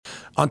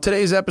On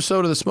today's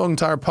episode of the Smoking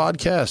Tire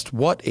Podcast,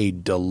 what a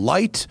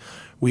delight.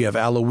 We have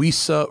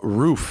Aloisa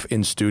Ruf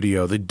in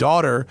studio, the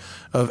daughter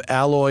of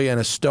Aloy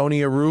and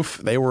Estonia Ruf.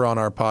 They were on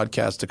our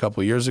podcast a couple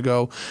of years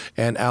ago.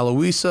 And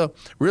Aloisa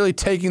really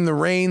taking the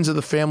reins of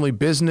the family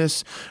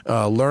business,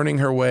 learning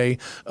her way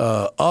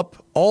up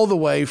all the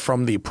way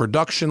from the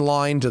production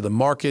line to the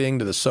marketing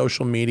to the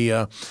social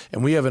media.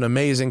 And we have an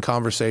amazing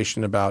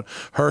conversation about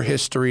her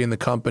history in the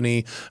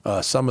company,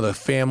 some of the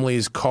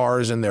family's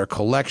cars in their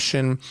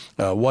collection,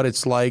 what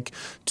it's like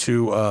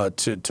to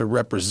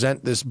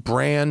represent this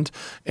brand,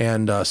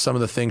 and some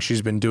of the things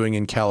she's been doing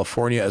in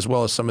California, as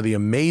well as some of the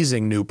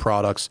amazing new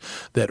products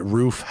that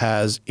Ruf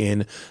has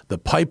in the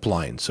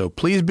pipeline. So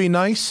please be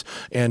nice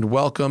and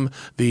welcome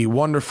the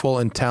wonderful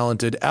and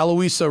talented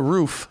Aloisa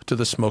Ruf to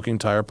the Smoking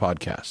Tire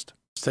Podcast.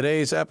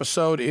 Today's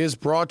episode is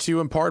brought to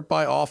you in part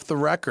by Off the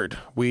Record.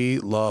 We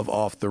love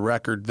Off the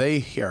Record.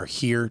 They are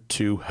here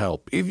to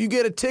help. If you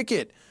get a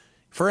ticket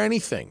for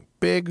anything,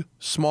 big,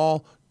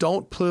 small,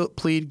 don't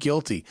plead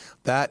guilty.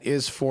 That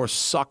is for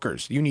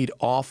suckers. You need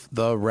Off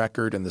the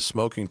Record, and the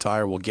Smoking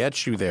Tire will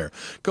get you there.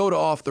 Go to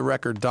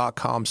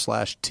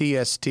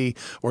offtherecord.com/TST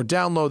or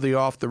download the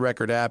Off the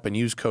Record app and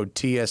use code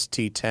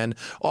TST10.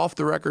 Off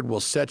the Record will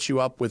set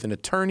you up with an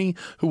attorney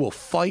who will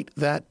fight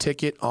that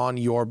ticket on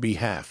your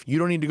behalf. You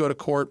don't need to go to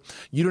court.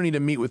 You don't need to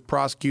meet with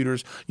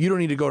prosecutors. You don't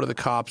need to go to the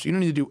cops. You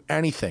don't need to do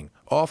anything.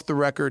 Off the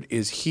Record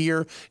is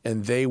here,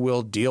 and they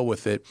will deal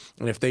with it.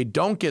 And if they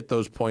don't get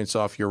those points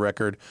off your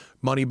record,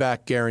 money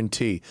back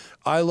guarantee.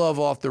 I love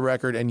Off the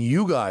Record, and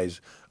you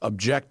guys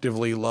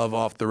objectively love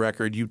Off the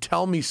Record. You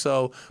tell me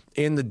so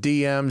in the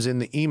DMs, in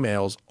the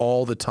emails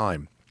all the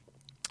time.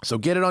 So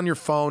get it on your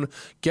phone,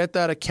 get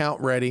that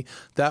account ready.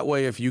 That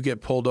way, if you get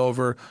pulled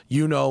over,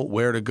 you know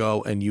where to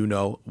go and you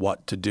know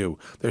what to do.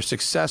 Their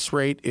success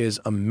rate is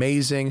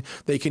amazing.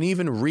 They can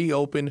even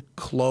reopen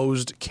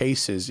closed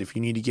cases if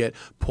you need to get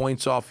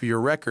points off of your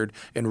record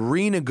and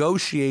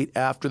renegotiate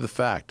after the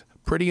fact.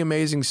 Pretty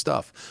amazing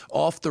stuff.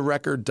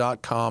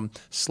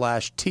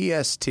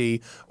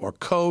 Offtherecord.com/TST or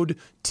code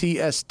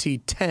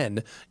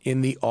TST10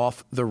 in the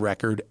Off the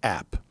Record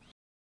app.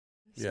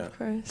 Yeah.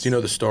 Do you know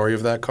the story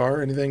of that car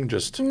or anything?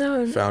 Just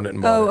found it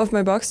and bought it. Of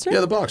my Boxster?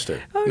 Yeah, the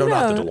Boxster. Oh, no,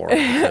 not the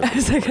DeLorean. I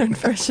was like,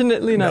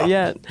 unfortunately, not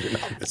yet. You're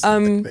not missing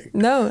anything.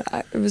 No,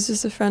 it was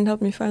just a friend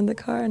helped me find the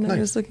car, and I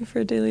was looking for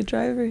a daily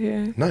driver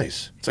here.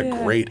 Nice. It's a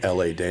great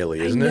LA daily,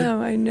 isn't it?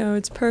 I know.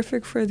 It's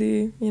perfect for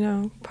the,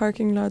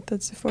 parking lot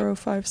that's a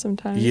 405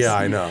 sometimes. Yeah,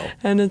 I know.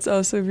 And it's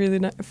also really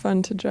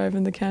fun to drive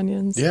in the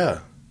canyons.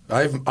 Yeah.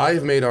 I've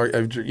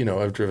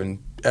driven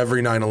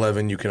every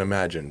 911 you can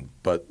imagine,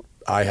 but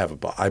I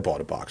bought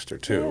a Boxster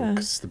too,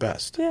 because it's the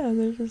best. Yeah, I don't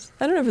know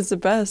if it's the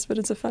best, but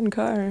it's a fun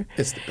car.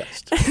 It's the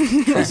best.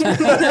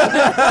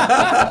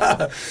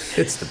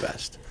 It's the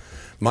best.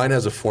 Mine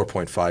has a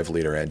 4.5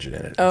 liter engine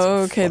in it.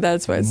 Okay,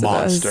 that's why it's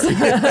monster. the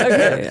best.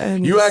 Okay,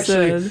 you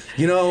actually,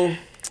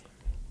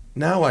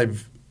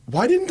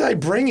 why didn't I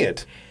bring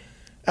it?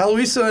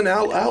 Aloisa and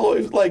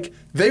Aloy,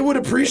 they would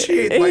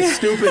appreciate my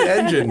stupid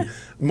engine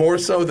more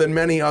so than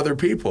many other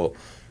people.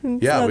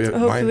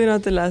 Hopefully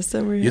not the last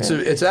time we're here.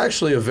 It's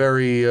actually a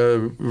very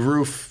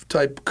Ruf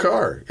type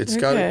car. It's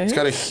got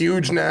a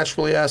huge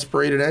naturally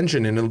aspirated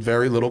engine in a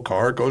very little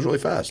car. It goes really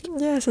fast.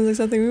 Yeah, sounds like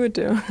something we would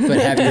do. But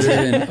have you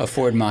driven a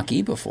Ford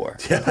Mach-E before?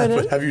 Yeah,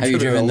 but have you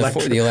driven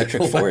the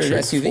electric Ford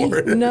SUV?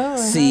 Ford? No.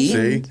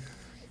 See?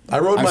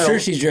 I'm sure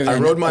she's driven I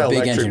rode my a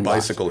big electric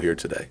bicycle here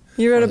today.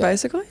 You rode a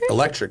bicycle here?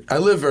 Electric. I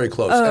live very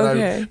close.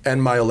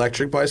 And my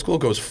electric bicycle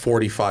goes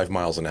 45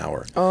 miles an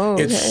hour. Oh,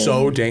 okay. It's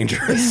so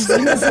dangerous.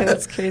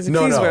 That's crazy.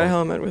 Please wear a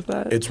helmet with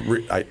that.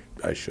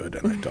 I should,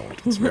 and I don't.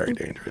 It's very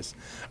dangerous.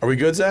 Are we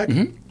good, Zach?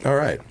 Mm-hmm. All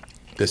right.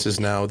 This is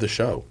now the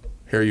show.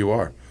 Here you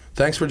are.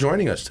 Thanks for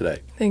joining us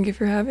today. Thank you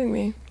for having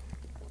me.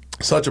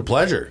 Such a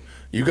pleasure.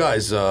 You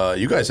guys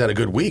had a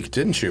good week,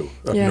 didn't you,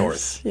 up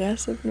north?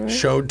 Yes, up north.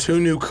 Showed 2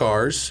 new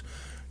cars.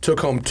 Took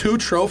home 2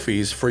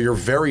 trophies for your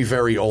very,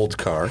 very old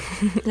car.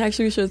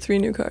 Actually, we showed 3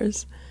 new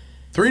cars.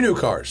 3 new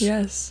cars?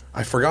 Yes.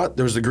 I forgot.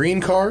 There was the green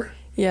car?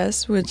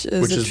 Yes, which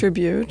is a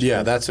tribute.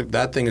 Yeah,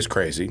 that thing is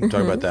crazy.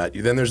 Talk about that.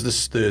 Then there's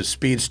the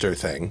Speedster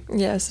thing.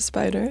 Yes, the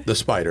Spider. The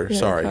Spider, yeah,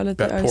 sorry.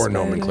 Poor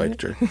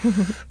nomenclature.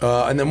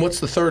 And then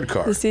what's the third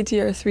car? The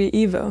CTR3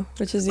 Evo,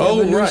 which is the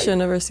evolution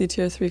of our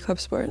CTR3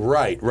 Club Sport.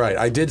 Right.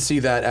 I did see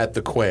that at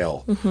the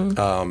Quail.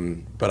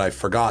 But I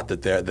forgot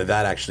that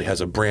that actually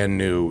has a brand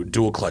new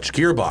dual clutch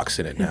gearbox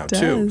in it now,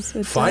 too.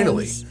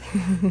 Finally.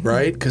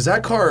 Right? Because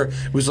that car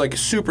was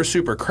super,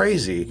 super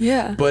crazy.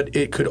 Yeah. But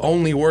it could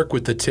only work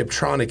with the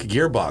Tiptronic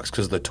gearbox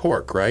because of the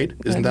torque, right?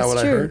 Isn't that what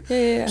I heard?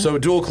 Yeah. So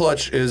dual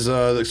clutch is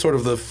sort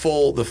of the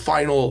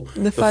final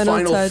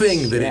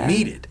thing that it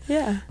needed.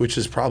 Yeah.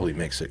 Which probably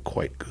makes it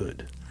quite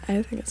good.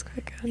 I think it's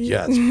quite good.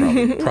 Yeah,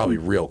 it's probably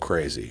real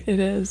crazy. It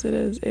is.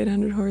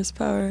 800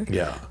 horsepower.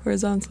 Yeah.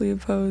 Horizontally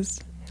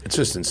opposed. It's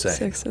just insane.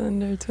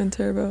 6-cylinder, twin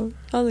turbo,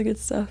 all the good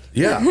stuff.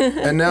 Yeah,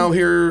 and now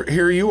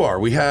here you are.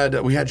 We had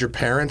your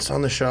parents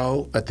on the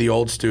show at the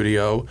old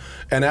studio,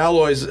 and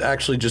Aloy's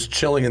actually just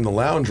chilling in the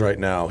lounge right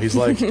now. He's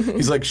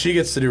like she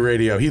gets to do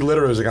radio. He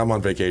literally was like, I'm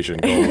on vacation.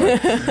 Go away.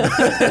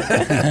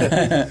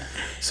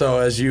 So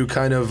as you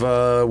kind of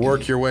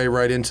work your way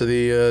right into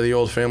the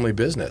old family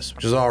business,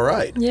 which is all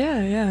right.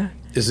 Yeah.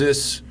 Is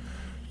this?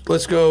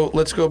 Let's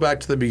go back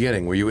to the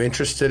beginning. Were you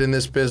interested in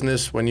this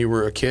business when you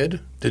were a kid?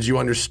 Did you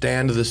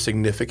understand the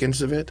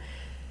significance of it?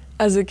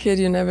 As a kid,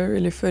 you never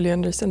really fully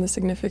understand the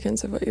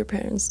significance of what your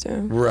parents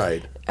do.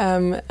 Right.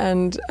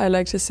 And I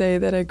like to say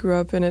that I grew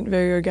up in it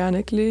very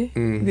organically.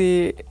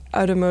 The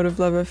automotive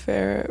love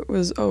affair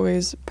was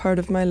always part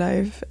of my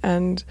life,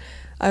 and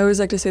I always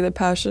like to say that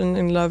passion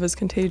and love is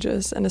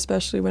contagious, and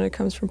especially when it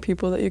comes from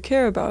people that you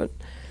care about.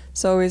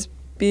 So always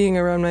being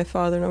around my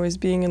father and always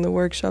being in the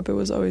workshop, it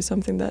was always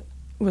something that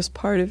was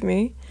part of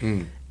me.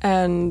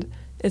 And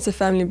it's a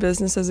family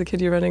business. As a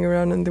kid, you're running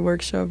around in the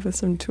workshop with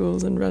some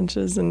tools and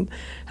wrenches and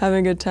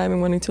having a good time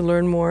and wanting to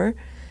learn more.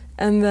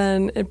 And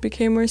then it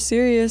became more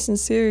serious and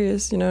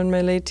serious. You know, in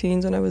my late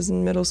teens, when I was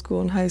in middle school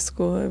and high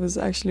school, I was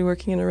actually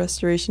working in a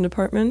restoration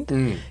department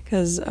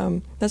because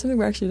that's something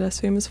we're actually less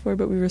famous for,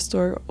 but we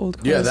restore old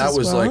cars. Yeah, that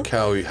was well. like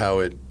how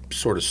it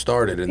sort of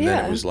started, and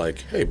then it was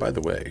like, hey, by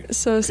the way,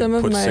 so you some can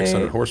of put my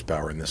 600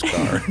 horsepower in this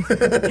car.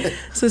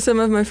 So some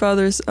of my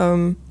father's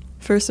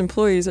first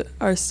employees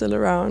are still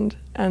around,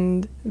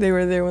 and they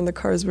were there when the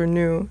cars were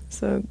new,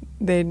 so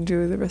they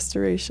do the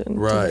restoration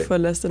to the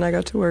fullest, and I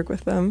got to work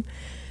with them.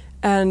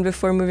 And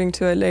before moving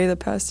to LA the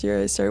past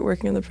year, I started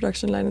working on the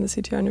production line in the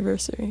CTR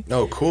anniversary.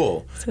 Oh,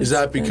 cool. So is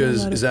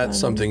that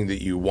something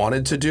that you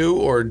wanted to do,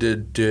 or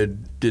did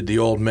the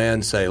old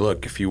man say,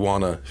 look, if you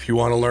wanna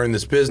learn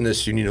this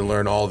business, you need to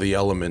learn all the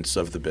elements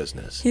of the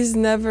business? He's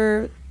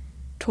never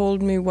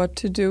told me what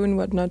to do and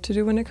what not to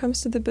do when it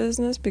comes to the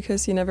business,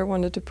 because he never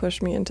wanted to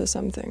push me into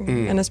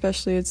something. And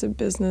especially it's a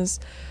business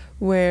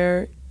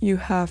where you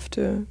have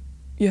to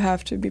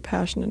be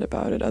passionate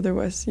about it,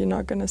 otherwise you're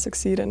not going to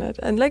succeed in it.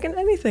 And like in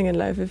anything in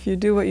life, if you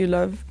do what you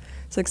love,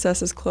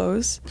 success is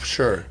close.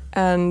 Sure.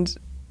 And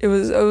it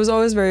was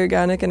always very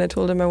organic, and I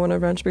told him I want to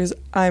wrench because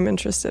I'm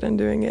interested in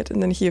doing it.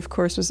 And then he, of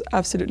course, was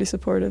absolutely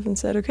supportive and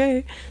said,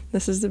 okay,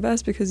 this is the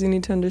best, because you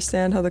need to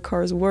understand how the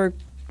cars work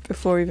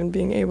before even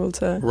being able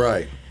to.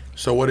 Right.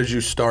 So what did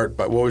you start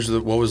by? What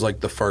was like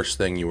the first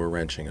thing you were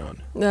wrenching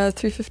on?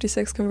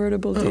 356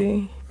 convertible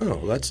D.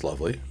 Oh, that's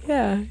lovely.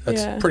 Yeah.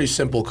 That's a pretty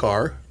simple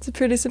car. It's a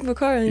pretty simple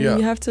car, and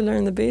you have to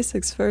learn the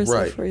basics first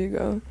before you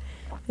go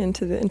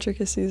into the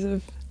intricacies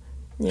of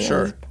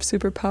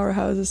super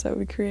powerhouses that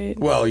we create.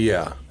 Well,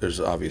 yeah, there's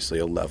obviously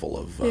a level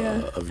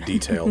of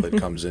detail that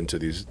comes into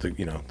these,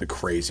 the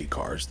crazy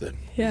cars that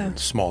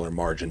smaller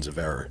margins of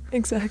error.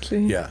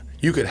 Exactly. Yeah,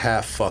 you could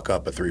half fuck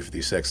up a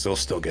 356, they'll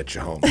still get you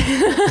home.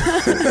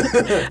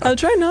 I'll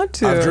try not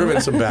to. I've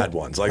driven some bad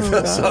ones like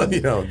that. So,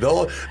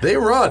 they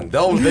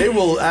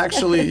will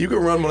actually. You can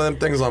run one of them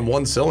things on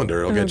one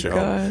cylinder, it'll get you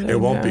home. It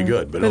won't be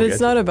good, but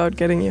it's not about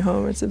getting you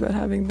home. It's about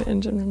having the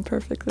engine run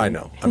perfectly. I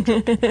know, I'm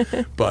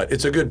joking, but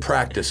it's a good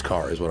practice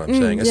car is what I'm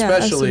saying,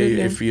 especially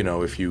if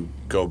you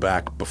go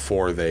back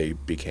before they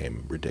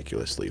became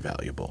ridiculously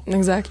valuable.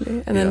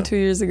 Exactly. And then 2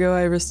 years ago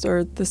I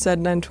restored the said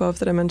 912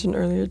 that I mentioned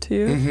earlier to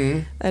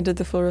you. I did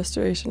the full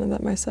restoration of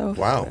that myself.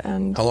 Wow.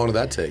 And how long did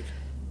that take?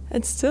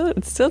 It's still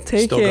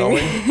taking. Still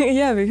going?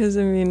 Yeah, because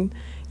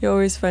you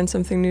always find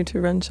something new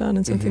to wrench on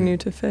and something new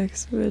to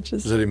fix, which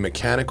is... Is it a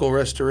mechanical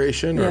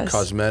restoration or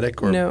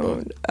cosmetic? Or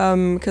no,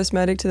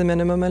 cosmetic to the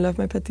minimum. I love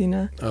my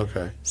patina.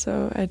 Okay.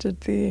 So I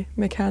did the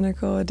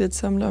mechanical. I did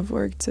some love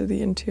work to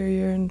the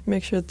interior and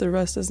make sure that the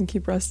rust doesn't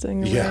keep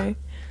rusting away. Yeah.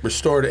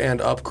 Restored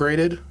and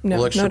upgraded?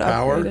 No, extra not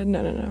power? upgraded.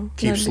 No.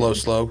 Keep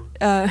slow?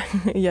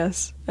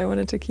 Yes. I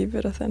wanted to keep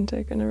it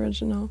authentic and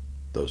original.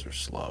 Those are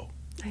slow.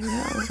 I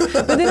know.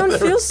 But they don't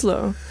feel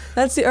slow.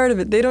 That's the art of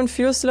it. They don't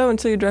feel slow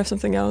until you drive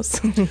something else.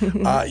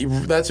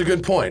 That's a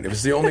good point. If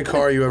it's the only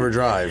car you ever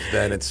drive,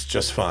 then it's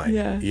just fine.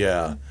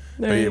 Yeah.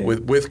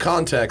 With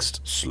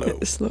context, slow.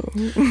 Slow.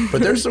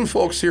 But there's some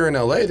folks here in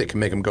LA that can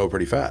make them go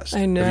pretty fast.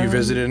 I know. Have you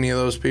visited any of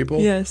those people?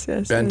 Yes.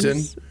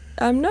 Benton?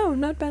 No,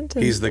 not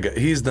Benton. He's the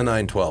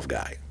 912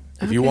 guy.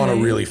 If you want a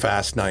really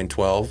fast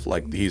 912,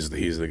 like he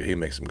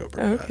makes them go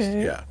pretty fast.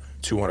 Yeah.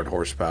 200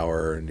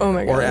 horsepower, and, oh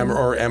my God.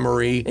 or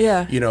Emery.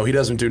 Yeah. He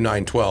doesn't do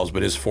 912s,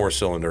 but his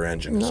 4-cylinder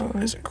engine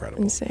is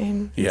incredible.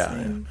 Insane.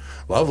 Yeah.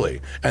 Lovely.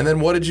 And then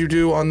what did you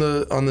do on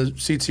the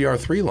CTR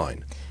 3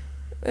 line?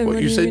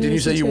 What you said? Did you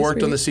say you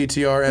worked on the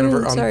CTR on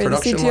the production line?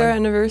 The CTR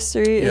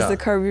anniversary is the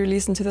car we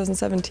released in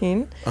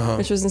 2017,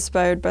 which was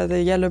inspired by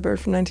the Yellowbird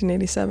from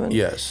 1987.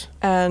 Yes.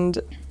 And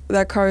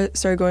that car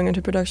started going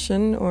into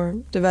production or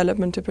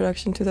development to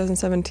production in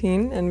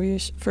 2017, and we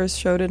first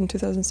showed it in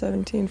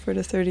 2017 for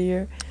the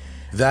 30-year.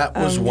 That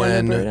was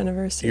when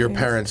your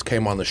parents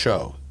came on the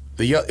show.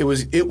 It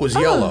was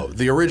yellow.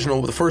 The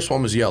original, the first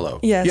one was yellow.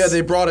 Yes. Yeah, they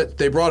brought it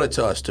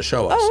to us to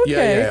show us. Oh,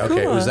 okay. Okay. Cool.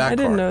 It was that car. I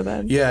didn't know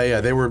that. Yeah.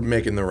 They were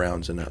making the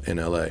rounds in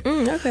LA.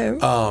 Okay.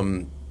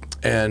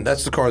 And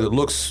that's the car that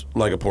looks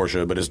like a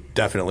Porsche, but is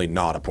definitely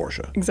not a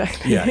Porsche.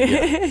 Exactly.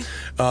 Yeah.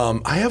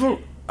 I have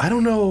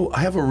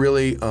a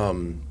really.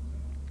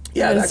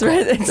 Yeah, it's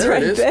right. It's there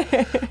right it is.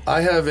 there. I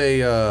have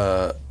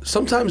a.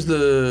 Sometimes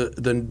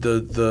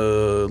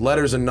the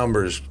letters and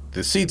numbers,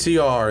 the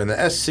CTR and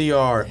the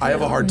SCR, I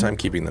have a hard time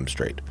keeping them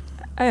straight.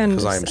 I understand.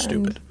 Because I am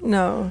stupid.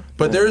 No.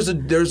 But there's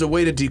a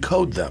way to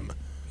decode them.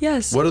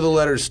 Yes. What do the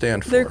letters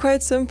stand for? They're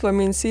quite simple. I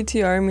mean,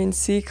 CTR means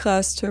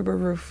C-Class Turbo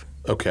Roof.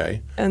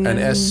 Okay. And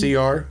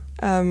SCR?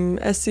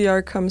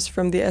 SCR comes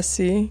from the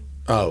SC.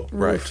 Oh, roof,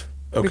 right.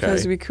 Okay.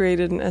 Because we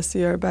created an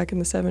SCR back in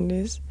the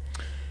 70s.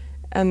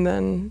 And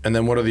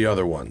then what are the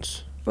other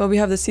ones? Well, we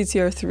have the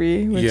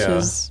CTR3, which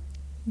is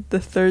the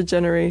third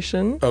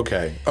generation.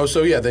 Okay. Oh,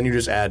 so yeah, then you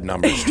just add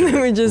numbers to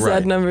it. We just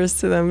add numbers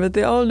to them, but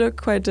they all look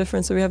quite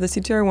different. So we have the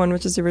CTR1,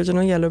 which is the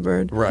original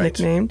Yellowbird,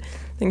 nicknamed.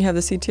 Then you have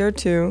the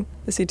CTR2,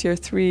 the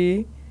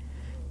CTR3,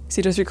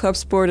 CTR3 Club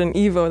Sport, and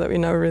Evo that we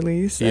now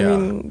release. Yeah. I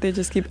mean, they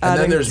just keep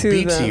adding to them. And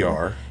then there's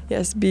BTR.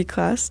 Yes,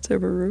 B-Class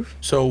Turbo Roof.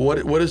 So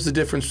what is the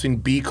difference between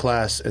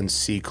B-Class and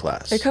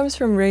C-Class? It comes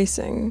from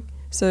racing.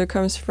 So it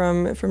comes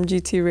from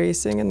GT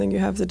racing, and then you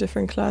have the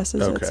different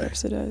classes that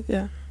subsidize.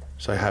 Yeah.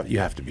 So you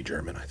have to be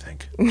German, I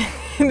think.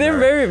 They're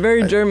very,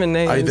 very German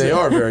names.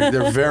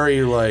 They're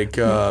very like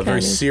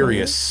very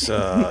serious.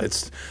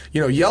 It's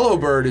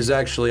Yellowbird is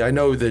actually, I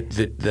know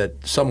that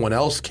someone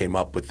else came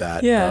up with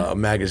that. Yeah. A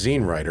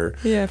magazine writer.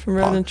 Yeah, from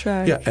Road and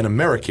Track. Yeah, an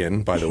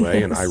American, by the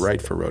way, and I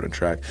write for Road and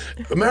Track.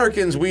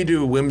 Americans, we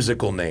do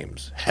whimsical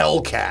names.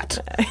 Hellcat.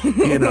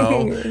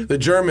 The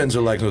Germans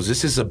are like, no,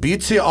 this is a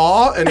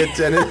BTR, and it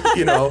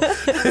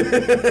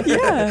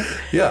Yeah.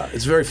 Yeah,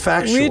 it's very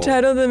factual. We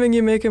title them and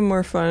you make them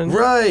more fun.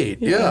 Right,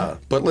 yeah.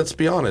 But let's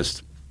be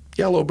honest,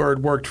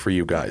 Yellowbird worked for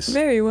you guys.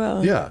 Very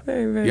well. Yeah.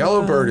 Very, very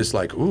Yellowbird well. is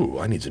like, ooh,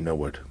 I need to know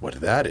what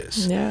that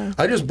is. Yeah.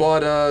 I just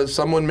bought,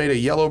 someone made a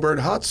Yellowbird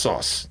hot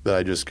sauce that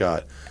I just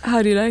got.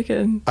 How do you like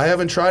it? I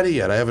haven't tried it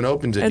yet. I haven't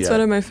opened it yet. It's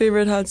one of my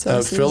favorite hot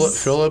sauces.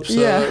 Phillips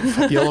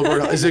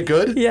Yellowbird. Is it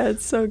good? Yeah,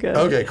 it's so good.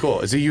 Okay, cool.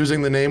 Is he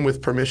using the name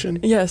with permission?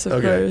 Yes,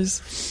 of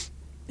course.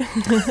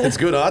 It's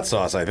good hot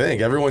sauce, I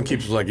think. Everyone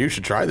keeps like, you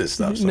should try this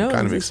stuff, so I'm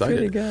kind of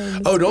excited.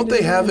 Don't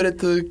they have it at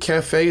the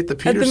cafe at the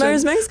Peterson? At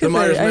the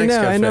Myers-Manx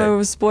Cafe. I know. I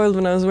was spoiled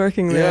when I was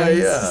working there.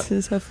 Yeah.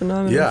 Just have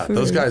phenomenal food.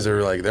 Those guys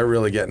are like, they're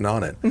really getting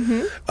on it.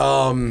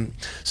 Mm-hmm.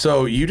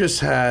 So you just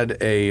had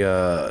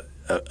a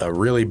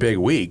really big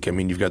week. I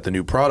mean, you've got the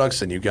new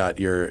products, and you got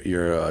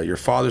your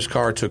father's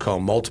car took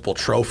home multiple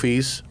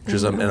trophies, which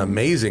is an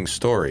amazing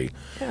story.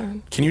 Yeah.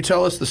 Can you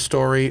tell us the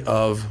story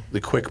of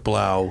the Quick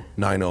Blau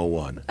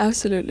 901?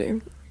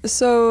 Absolutely.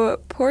 So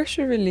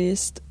Porsche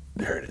released.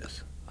 There it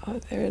is. Oh,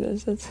 there it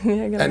is. That's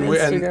I got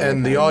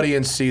and the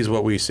audience sees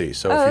what we see.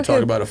 So if you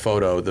talk about a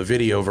photo, the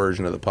video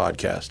version of the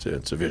podcast,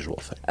 it's a visual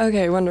thing.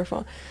 Okay,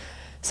 wonderful.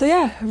 So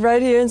yeah,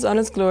 right here in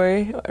its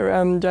glory,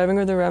 driving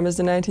with the Ram is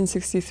the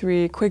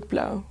 1963 Quick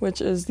Blau, which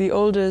is the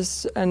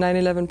oldest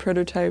 911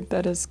 prototype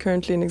that is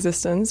currently in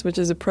existence, which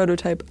is a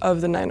prototype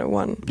of the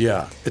 901.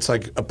 Yeah, it's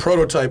like a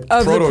prototype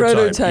of the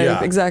prototype.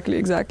 Yeah.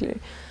 Exactly.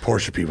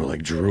 Porsche people are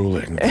like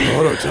drooling.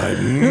 Prototype.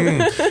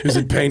 Is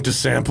it paint to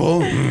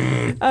sample?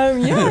 Yeah,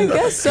 I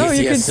guess so.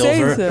 You could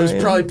silver? say so. It was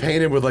probably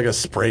painted with like a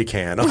spray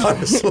can,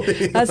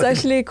 honestly. That's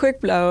actually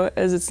Quick Blau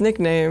as its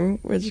nickname,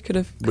 which could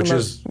have.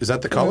 Is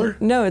that the color?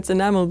 No, it's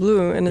enamel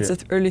blue, and it's an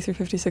early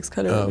 356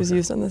 color that was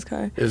used on this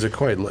car. It's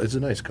a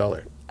nice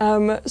color.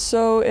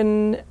 So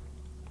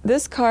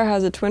this car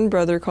has a twin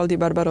brother called the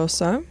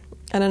Barbarossa,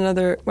 and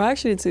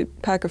it's a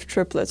pack of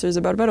triplets. There's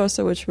a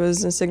Barbarossa, which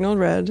was in signal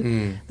red,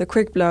 the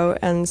Quick Blau,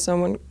 and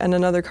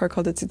another car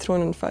called the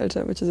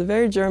Zitronenfalter, which is a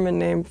very German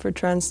name for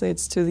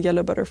translates to the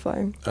yellow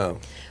butterfly. Oh.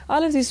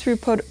 All of these three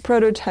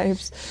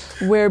prototypes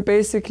were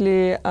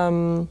basically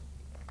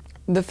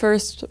the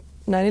first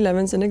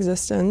 911s in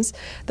existence.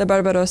 The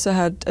Barbarossa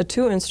had a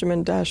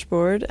 2-instrument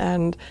dashboard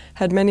and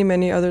had many,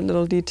 many other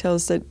little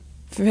details that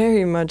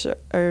very much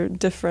are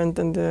different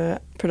than the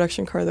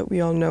production car that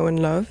we all know and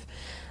love.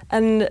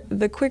 And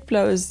the Quick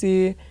Blau is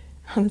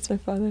that's my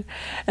father.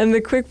 And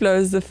the Quick Blau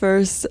is the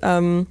first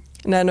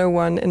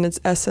 901 in its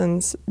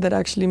essence that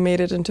actually made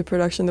it into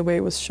production the way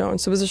it was shown.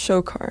 So it was a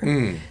show car.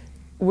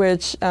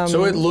 Which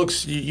so it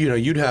looks,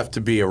 you'd have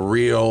to be a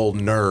real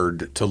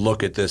nerd to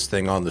look at this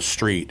thing on the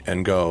street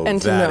and go,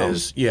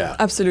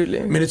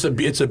 absolutely. I mean,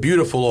 it's a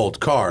beautiful old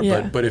car,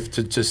 yeah. but if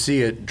to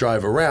see it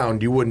drive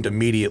around, you wouldn't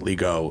immediately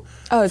go,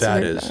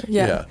 that is,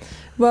 yeah.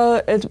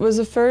 Well, it was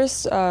the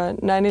first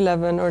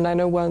 911 or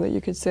 901 that you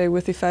could say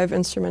with a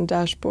 5-instrument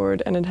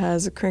dashboard, and it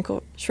has a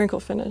crinkle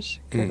finish.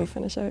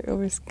 I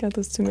always get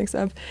those two mixed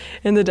up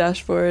in the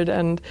dashboard.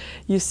 And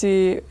you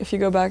see, if you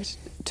go back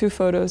 2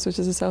 photos, which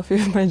is a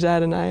selfie of my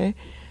dad and I,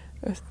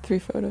 or 3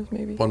 photos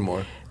maybe. One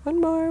more. 4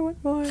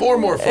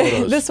 more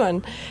photos. This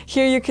one.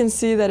 Here you can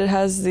see that it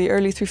has the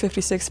early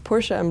 356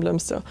 Porsche emblem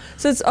still.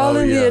 So it's all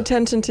in the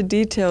attention to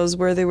details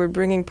where they were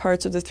bringing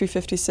parts of the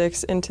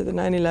 356 into the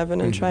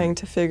 911 and trying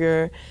to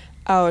figure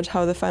out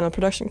how the final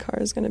production car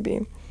is going to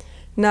be.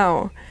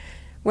 Now,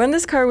 when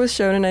this car was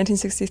shown in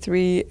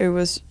 1963, it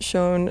was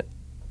shown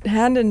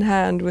hand in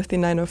hand with the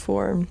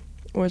 904,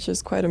 which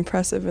is quite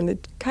impressive. And they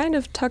kind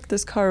of tucked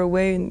this car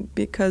away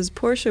because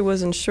Porsche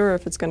wasn't sure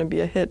if it's going to be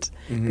a hit,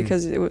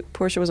 because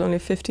Porsche was only a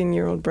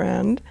 15-year-old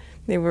brand.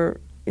 They were,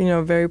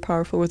 very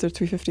powerful with their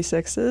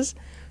 356s.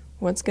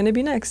 What's going to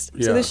be next?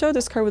 Yeah. So they showed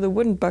this car with a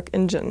wooden buck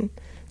engine.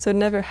 So it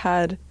never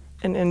had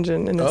an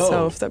engine in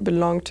itself that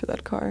belonged to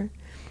that car.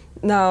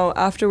 Now,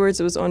 afterwards,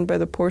 it was owned by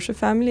the Porsche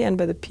family and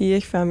by the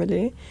Piech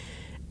family,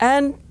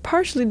 and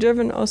partially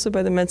driven also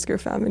by the Metzger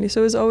family.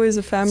 So it was always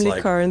a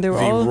family car, and they were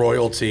all the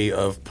royalty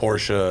of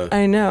Porsche.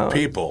 I know.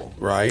 People,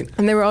 right?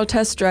 And they were all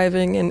test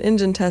driving and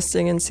engine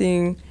testing and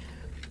seeing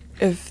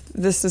if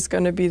this is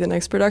going to be the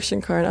next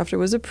production car. And after it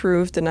was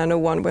approved, the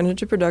 901 went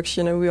into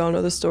production, and we all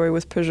know the story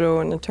with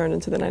Peugeot, and it turned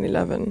into the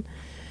 911.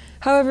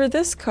 However,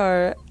 this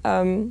car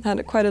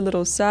had quite a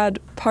little sad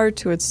part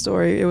to its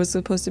story. It was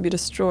supposed to be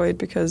destroyed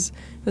because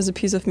it was a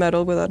piece of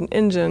metal without an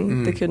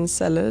engine. They couldn't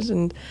sell it,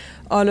 and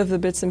all of the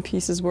bits and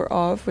pieces were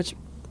off, which,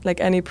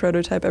 like any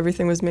prototype,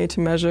 everything was made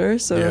to measure,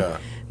 so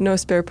no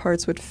spare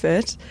parts would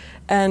fit.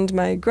 And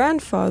my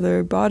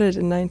grandfather bought it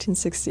in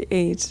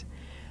 1968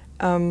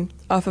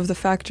 off of the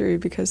factory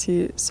because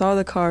he saw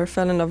the car,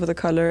 fell in love with the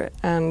color,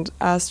 and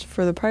asked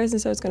for the price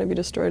and said it's going to be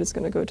destroyed, it's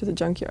going to go to the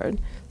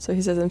junkyard. So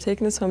he says, I'm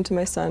taking this home to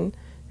my son,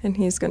 and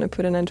he's going to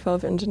put an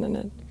N12 engine in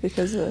it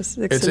because the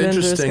six-cylinder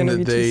is going to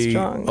be too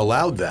strong. It's interesting that they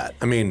allowed that.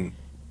 I mean,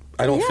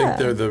 I don't think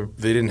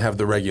they didn't have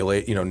the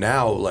regulate.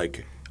 Now,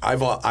 like,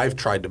 I've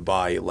tried to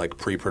buy like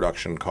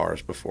pre-production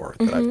cars before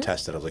that I've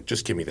tested. I was like,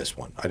 just give me this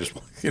one. I just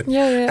want,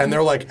 And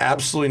they're like,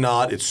 absolutely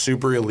not. It's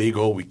super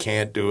illegal. We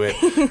can't do it.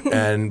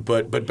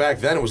 But back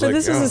then it was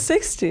this was the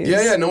 60s.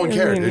 Yeah. No one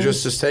cared. It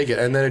just take it,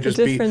 and then it just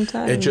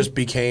time.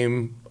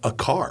 became a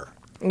car.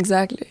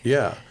 Exactly.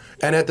 Yeah.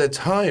 And at the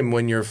time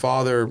when your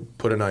father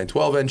put a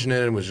 912 engine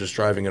in and was just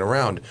driving it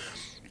around,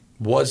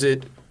 was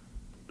it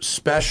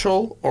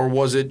special or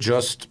was it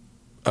just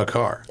a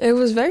car? It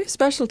was very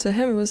special to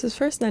him. It was his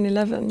first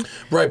 911.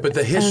 Right, but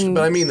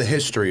but I mean the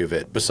history of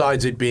it.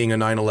 Besides it being a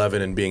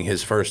 911 and being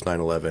his first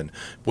 911,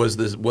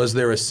 was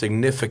there a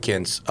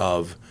significance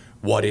of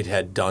what it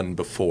had done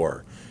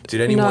before? Did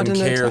anyone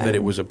care that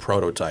it was a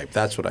prototype?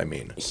 That's what I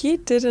mean. He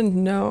didn't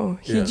know.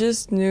 He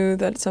just knew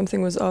that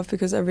something was off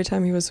because every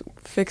time he was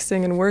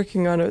fixing and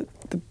working on it,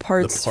 the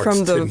parts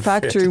from the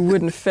factory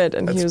wouldn't fit,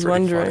 and he was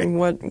wondering,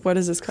 what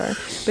is this car?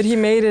 But he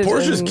made it.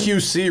 Porsche's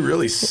QC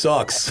really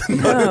sucks.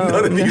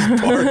 None of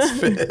these parts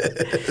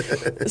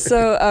fit.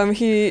 So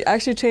he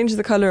actually changed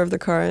the color of the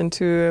car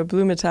into a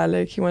blue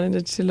metallic. He wanted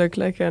it to look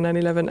like a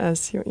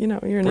 911S. You're in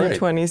your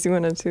 20s. You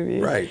want it to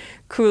be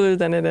cooler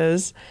than it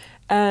is.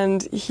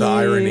 And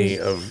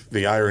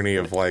the irony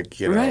of like,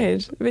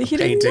 but he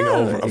painting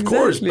over, of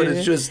course, but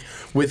it's Exactly.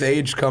 just with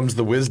age comes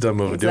the wisdom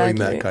of doing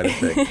that kind of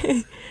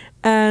thing.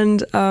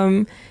 And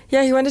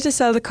he wanted to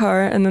sell the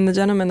car, and then the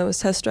gentleman that was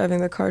test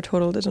driving the car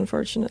totaled it,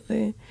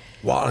 unfortunately.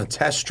 Well, on a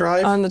test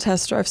drive? On the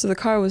test drive. So the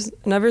car was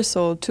never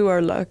sold, to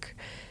our luck.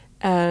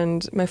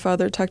 And my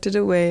father tucked it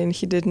away, and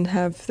he didn't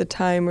have the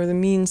time or the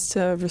means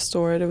to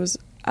restore it. It was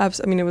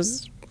it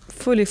was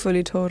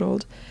fully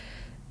totaled.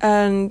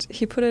 And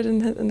he put it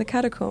in the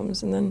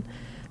catacombs. And then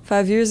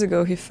 5 years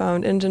ago, he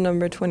found engine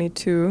number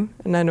 22,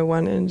 a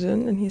 901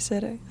 engine, and he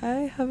said,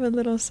 I have a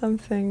little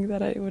something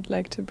that I would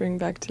like to bring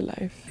back to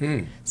life.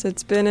 So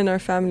it's been in our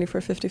family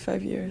for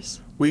 55 years.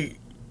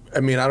 I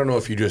don't know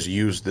if you just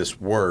used this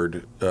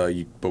word, but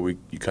you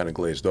kind of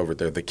glazed over it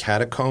there. The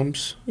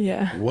catacombs?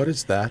 Yeah. What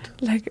is that?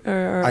 Like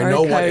our I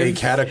know what a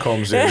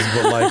catacombs is,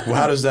 but like,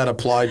 how does that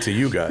apply to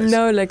you guys?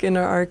 No, like in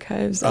our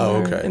archives.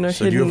 Okay. In our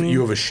so hidden...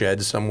 you have a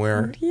shed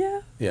somewhere? Yeah.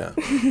 Yeah,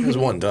 as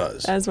one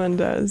does. As one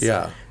does.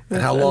 Yeah.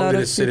 And how long did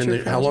it sit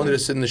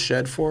in the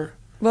shed for?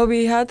 Well,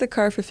 we had the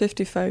car for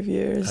 55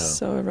 years,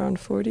 so around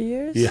 40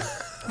 years. Yeah.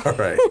 All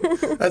right.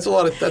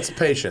 That's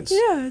patience.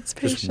 Yeah, it's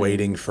patience. Just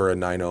waiting for a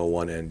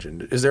 901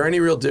 engine. Is there any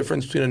real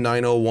difference between a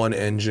 901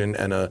 engine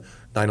and a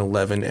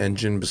 911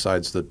 engine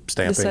besides the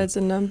stamping? Besides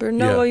the number?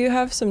 No, well, you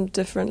have some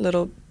different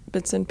little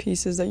bits and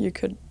pieces that you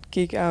could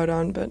geek out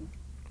on, but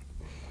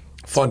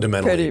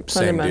fundamentally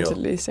same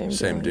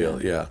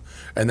deal. Yeah.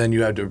 And then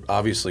you had to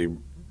obviously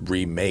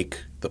remake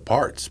the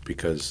parts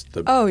because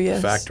the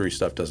factory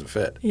stuff doesn't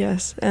fit.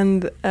 Yes,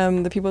 and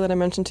the people that I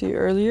mentioned to you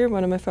earlier,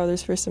 one of my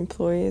father's first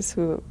employees,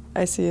 who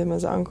I see him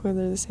as an uncle,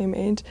 they're the same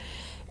age,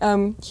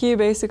 he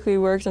basically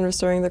worked on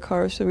restoring the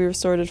car, so we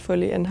restored it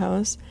fully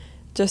in-house,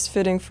 just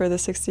fitting for the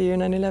 60-year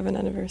 9/11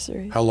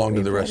 anniversary. How long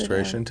did the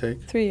restoration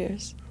take? 3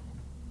 years.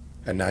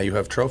 And now you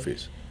have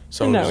trophies.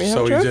 So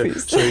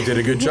you did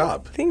a good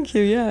job. Thank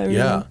you. Yeah.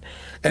 Yeah.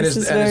 And is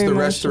the emotional.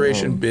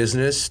 restoration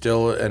business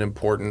still an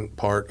important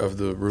part of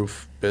the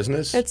roof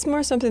business? It's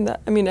more something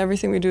that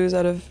everything we do is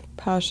out of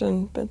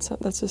passion, but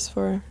that's just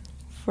for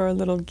our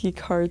little geek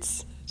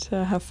hearts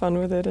to have fun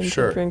with it and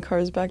to bring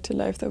cars back to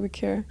life that we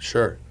care.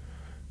 Sure.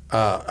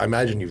 I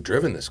imagine you've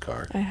driven this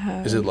car. I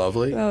have. Is it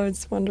lovely? Oh,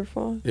 it's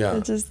wonderful. Yeah.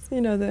 It's just,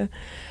 the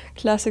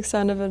classic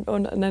sound of a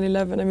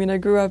 911. I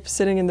grew up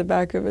sitting in the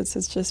back of it, so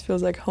it just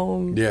feels like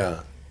home.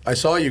 Yeah. I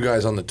saw you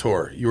guys on the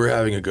tour. You were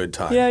having a good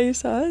time. Yeah, you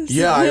saw us.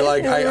 Yeah,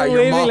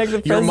 your mom. Like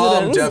the your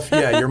mom,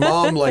 your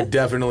mom like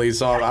definitely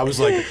saw. I was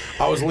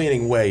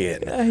leaning way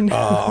in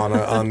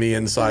on the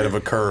inside of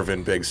a curve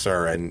in Big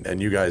Sur,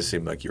 and you guys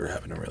seemed like you were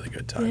having a really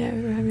good time. Yeah,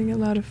 we were having a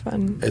lot of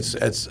fun.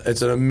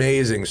 It's an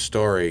amazing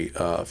story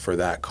for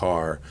that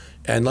car,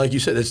 and like you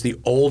said, it's the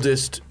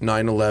oldest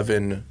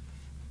 911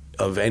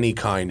 of any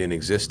kind in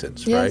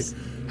existence, yes.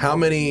 right? How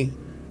many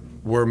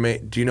were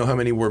made? Do you know how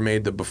many were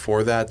made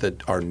before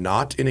that are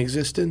not in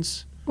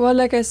existence? Well,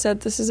 like I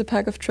said, this is a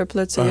pack of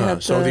triplets. So you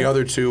have the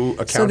other two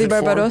accounted for? So the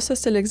Barbarossa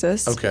still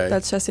exists. Okay.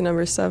 That's chassis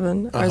number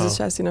 7. Ours is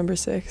chassis number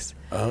 6.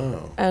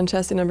 Oh. And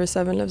chassis number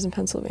 7 lives in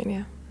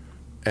Pennsylvania.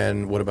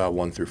 And what about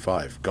 1 through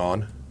 5?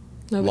 Gone?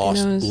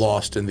 Nobody knows.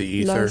 Lost in the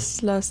ether?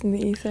 Lost in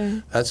the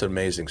ether. That's an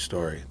amazing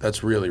story.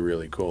 That's really,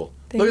 really cool.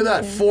 Thank look at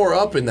that, you. 4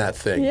 up in that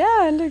thing.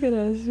 Yeah, look at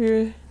us.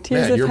 We're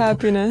tears of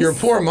happiness. Your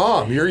poor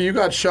mom. You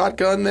got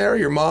shotgun there?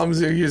 Your mom's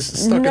stuck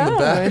in the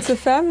back? No, it's a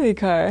family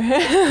car.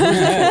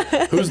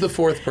 Who's the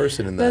 4th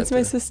person in that? That's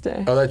my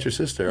sister. Oh, that's your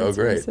sister. That's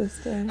great. My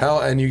sister.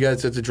 And you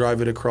guys had to drive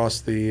it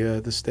across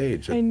the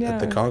stage at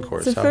the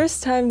concourse. It's the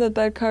first time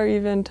that car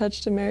even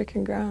touched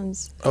American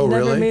grounds. Oh,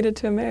 really? Never made it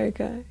to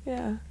America.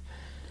 Yeah.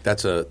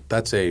 That's a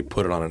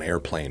put it on an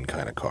airplane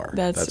kind of car.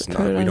 That's not.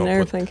 Put it on an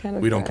airplane kind of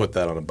car. We don't put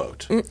that on a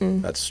boat.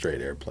 That's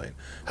straight airplane.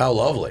 How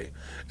lovely.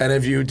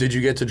 And did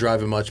you get to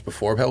drive it much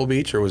before Pebble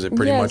Beach, or was it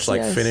pretty much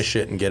like finish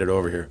it and get it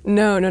over here?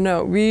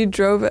 No. We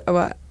drove it.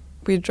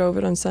 We drove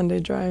it on Sunday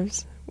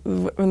drives.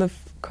 When the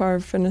car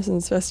finished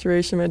its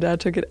restoration, my dad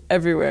took it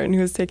everywhere, and he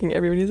was taking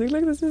everyone. He's like,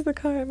 "Look, this is the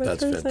car."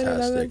 That's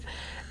fantastic.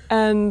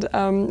 And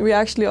we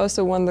actually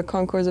also won the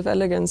Concours of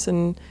Elegance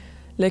in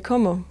Lake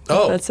Como.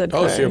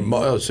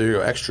 So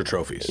you're extra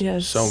trophies.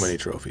 Yes. So many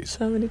trophies.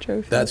 So many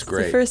trophies. That's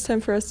great. It's the first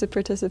time for us to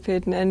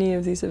participate in any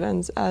of these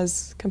events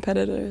as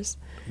competitors.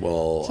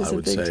 Well, I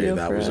would say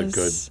that was a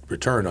good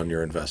return on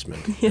your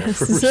investment yes.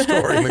 for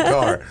restoring the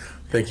car.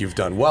 I think you've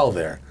done well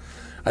there.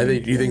 Do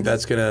you think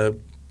that's going to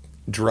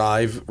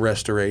drive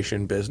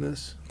restoration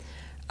business?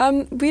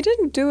 We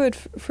didn't do it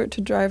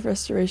to drive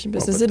restoration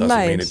business. It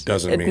might.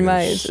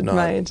 It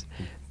might.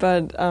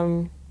 But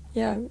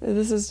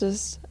this is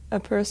just a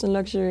personal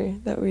luxury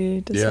that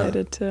we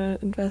decided to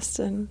invest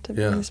in to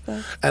bring this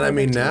back.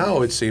 And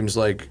now it seems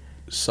like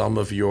some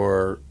of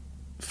your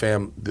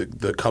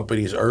the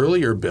company's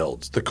earlier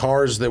builds, the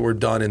cars that were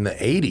done in the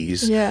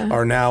 80s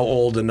are now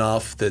old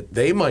enough that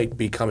they might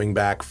be coming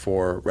back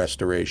for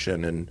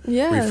restoration and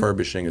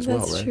refurbishing as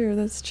well, right?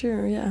 That's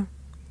true, yeah.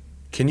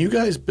 Can you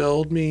guys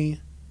build me,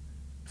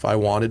 if I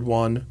wanted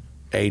one,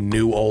 a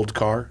new old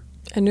car?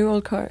 A new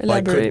old car.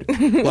 Elaborate.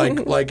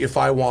 Like if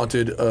I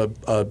wanted a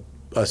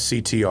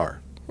CTR,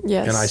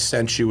 yes, and I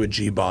sent you a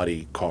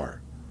G-body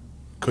car,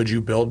 could you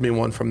build me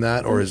one from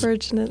that? Or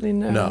unfortunately,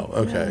 no. No,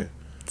 okay. No.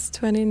 It's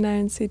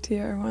 29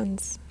 CTR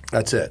ones.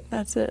 That's it?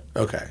 That's it.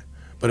 Okay.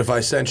 But if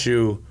I sent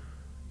you,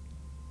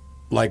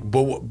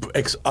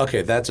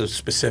 okay, that's a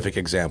specific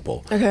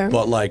example. Okay.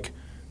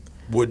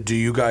 But do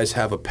you guys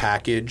have a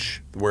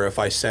package where if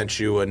I sent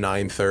you a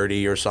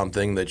 930 or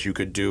something that you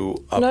could do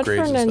upgrades Not for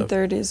and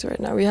 930s right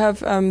now. We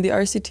have the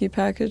RCT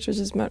package, which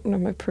is one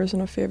of my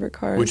personal favorite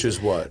cars. Which is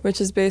what? Which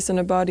is based on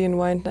a body in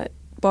white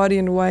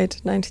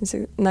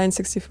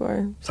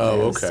 964.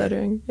 Oh, okay.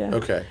 Stuttering. Yeah.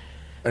 Okay.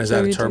 And is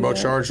that a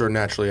turbocharged or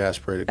naturally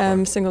aspirated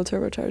car? Single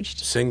turbocharged.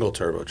 Single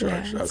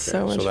turbocharged. Yeah, okay.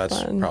 So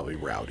that's fun. Probably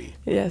rowdy.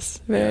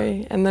 Yes,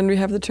 very. Yeah. And then we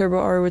have the Turbo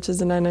R, which is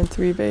the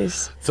 993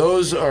 base.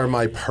 Those are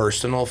my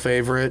personal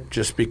favorite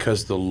just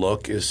because the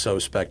look is so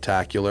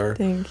spectacular.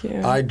 Thank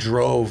you. I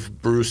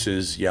drove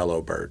Bruce's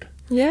Yellowbird.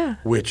 Yeah.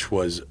 Which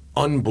was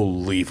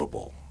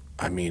unbelievable.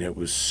 I mean, it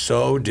was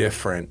so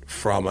different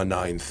from a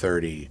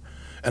 930.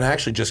 And I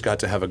actually just got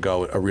to have a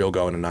real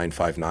go in a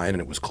 959,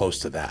 and it was close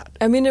to that.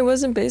 I mean, it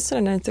wasn't based on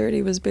a 930.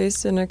 It was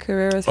based in a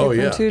Carrera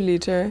 3.2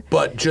 liter.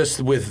 But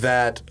just with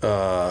that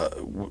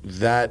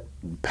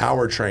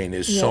powertrain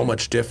is so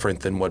much different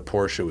than what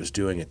Porsche was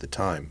doing at the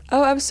time.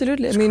 Oh,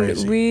 absolutely. It's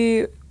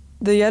crazy.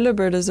 The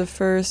Yellowbird is the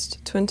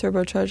first twin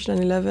turbocharged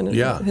 911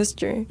 in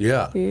history.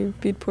 Yeah. We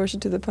beat Porsche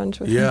to the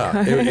punch with the car.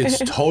 It's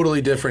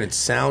totally different. It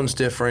sounds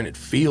different. It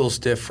feels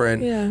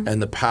different. Yeah.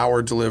 And the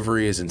power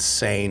delivery is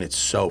insane. It's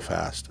so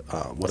fast.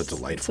 What a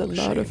delightful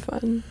machine. It's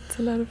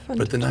a lot of fun.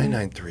 But the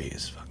 993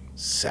 is fucking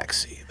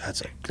sexy.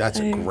 That's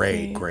a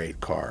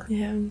great car.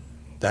 Yeah.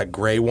 That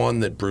gray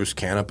one that Bruce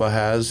Canepa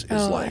has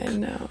is I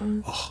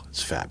know.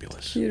 It's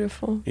fabulous.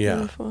 Beautiful. Yeah.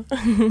 Beautiful.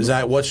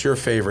 What's your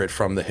favorite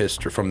from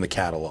the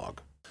catalog?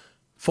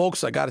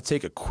 Folks, I got to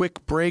take a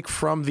quick break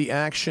from the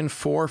action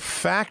for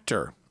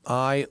Factor.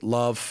 I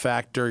love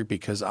Factor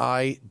because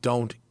I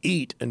don't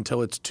eat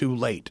until it's too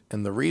late.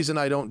 And the reason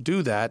I don't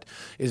do that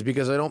is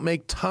because I don't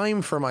make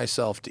time for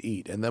myself to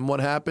eat. And then what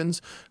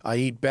happens? I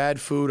eat bad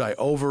food, I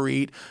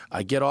overeat,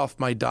 I get off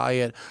my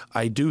diet,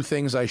 I do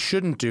things I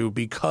shouldn't do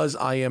because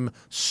I am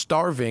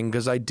starving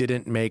because I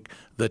didn't make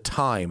the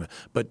time.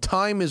 But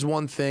time is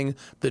one thing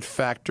that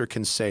Factor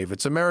can save.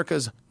 It's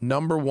America's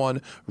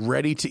 #1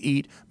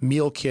 ready-to-eat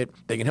meal kit.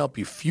 They can help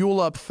you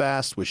fuel up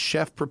fast with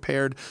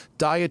chef-prepared,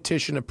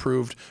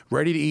 dietitian-approved,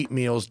 ready-to-eat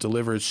meals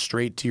delivered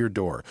straight to your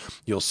door.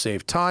 You'll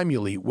save time,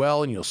 you'll eat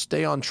well, and you'll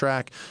stay on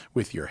track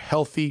with your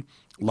healthy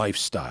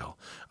lifestyle.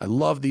 I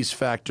love these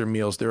Factor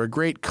meals. They're a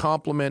great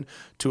complement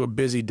to a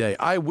busy day.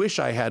 I wish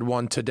I had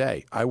one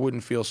today. I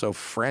wouldn't feel so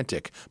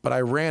frantic, but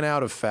I ran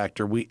out of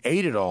Factor. We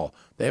ate it all.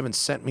 They haven't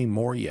sent me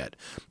more yet.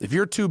 If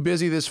you're too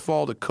busy this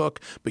fall to cook,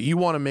 but you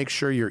want to make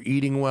sure you're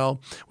eating well,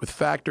 with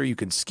Factor, you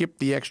can skip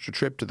the extra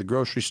trip to the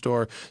grocery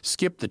store,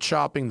 skip the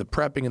chopping, the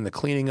prepping, and the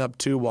cleaning up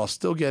too, while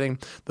still getting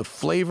the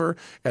flavor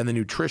and the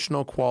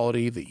nutritional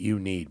quality that you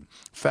need.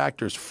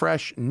 Factor's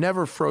fresh,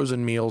 never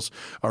frozen meals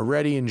are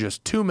ready in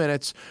just 2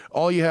 minutes.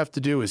 All you have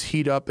to do is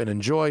heat up and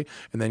enjoy,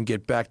 and then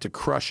get back to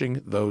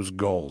crushing those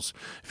goals.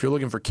 If you're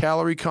looking for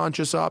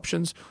calorie-conscious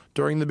options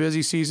during the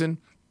busy season,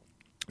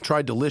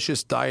 try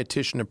delicious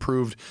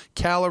dietitian-approved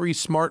calorie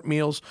smart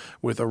meals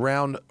with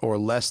around or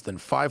less than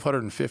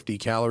 550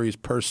 calories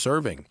per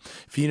serving.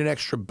 If you need an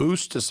extra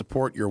boost to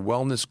support your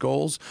wellness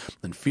goals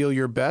and feel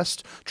your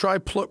best, try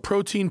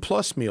Protein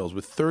Plus meals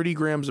with 30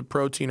 grams of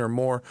protein or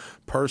more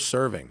per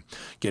serving.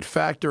 Get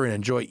Factor and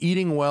enjoy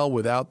eating well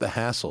without the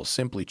hassle.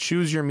 Simply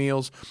choose your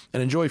meals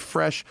and enjoy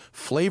fresh,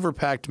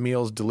 flavor-packed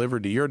meals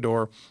delivered to your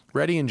door,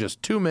 ready in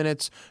just 2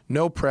 minutes,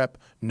 no prep,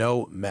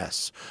 no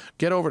mess.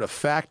 Get over to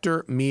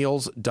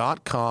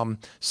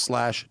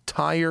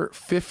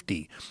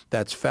factormeals.com/tire50.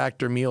 That's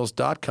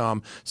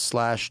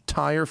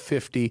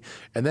factormeals.com/tire50,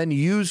 and then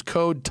use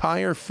code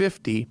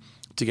tire50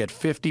 to get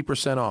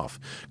 50% off.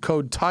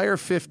 Code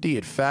tire50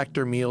 at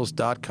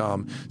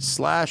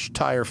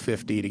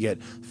factormeals.com/tire50 to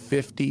get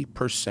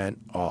 50%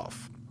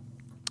 off.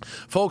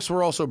 Folks,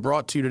 we're also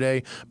brought to you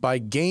today by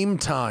Game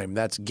Time.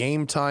 That's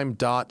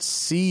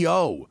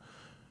gametime.co.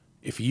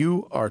 If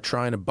you are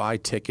trying to buy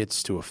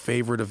tickets to a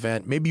favorite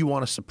event, maybe you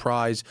want to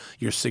surprise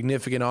your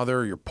significant other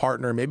or your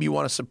partner, maybe you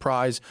want to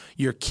surprise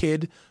your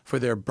kid for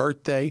their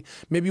birthday,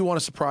 maybe you want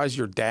to surprise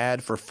your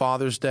dad for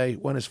Father's Day.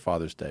 When is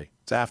Father's Day?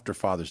 It's after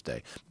Father's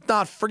Day.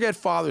 Forget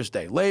Father's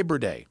Day, Labor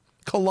Day,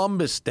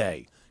 Columbus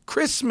Day,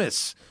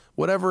 Christmas.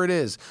 Whatever it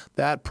is,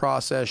 that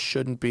process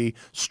shouldn't be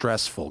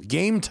stressful.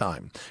 Game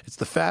Time. It's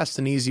the fast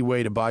and easy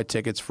way to buy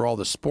tickets for all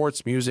the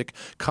sports, music,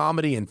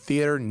 comedy, and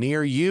theater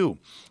near you.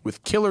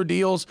 With killer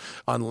deals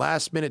on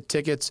last-minute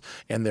tickets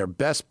and their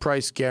best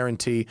price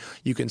guarantee,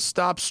 you can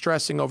stop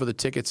stressing over the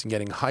tickets and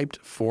getting hyped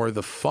for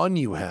the fun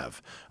you have.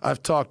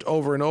 I've talked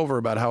over and over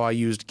about how I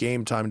used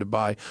Game Time to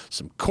buy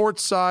some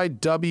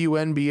courtside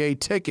WNBA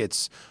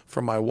tickets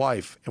for my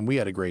wife, and we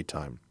had a great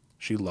time.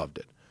 She loved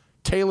it.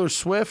 Taylor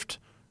Swift,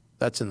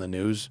 that's in the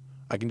news.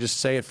 I can just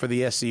say it for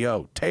the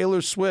SEO.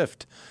 Taylor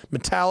Swift.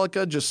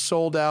 Metallica just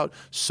sold out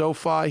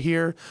SoFi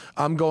here.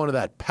 I'm going to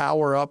that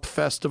Power Up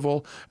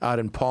Festival out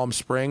in Palm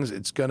Springs.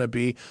 It's going to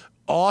be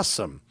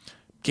awesome.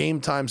 Game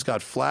Time's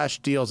got flash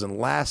deals and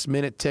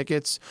last-minute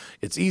tickets.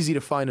 It's easy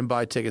to find and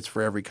buy tickets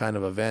for every kind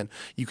of event.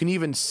 You can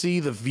even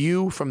see the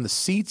view from the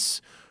seats,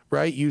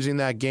 right, using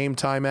that Game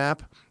Time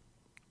app.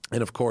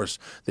 And, of course,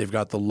 they've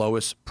got the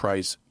lowest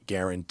price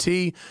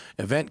guarantee,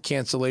 event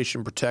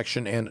cancellation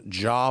protection, and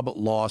job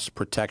loss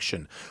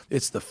protection.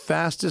 It's the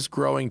fastest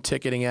growing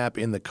ticketing app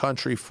in the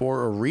country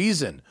for a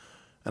reason,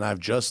 and I've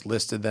just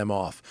listed them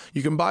off.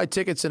 You can buy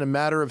tickets in a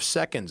matter of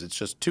seconds. It's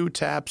just 2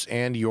 taps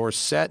and you're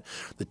set.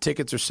 The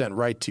tickets are sent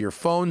right to your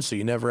phone, so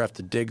you never have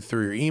to dig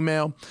through your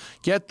email.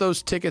 Get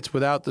those tickets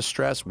without the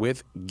stress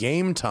with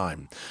Game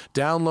Time.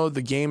 Download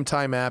the Game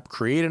Time app,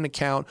 create an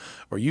account,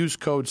 or use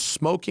code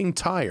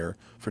SMOKINGTIRE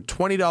for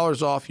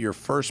 $20 off your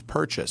first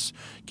purchase.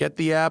 Get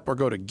the app or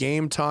go to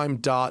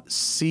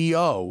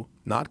gametime.co,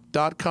 not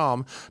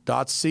 .com,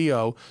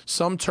 .co.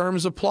 Some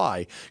terms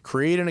apply.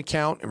 Create an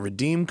account and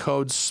redeem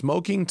code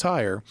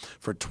SMOKINGTIRE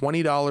for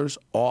 $20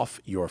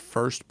 off your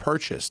first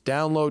purchase.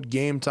 Download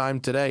Game Time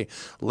today.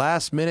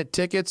 Last minute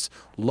tickets,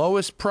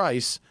 lowest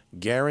price,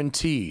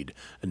 guaranteed.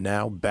 And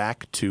now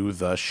back to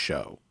the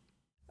show.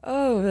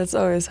 Oh, that's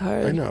always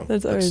hard. I know.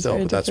 That's always still,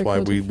 but that's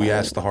why we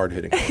ask the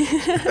hard-hitting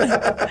questions.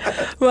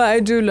 Well, I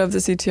do love the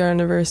CTR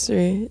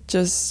anniversary.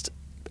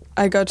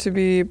 I got to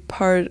be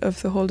part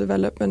of the whole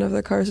development of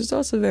the cars. It's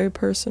also very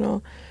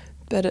personal,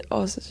 but it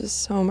also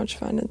just so much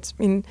fun.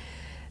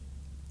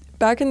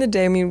 Back in the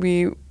day,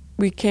 we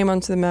came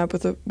onto the map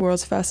with the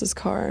world's fastest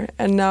car,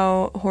 and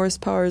now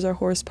horsepowers are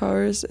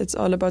horsepowers. It's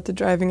all about the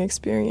driving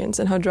experience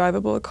and how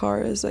drivable a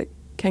car is. Like,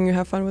 can you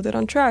have fun with it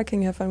on track?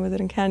 Can you have fun with it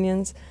in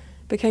canyons?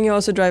 But can you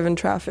also drive in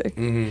traffic?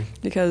 Mm-hmm.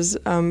 Because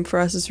for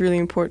us, it's really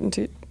important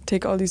to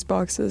take all these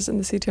boxes. And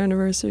the CTR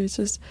anniversary,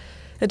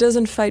 it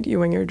doesn't fight you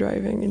when you're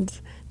driving. It's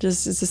a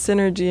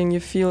synergy, and you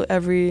feel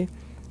every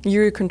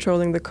you're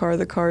controlling the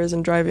car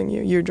isn't driving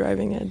you, you're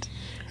driving it.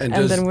 And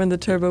then when the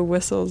turbo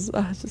whistles,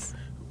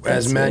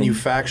 as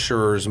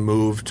manufacturers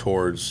move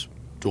towards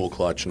dual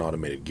clutch and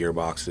automated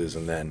gearboxes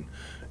and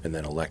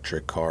then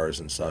electric cars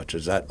and such,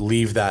 does that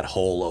leave that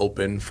hole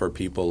open for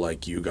people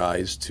like you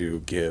guys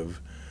to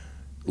give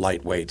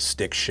lightweight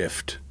stick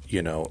shift,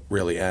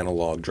 really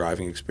analog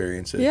driving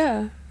experiences?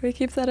 Yeah, we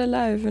keep that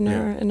alive in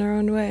our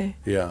own way.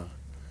 Yeah.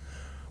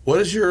 What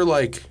is your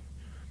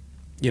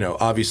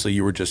obviously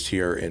you were just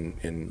here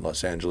in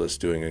Los Angeles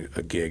doing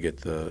a gig at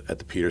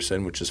the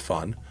Peterson, which is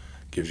fun,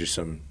 gives you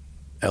some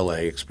LA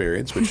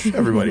experience, which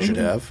everybody should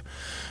have.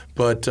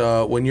 But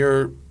when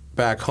you're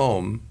back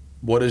home,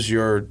 what does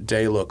your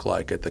day look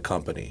like at the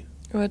company?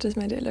 What does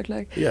my day look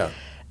like? Yeah.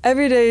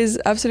 Every day is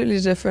absolutely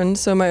different.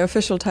 So my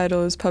official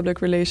title is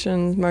public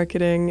relations,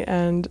 marketing,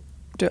 and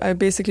I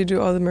basically do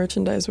all the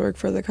merchandise work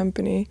for the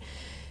company.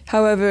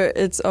 However,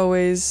 it's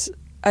always,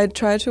 I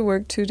try to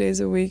work 2 days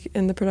a week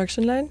in the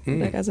production line,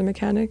 like as a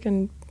mechanic,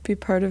 and be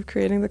part of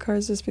creating the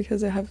cars just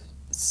because I have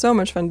so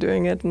much fun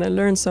doing it and I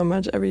learn so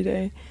much every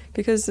day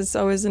because it's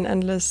always an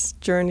endless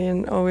journey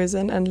and always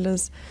an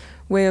endless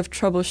way of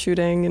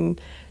troubleshooting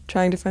and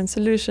trying to find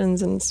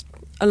solutions, and it's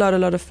a lot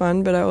of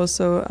fun. But I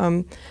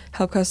also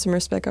help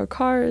customers spec out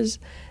cars.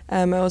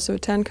 I also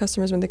attend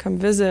customers when they come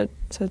visit,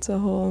 so it's a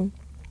whole...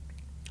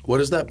 What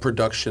does that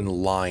production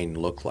line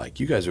look like?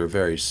 You guys are a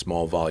very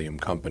small volume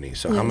company,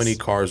 so How many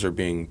cars are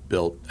being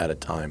built at a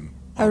time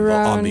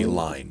on the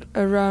line?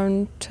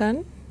 Around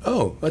 10.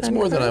 Oh, that's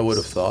more than I would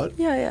have thought.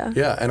 Yeah.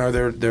 Yeah, and are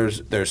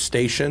there's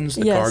stations?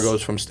 The car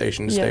goes from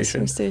station to station? Yes,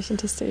 from station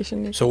to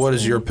station. So what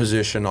is your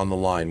position on the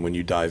line when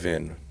you dive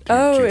in? Do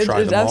you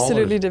try it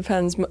absolutely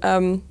depends.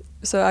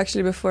 So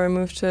actually before I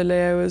moved to LA,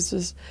 I was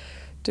just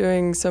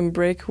doing some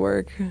brake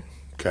work,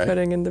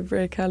 putting in the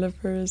brake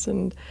calipers,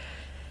 and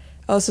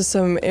also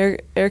some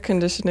air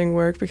conditioning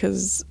work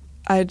because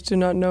I do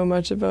not know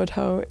much about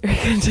how air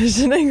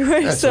conditioning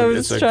works, so I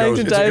was trying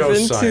to dive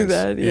into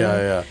that.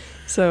 Yeah.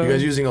 So you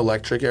guys using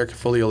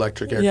fully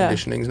electric air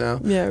conditionings now?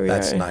 Yeah, we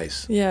That's are.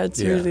 nice. Yeah,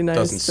 it's really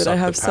nice, but I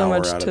have so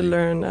much to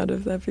learn out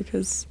of that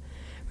because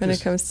when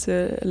it comes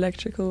to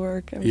electrical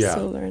work, I'm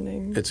still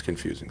learning. It's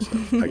confusing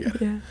stuff. I get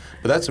it.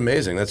 But that's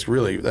amazing. That's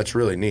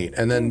really neat.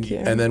 And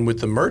then with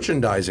the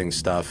merchandising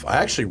stuff, I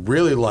actually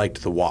really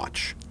liked the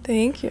watch.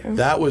 Thank you.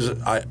 That was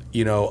I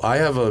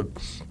have a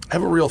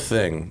real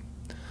thing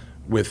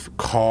with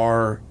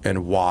car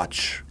and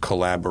watch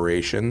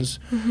collaborations.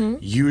 Mm-hmm.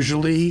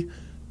 Usually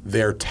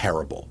they're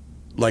terrible.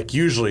 Like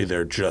usually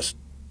they're just,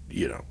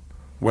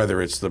 whether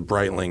it's the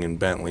Breitling and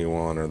Bentley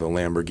one or the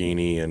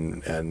Lamborghini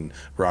and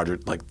Roger,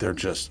 like they're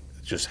just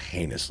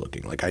heinous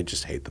looking. Like I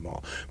just hate them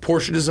all.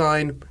 Porsche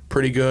design,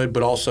 pretty good,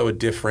 but also a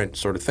different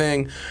sort of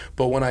thing.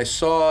 But when I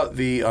saw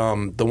the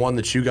one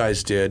that you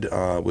guys did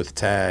with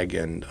Tag,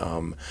 and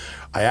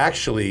I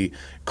actually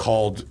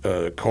called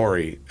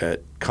Corey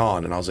at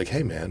Con, and I was like,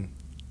 hey man,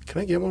 can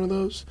I get one of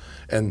those?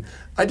 And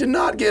I did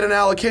not get an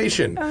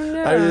allocation. Oh,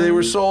 no. They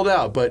were sold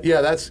out. But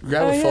yeah,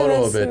 grab a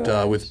photo of it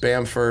so with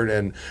Bamford.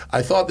 And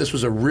I thought this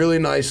was a really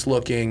nice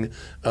looking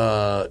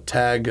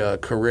Tag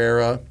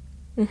Carrera.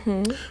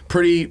 Mm-hmm.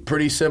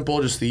 Pretty simple,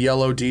 just the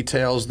yellow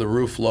details, the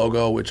Ruf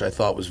logo, which I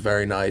thought was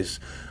very nice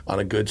on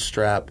a good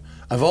strap.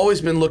 I've always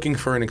been looking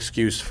for an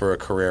excuse for a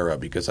Carrera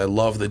because I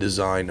love the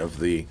design of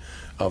the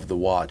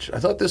watch. I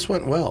thought this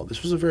went well.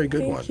 This was a very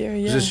good one. Thank you.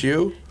 Yeah. Is this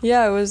you?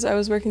 Yeah, I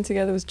was working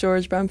together with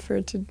George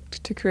Bamford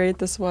to create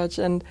this watch,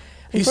 and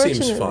he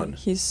seems fun.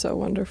 He's so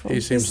wonderful.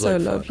 He seems so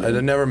like lovely. fun.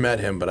 I've never met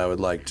him, but I would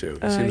like to.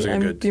 He seems like a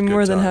good. I'd be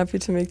more than happy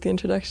to make the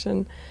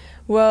introduction.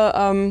 Well,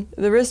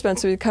 the wristband,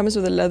 so it comes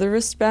with a leather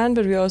wristband,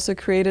 but we also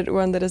created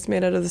one that is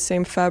made out of the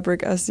same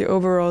fabric as the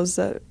overalls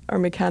that our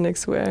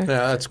mechanics wear. Yeah,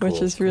 that's cool.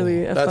 Which is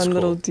really a fun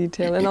little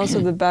detail. And also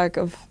the back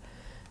of,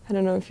 I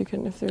don't know if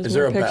there's Is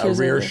more there pictures.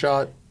 a rear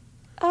shot?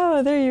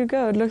 Oh, there you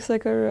go. It looks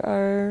like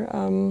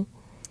our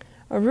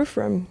roof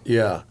rim.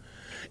 Yeah.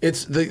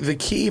 It's the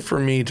key for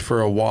me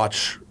for a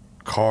watch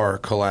car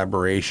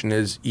collaboration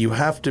is you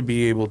have to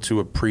be able to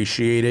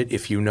appreciate it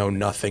if you know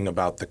nothing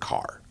about the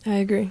car. I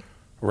agree.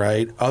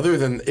 Right? Other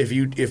than if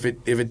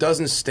it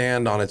doesn't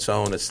stand on its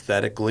own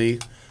aesthetically,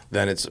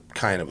 then it's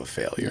kind of a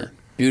failure.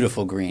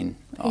 Beautiful green.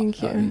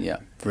 Thank you. Yeah,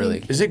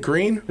 really. Is it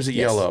green or is it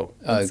yellow?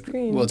 It's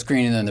green. Well, it's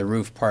green, and then the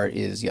roof part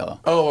is yellow.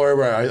 Oh,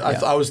 right.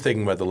 I was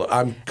thinking about the look.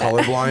 I'm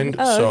colorblind,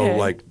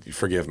 so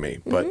forgive me.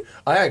 But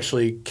I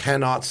actually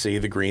cannot see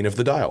the green of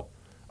the dial.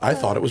 I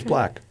thought it was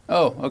black.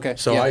 Oh, okay.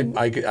 So that's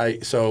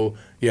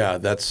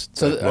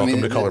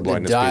welcome to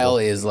colorblindness. The dial people.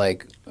 is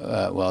like,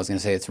 I was going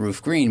to say it's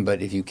roof green,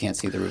 but if you can't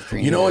see the roof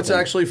green, you know what's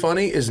actually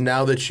funny is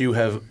now that you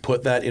have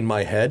put that in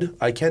my head,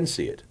 I can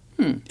see it.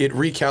 It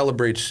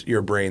recalibrates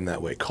your brain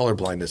that way.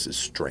 Colorblindness is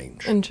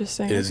strange.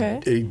 Interesting. It is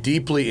a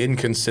deeply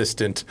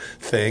inconsistent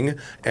thing,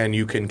 and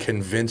you can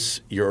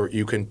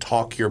you can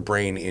talk your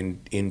brain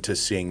into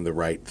seeing the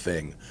right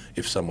thing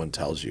if someone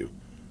tells you.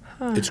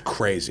 Huh. It's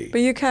crazy.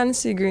 But you can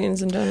see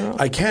greens in general.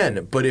 I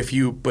can, but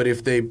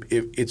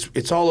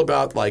it's all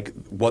about like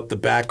what the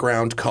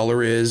background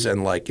color is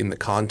and like in the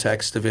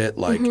context of it,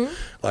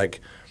 like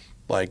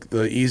Like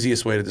the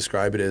easiest way to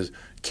describe it is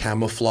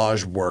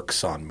camouflage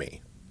works on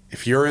me.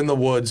 If you're in the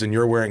woods and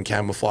you're wearing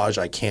camouflage,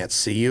 I can't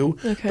see you.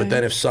 Okay. But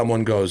then if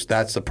someone goes,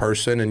 that's the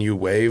person, and you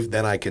wave,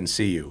 then I can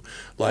see you.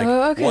 Like,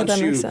 okay, once that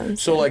makes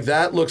sense. So like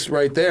that looks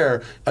right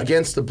there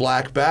against the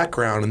black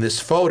background in this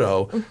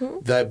photo.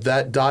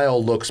 That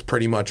dial looks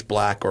pretty much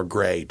black or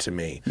gray to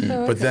me.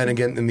 But then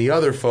again, in the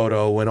other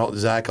photo, when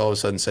Zach all of a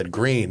sudden said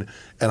green,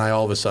 and I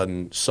all of a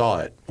sudden saw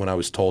it when I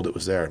was told it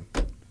was there.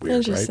 Weird,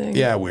 Interesting. right?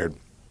 Yeah, weird.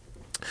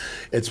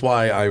 It's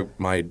why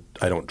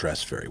I don't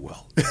dress very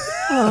well.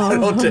 I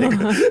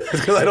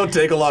don't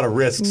take a lot of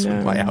risks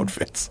with my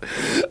outfits.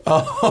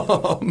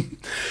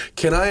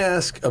 Can I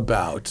ask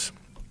about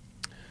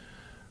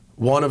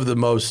one of the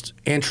most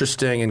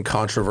interesting and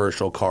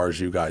controversial cars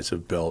you guys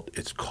have built?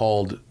 It's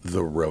called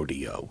the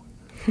Rodeo.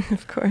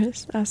 Of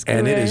course. Ask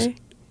And away.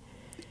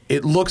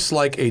 it looks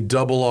like a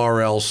double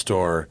RL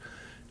store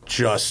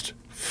just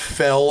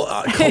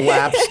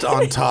collapsed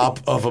on top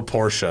of a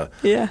Porsche.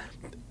 Yeah.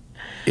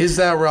 Is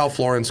that Ralph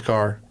Lauren's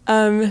car?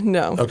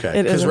 No.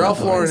 Okay, because Ralph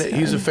Lauren,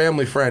 he's a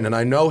family friend, and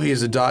I know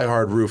he's a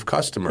diehard Roof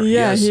customer.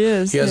 Yeah, he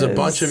is. He has a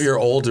bunch of your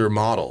older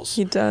models.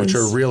 He does. Which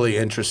are really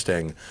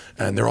interesting,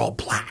 and they're all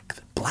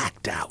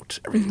blacked out.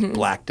 Everything's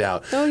blacked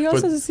out. Oh, he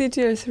also has a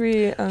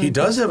CTR3. He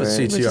does have a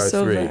which is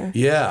silver. CTR3.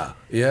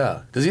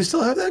 Yeah. Does he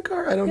still have that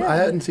car? I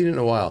hadn't seen it in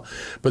a while.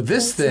 But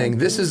this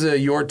is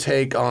your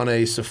take on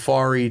a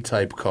safari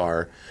type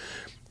car.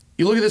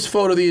 You look at this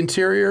photo of the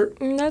interior.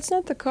 That's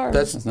not the car.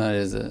 That's not,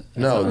 is it? That's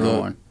No, not the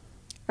one.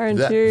 Our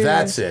interior.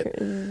 That's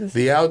it.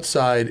 The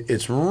outside,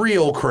 it's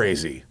real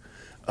crazy.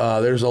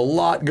 There's a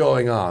lot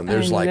going on.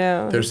 There's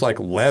like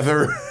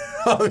leather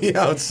on the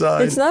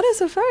outside. It's not a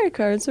safari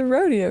car. It's a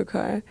rodeo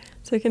car.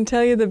 So I can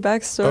tell you the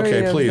backstory.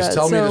 Okay, of please that.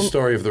 tell me the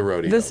story of the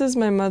rodeo. This is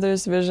my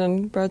mother's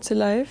vision brought to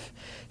life.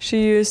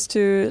 She used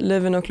to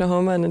live in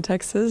Oklahoma and in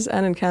Texas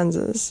and in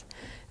Kansas,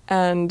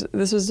 and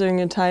this was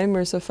during a time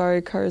where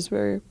safari cars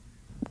were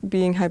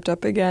being hyped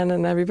up again,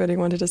 and everybody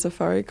wanted a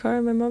safari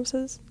car. My mom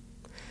says,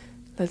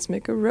 let's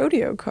make a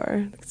rodeo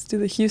car. Let's do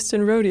the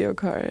Houston rodeo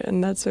car.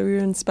 And that's why we were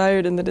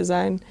inspired in the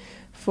design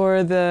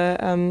for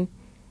the,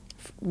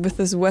 with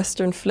this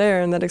Western flair.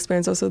 And that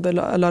explains also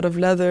a lot of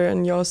leather.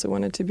 And you also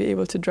wanted to be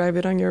able to drive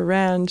it on your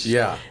ranch.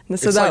 Yeah. And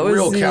so it's that like was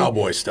real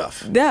cowboy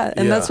stuff. Yeah.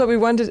 And that's what we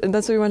wanted. And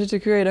that's what we wanted to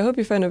create. I hope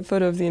you find a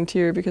photo of the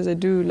interior, because I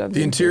do love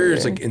the interior. The interior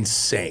is like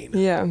insane.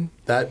 Yeah.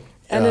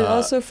 And it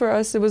also, for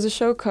us, it was a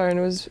show car, and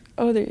it was,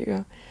 there you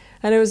go.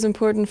 And it was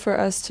important for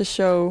us to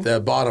show the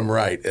bottom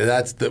right.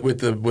 That's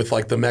with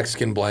like the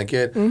Mexican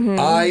blanket. Mm-hmm.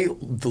 I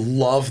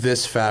love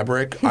this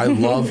fabric. I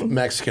love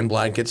Mexican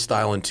blanket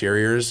style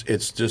interiors.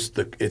 It's just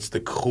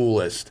the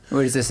coolest.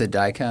 Wait, is this a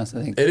die cast?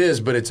 I think it is,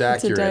 but it's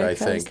accurate. I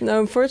think. No,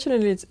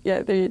 unfortunately, it's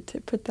there. You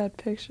put that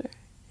picture.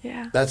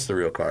 Yeah. That's the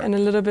real car. And a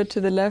little bit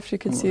to the left, you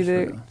can see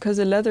because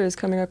the leather is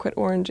coming out quite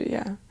orangey.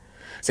 Yeah.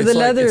 So it's the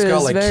leather is it's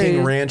got like very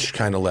King Ranch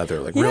kind of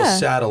leather, like real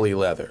saddly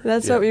leather.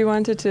 That's what we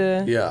wanted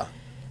to. Yeah.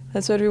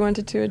 That's what we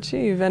wanted to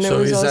achieve, and so it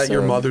was is also, that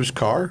your mother's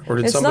car, or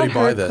did somebody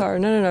buy that? It's not her car.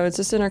 No. It's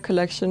just in our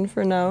collection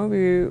for now.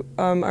 We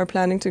are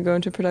planning to go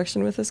into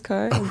production with this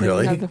car. Oh,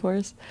 really? We have the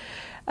horse.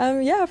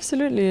 Yeah,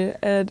 absolutely.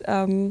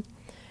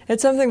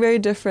 It's something very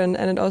different,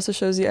 and it also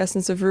shows the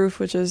essence of Roof,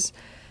 which is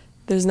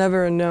there's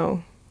never a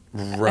no.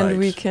 Right. And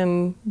we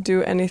can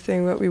do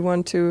anything that we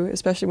want to,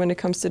 especially when it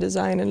comes to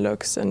design and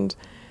looks. And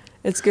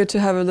it's good to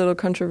have a little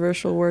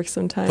controversial work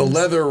sometimes. The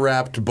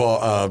leather-wrapped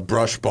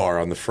brush bar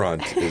on the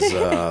front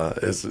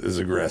is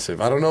aggressive.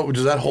 I don't know.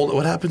 Does that hold?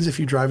 What happens if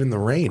you drive in the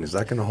rain? Is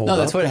that going to hold? No,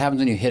 that's what happens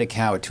when you hit a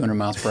cow at 200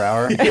 miles per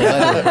hour. The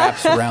leather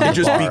wraps around it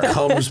the bar. It just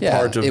becomes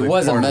part of the car. It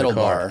was a metal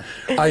bar.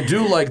 I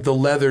do like the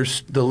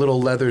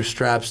little leather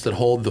straps that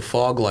hold the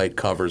fog light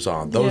covers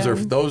on. Those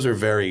are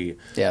very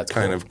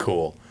kind of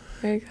cool.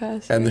 Very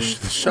classy. And the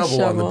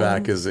shovel on the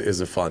back is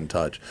a fun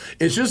touch.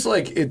 It's just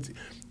like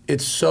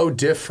it's so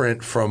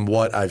different from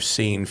what I've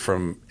seen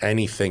from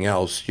anything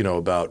else,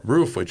 about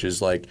Roof, which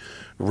is like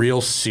real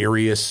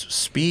serious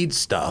speed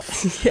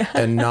stuff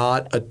and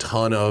not a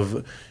ton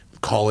of,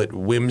 call it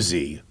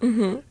whimsy.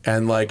 Mm-hmm.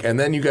 And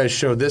then you guys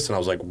showed this and I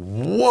was like,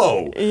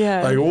 whoa,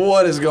 like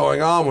what is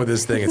going on with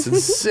this thing? It's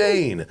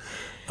insane.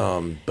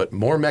 But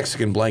more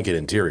Mexican blanket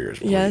interiors,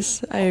 please.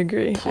 Yes, I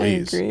agree.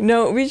 Please. I agree.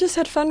 No, we just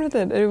had fun with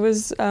it. It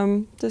was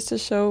just to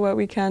show what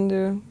we can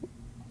do.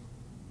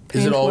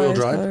 Is it all-wheel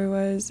drive?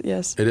 Color-wise,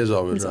 yes. It is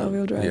all-wheel drive. It's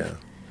all-wheel drive. Yeah.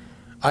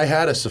 I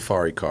had a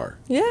safari car.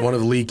 Yeah. One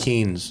of Lee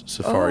Keen's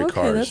safari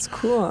cars. That's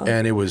cool.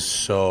 And it was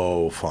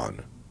so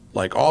fun.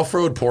 Like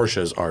off-road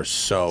Porsches are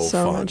so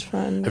fun. Much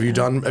fun. Have you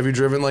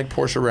driven like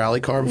Porsche rally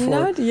car before?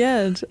 Not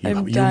yet.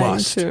 I'm dying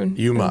to.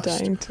 You must. I'm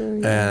dying to.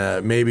 Yeah.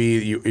 Maybe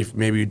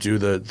you do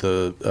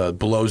the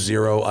below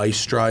zero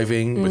ice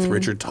driving with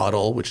Richard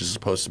Tuttle, which is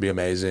supposed to be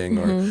amazing,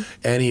 or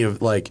any of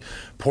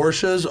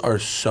Porsches are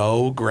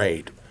so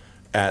great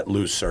at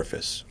loose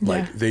surface.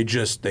 Like they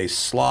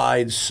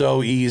slide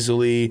so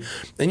easily.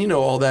 And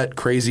all that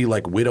crazy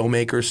like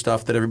Widowmaker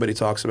stuff that everybody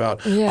talks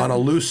about. Yeah. On a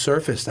loose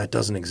surface that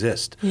doesn't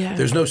exist. Yeah.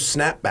 There's no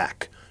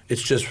snapback.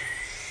 It's just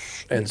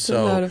And It's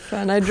a lot of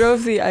fun. I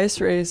drove the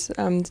ice race, the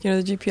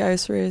GP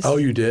ice race. Oh,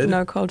 you did?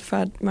 Now called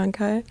Fat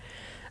Mankai.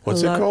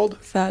 What's it called?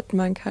 Fat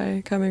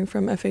Mankai, coming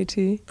from FAT.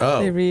 Oh.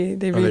 They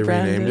they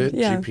rebranded. renamed it?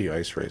 Yeah. GP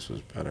Ice Race was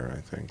better,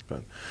 I think.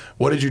 But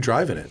what did you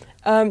drive in it?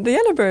 The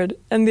Yellowbird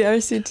and the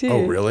RCT.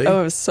 Oh, really?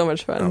 Oh, it was so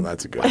much fun. Oh,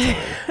 that's a good time.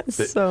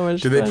 So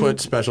much Did fun. they put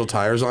special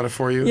tires on it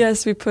for you?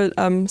 Yes, we put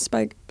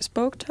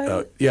spoke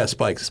tires. Yeah,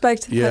 spikes.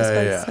 Spiked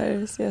Yeah.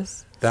 tires,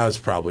 yes. That was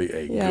probably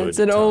a good It's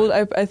an time. old,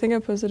 I think I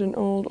posted an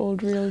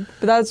old reel.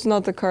 But that's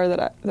not the car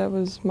that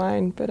was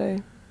mine, but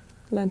I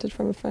lent it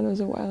from a friend. It was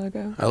a while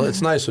ago.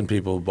 It's nice when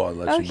people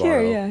let you Here,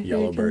 borrow yeah. Here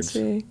you can Yellowbirds.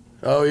 see.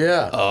 Oh,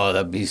 yeah. Oh,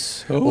 that'd be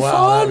so Wow,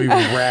 fun.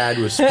 that'd be rad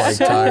with spiked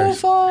tires.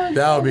 fun.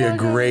 That would be a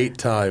great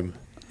time.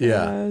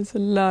 Yeah. It's a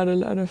lot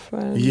of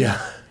fun. Yeah.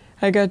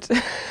 I got...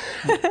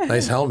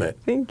 Nice helmet.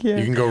 Thank you.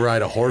 You can go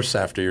ride a horse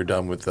after you're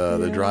done with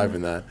the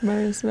driving that.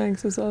 Myers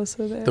Manx was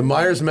also there. The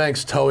Myers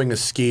Manx towing a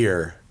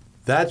skier.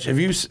 That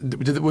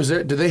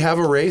did they have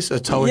a race, a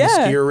towing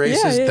skier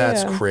races?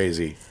 That's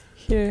crazy.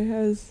 Here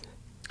has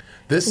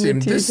This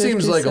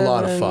seems like a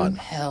lot of fun.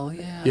 Hell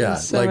yeah. Yeah,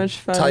 so like much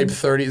fun. Type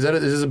 30. Is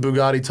this a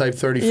Bugatti Type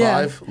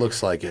 35?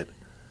 Looks like it.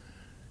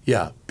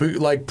 Yeah,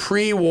 like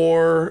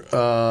pre-war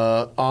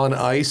on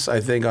ice, I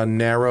think on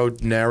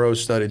narrow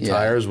studded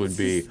tires would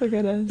be. Look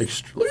at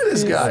us. Look at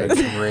this guy.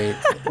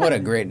 What a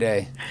great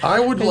day. I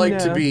would like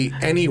to know. be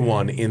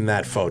anyone in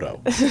that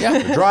photo. Yeah.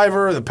 The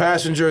driver, the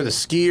passenger, the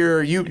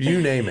skier, you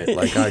name it.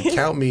 Like,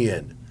 count me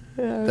in.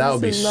 Yeah, That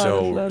would be it's a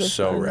lot of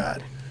so fun.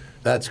 rad.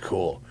 That's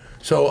cool.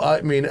 So, I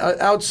mean,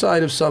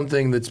 outside of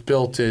something that's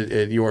built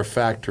at your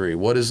factory,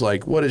 what is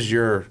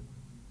your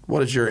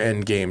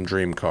end game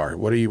dream car?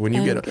 What are you when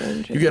you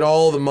get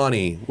all the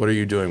money? What are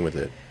you doing with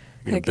it?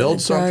 You gonna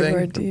build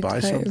something, buy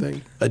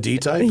something? A D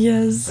type?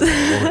 Yes.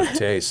 Woman of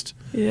taste.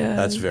 Yeah.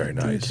 That's very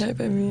nice. D-type.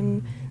 I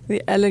mean,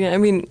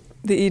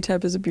 the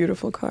E-Type is a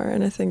beautiful car,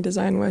 and I think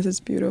design-wise it's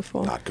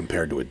beautiful. Not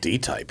compared to a D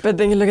type. But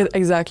then you look at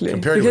exactly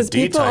Compared because to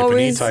a D people type,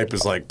 always, an E type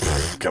is like,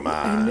 come on.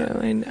 I know.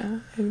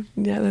 And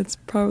yeah, that's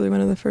probably one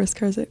of the first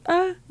cars.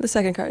 The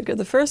second car I'd get.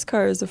 The first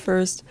car is the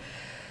first.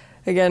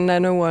 Again,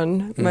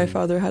 901. My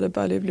father had a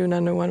Bali Blue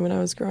 901 when I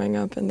was growing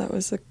up, and that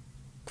was the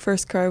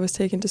first car I was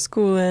taken to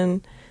school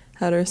in.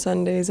 Had our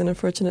Sundays, and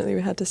unfortunately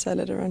we had to sell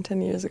it around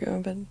 10 years ago.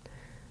 But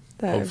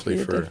that Hopefully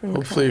would be a different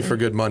hopefully car. for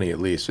good money at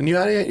least. And you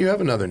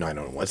have another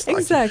 901. It's not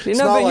like- Exactly. it's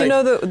No, not but like- you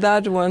know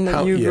that one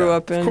that you grew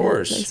up in. Of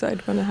course. So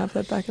I'd want to have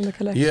that back in the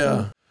collection.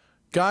 Yeah.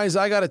 Guys,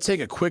 I got to take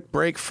a quick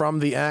break from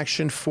the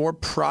action for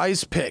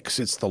Prize Picks.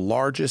 It's the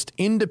largest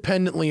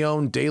independently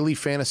owned daily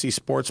fantasy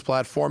sports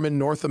platform in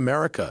North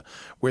America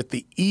with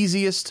the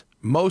easiest,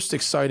 most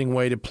exciting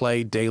way to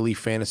play daily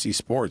fantasy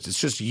sports. It's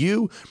just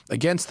you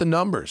against the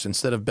numbers.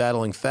 Instead of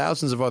battling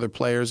thousands of other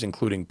players,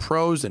 including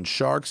pros and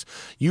sharks,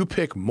 you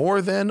pick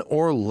more than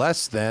or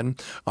less than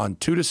on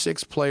 2 to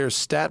 6 players'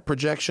 stat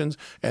projections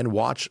and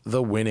watch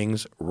the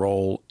winnings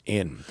roll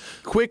in.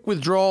 Quick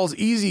withdrawals,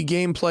 easy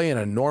gameplay, and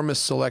enormous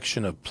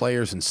selection of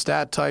players and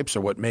stat types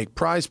are what make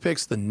Prize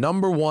Picks the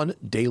 #1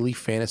 daily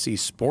fantasy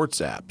sports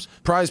apps.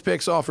 Prize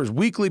Picks offers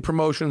weekly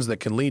promotions that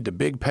can lead to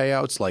big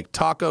payouts like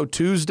Taco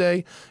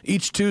Tuesday.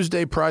 Each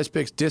Tuesday, Prize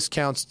Picks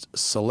discounts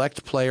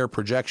select player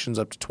projections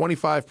up to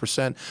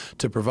 25%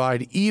 to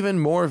provide even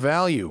more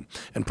value.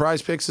 And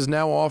Prize Picks is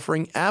now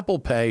offering Apple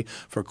Pay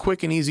for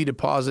quick and easy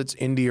deposits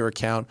into your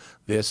account.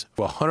 This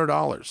for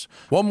 $100.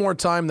 One more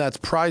time, that's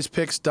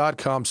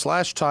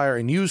prizepicks.com/tire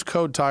and use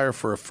code TIRE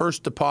for a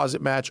first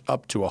deposit match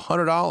up to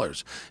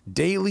 $100.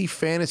 Daily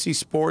fantasy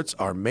sports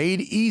are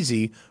made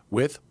easy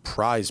with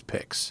Prize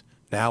Picks.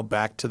 Now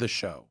back to the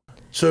show.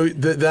 So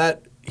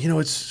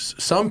it's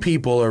some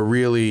people are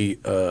really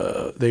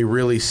they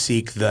really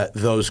seek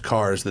those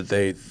cars that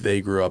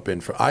they grew up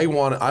in. I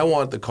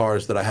want the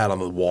cars that I had on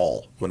the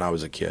wall when I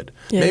was a kid.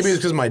 Yes. Maybe it's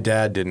because my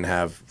dad didn't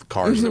have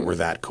cars that were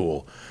that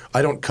cool.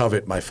 I don't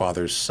covet my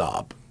father's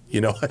Saab.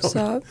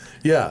 Saab?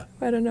 Yeah.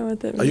 I don't know what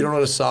that means. You don't know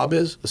what a Saab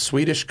is? A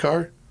Swedish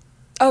car?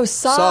 Oh,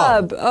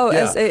 Saab. Oh,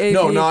 yeah. S-A-A-B.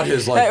 No, not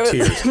his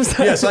tears.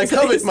 Yes, I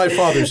covet my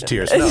father's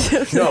tears.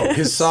 No,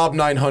 his Saab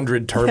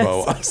 900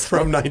 Turbo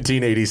from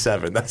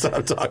 1987. That's what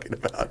I'm talking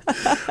about.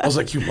 I was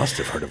like, you must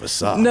have heard of a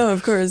Saab. No,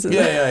 of course.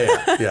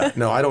 Yeah.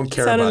 No, I don't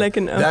care Sounded about like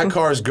an that.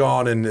 Car's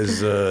gone and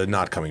is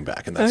not coming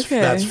back, and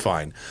that's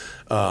fine.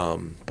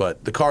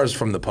 But the car's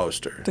from the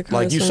poster.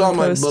 Like you saw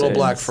my little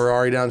black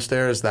Ferrari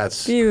downstairs.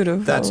 That's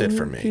beautiful. That's it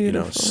for me.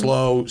 Beautiful.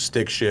 Slow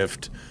stick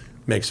shift.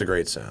 Makes a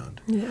great sound.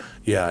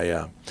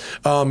 Yeah.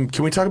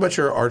 Can we talk about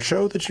your art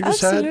show that you just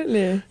had?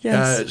 Absolutely.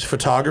 Yes.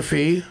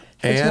 Photography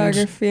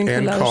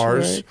and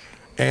cars. work.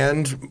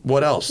 And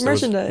what else?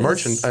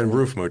 Merchandise. And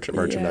roof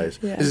merchandise.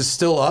 Yeah. Is it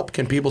still up?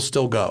 Can people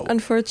still go?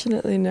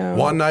 Unfortunately, no.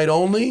 One night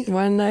only?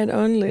 One night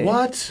only.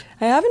 What?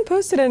 I haven't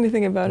posted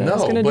anything about it. I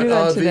was going to but do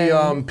that today.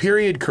 the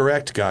Period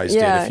Correct guys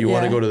did. If you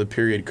want to go to the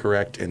Period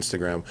Correct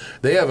Instagram,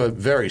 they have a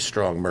very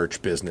strong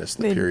merch business.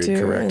 The Period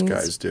Correct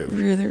guys do.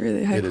 Really,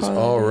 really high quality. It is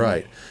all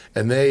right.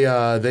 And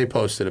they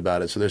posted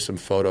about it. So there's some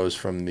photos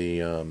from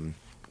the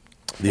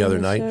the other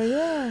night. Show,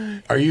 yeah.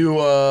 Are you?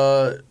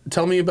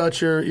 Tell me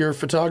about your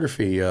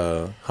photography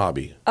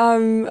hobby.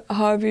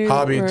 Hobby.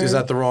 Is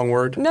that the wrong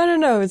word?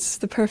 No. It's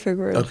the perfect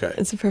word. Okay.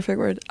 It's the perfect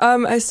word.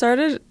 I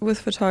started with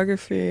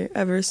photography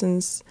ever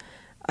since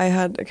I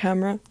had a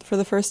camera for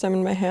the first time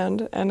in my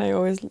hand, and I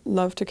always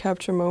love to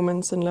capture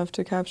moments and love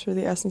to capture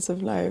the essence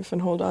of life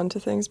and hold on to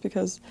things,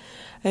 because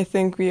I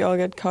think we all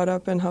get caught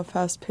up in how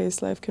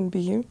fast-paced life can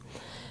be.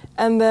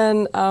 And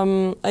then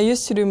I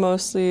used to do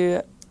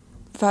mostly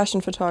fashion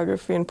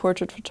photography and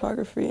portrait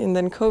photography, and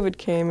then COVID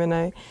came, and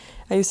I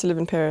used to live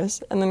in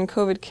Paris, and then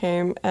COVID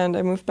came and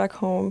I moved back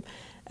home,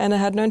 and I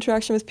had no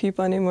interaction with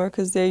people anymore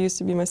because they used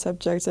to be my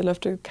subjects. I love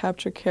to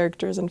capture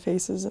characters and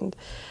faces and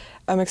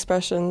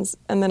expressions.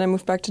 And then I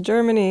moved back to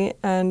Germany,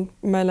 and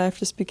my life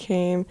just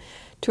became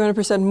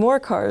 200% more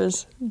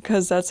cars,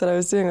 because that's what I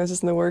was doing. I was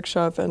just in the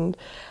workshop, and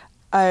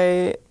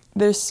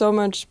there's so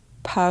much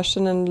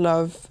passion and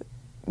love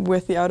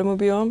with the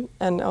automobile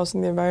and also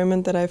in the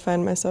environment that I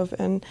find myself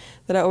in,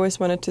 that I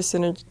always wanted to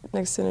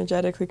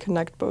synergetically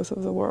connect both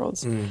of the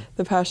worlds.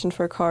 The passion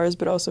for cars,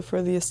 but also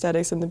for the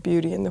aesthetics and the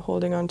beauty and the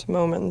holding on to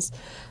moments.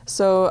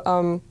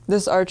 So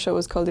this art show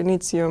was called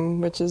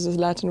Initium, which is a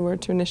Latin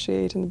word to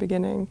initiate in the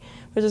beginning,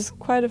 which is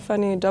quite a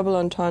funny double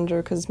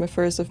entendre, because it's my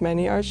first of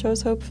many art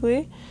shows,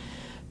 hopefully,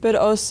 but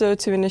also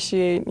to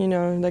initiate,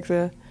 like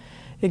the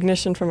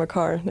ignition from a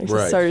car, like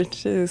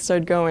to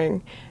start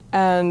going.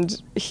 And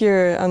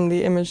here on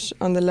the image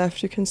on the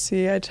left, you can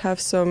see I'd have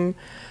some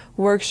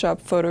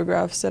workshop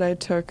photographs that I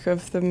took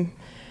of the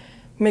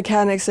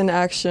mechanics in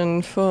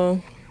action,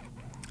 full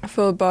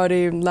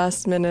body,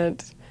 last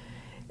minute,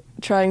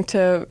 trying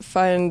to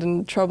find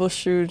and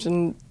troubleshoot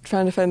and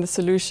trying to find the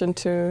solution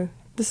to.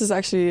 This is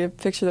actually a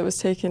picture that was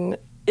taken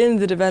in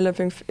the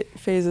developing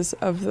phases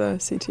of the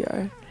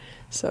CTR.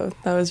 So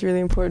that was really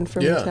important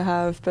for me to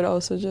have, but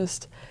also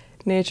just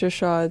nature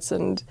shots.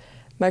 And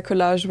my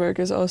collage work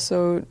is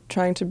also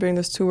trying to bring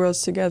those two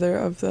worlds together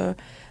of the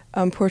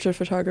portrait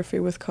photography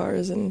with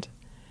cars. And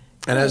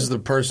as the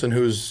person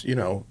who's,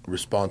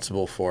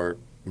 responsible for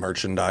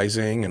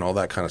merchandising and all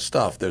that kind of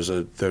stuff, there's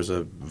a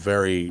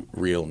very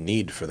real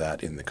need for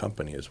that in the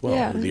company as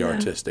well, the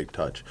artistic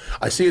touch.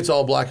 I see it's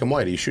all black and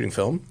white. Are you shooting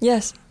film?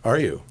 Yes. Are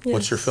you? Yes.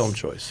 What's your film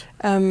choice?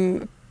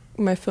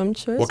 My film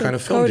choice? What kind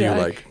of film do you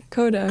like?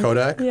 Kodak.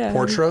 Kodak? Yeah.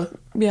 Portrait?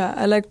 Yeah,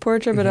 I like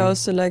portrait, but I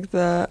also like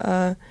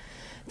the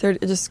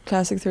just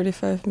classic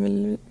 35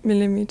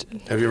 millimeter.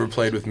 Have you ever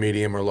played with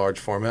medium or large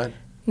format?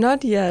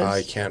 Not yet.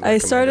 I can't. I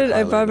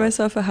bought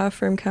myself a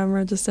half-frame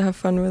camera just to have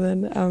fun with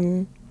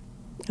it.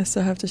 I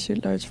still have to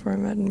shoot large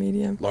format and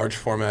medium. Large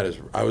format is.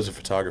 I was a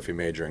photography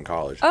major in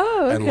college.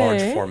 Oh, okay. And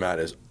large format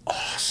is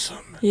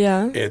awesome.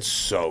 Yeah. It's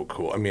so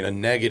cool. I mean, a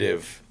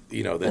negative,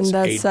 that's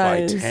that 8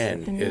 size, by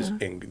 10 is,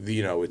 it's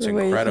the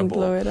way incredible. You can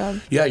blow it up.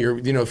 Yeah,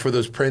 you're, for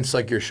those prints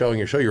like you're showing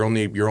your show, you're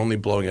only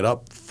blowing it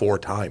up 4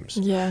 times.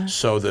 Yeah.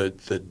 So the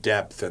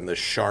depth and the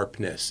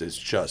sharpness is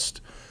just.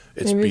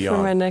 It's Maybe beyond.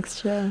 For my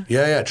next show.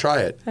 Yeah, try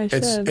it. I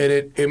should.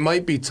 It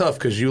might be tough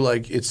because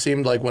it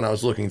seemed like when I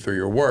was looking through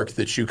your work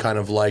that you kind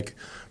of like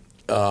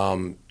a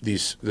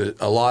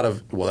lot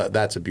of,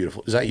 that's a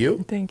beautiful, is that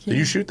you? Thank you. Did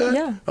you shoot that?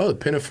 Yeah. Oh, the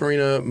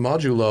Pininfarina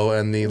Modulo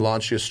and the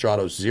Lancia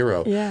Stratos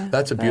Zero. Yeah.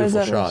 That's a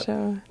beautiful shot.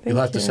 You'll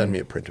have to send me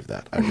a print of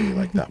that. I really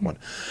like that one.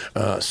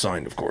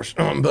 Signed, of course.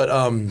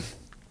 But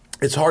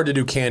it's hard to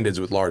do candids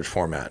with large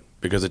format,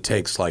 because it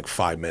takes like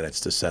 5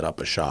 minutes to set up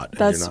a shot.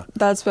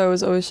 That's why I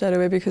was always shied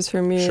away, because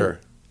for me,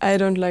 I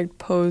don't like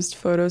posed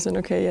photos and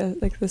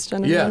like this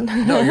gentleman.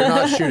 Yeah, no, you're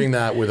not shooting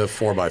that with a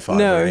 4x5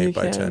 or an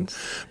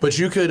 8x10. But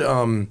you could,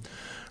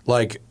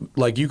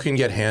 like you can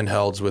get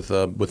handhelds with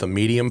a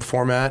medium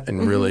format,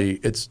 and really,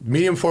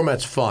 medium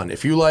format's fun.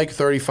 If you like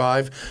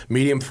 35,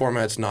 medium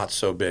format's not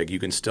so big. You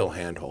can still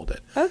handhold it.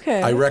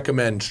 Okay. I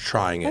recommend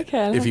trying it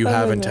if you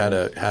haven't had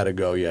a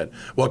go yet.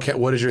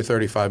 What is your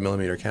 35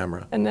 millimeter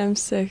camera? An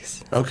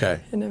M6. Okay.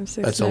 An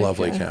M6. That's a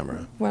lovely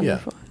camera.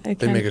 Wonderful. Yeah.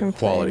 They make a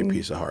quality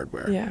piece of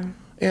hardware. Yeah.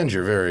 And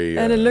you're very...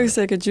 and it looks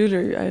like a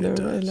jewelry item.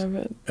 I love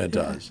it. It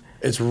does.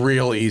 It's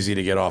real easy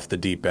to get off the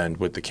deep end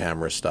with the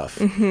camera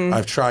stuff.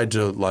 I've tried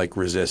to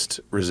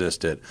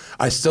resist it.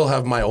 I still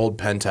have my old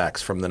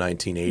Pentax from the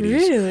 1980s.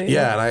 Really?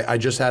 Yeah, and I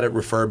just had it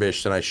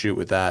refurbished, and I shoot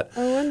with that.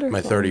 Oh, wonderful.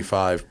 My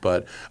 35,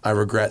 but I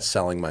regret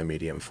selling my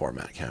medium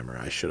format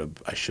camera. I should have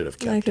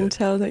kept it. I can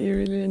tell that you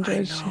really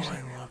enjoyed shooting.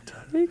 I loved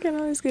it. You can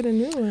always get a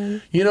new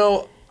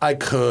one. I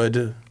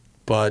could,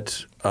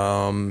 but...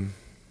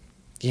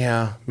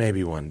 yeah,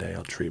 maybe one day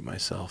I'll treat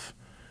myself.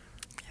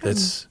 Yeah.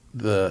 It's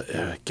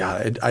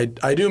God.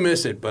 I do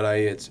miss it, but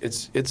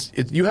it's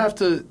you have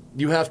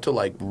to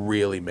like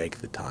really make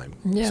the time,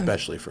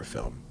 especially for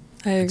film.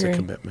 I agree. It's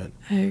a commitment.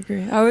 I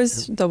agree. I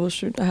always double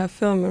shoot. I have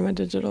film and my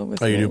digital with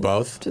me. You do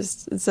both?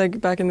 It's like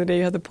back in the day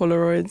you had the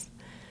Polaroids.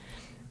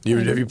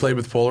 Have you played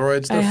with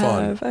Polaroids? They're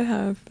fun. I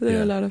have.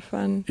 They're a lot of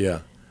fun. Yeah,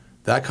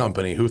 that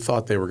company. Who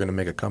thought they were going to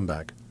make a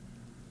comeback?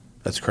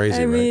 That's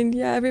crazy, I mean,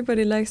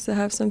 everybody likes to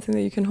have something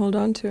that you can hold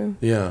on to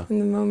in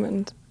the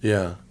moment.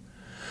 Yeah.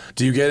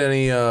 Do you get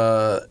any,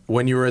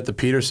 when you were at the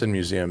Peterson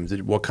Museum,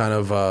 what kind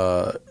of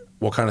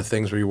What kind of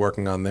things were you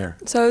working on there?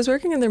 So I was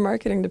working in their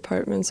marketing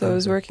department. So I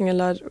was working a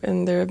lot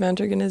in their event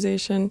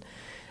organization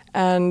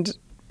and,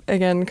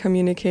 again,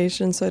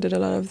 communication. So I did a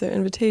lot of their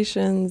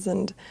invitations.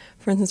 And,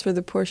 for instance, for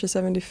the Porsche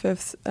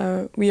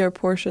 75th, We Are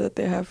Porsche that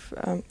they have,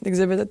 the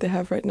exhibit that they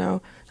have right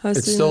now.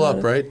 It's still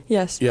up, right?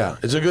 Yes. Yeah,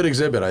 it's a good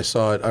exhibit. I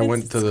saw it. I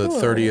went to the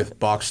cool. 30th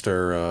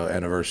Boxster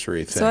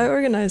anniversary thing. So I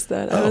organized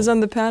that. Oh. I was on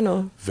the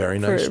panel. Very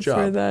nice job.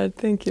 For that.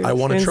 Thank you. I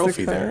won a Explains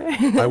trophy the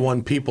there. car. I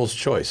won People's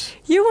Choice.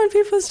 You won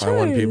People's Choice. I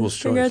won People's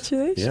Choice.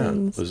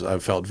 Congratulations. Yeah, I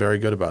felt very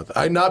good about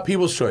that. Not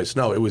People's Choice.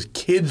 No, it was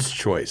Kids'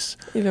 Choice.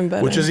 Even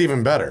better. Which is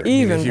even better.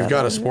 Even if you've got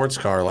better. a sports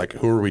car, like,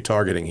 who are we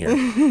targeting here,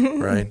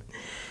 right?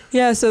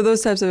 Yeah, so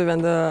those types of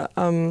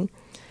events,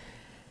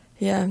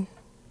 yeah.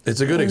 It's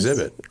a good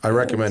exhibit. I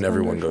recommend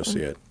everyone go wonderful.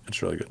 see it.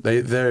 It's really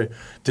good.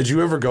 Did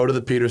you ever go to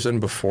the Peterson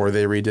before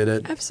they redid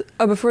it?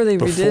 Before they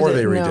redid it. Before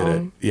they redid no.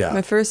 it, yeah.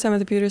 My first time at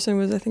the Peterson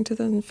was, I think,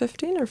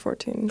 2015 or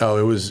 14. Oh,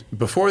 it was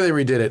before they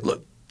redid it.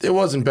 Look, it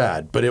wasn't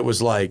bad, but it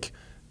was like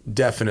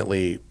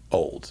definitely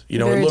old. You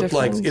know, Very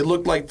it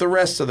looked like the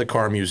rest of the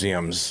car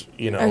museums.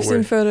 You know, I've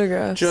seen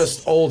photographs.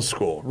 Just old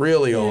school,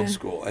 really old Yeah.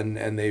 school,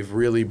 and they've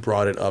really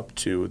brought it up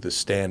to the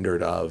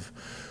standard of,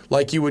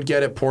 like you would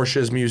get at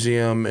Porsche's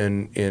museum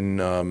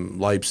in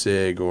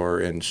Leipzig or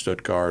in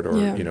Stuttgart, or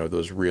Yeah. you know,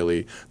 those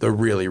really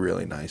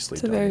nicely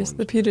done ones.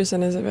 The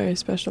Peterson is a very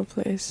special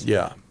place.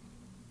 Yeah,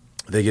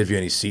 they give you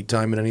any seat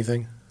time and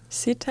anything?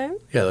 Seat time?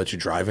 Yeah, let you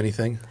drive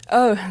anything?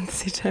 Oh,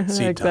 seat time. I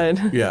Seat like time.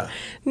 that. Yeah.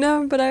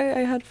 No, but I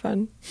had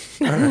fun.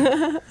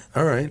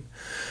 All right.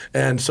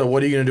 And so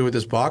what are you going to do with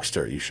this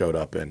Boxster you showed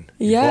up in?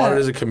 You Yeah. bought it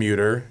as a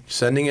commuter,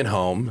 sending it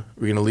home.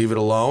 Are we going to leave it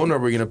alone, or are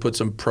we going to put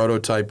some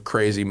prototype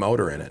crazy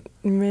motor in it?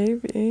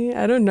 Maybe.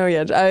 I don't know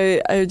yet.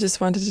 I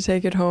just wanted to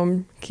take it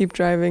home, keep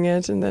driving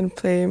it, and then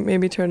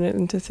maybe turn it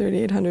into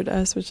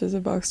 3800S, which is a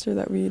Boxster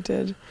that we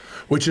did.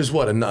 Which is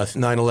what, a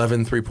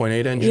 911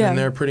 3.8 engine Yeah. in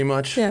there pretty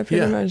much? Yeah,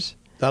 pretty much.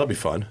 That'll be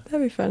fun.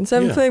 That'd be fun. So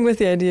I'm Yeah. playing with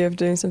the idea of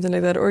doing something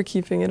like that or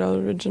keeping it all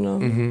original.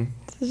 Mm-hmm.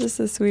 It's just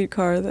a sweet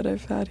car that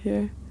I've had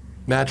here.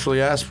 Naturally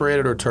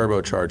aspirated or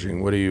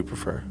turbocharging? What do you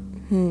prefer?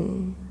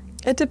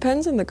 It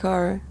depends on the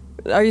car.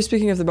 Are you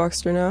speaking of the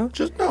Boxster now?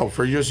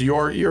 For just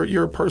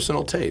your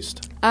personal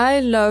taste. I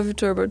love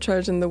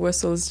turbocharged, and the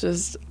whistles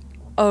just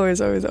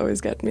always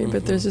get me. Mm-hmm.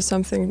 But there's just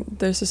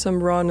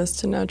some rawness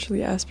to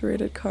naturally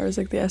aspirated cars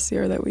like the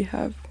SCR that we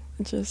have.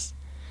 It just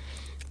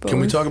Can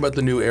we both. talk about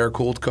the new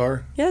air-cooled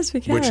car? Yes, we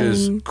can. Which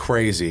is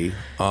crazy.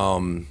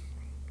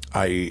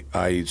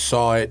 I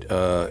saw it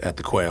at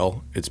the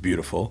Quail. It's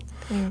beautiful.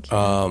 Thank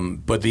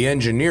you. But the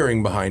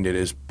engineering behind it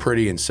is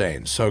pretty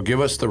insane. So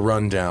give us the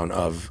rundown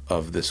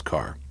of this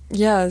car.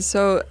 Yeah,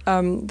 so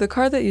the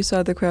car that you saw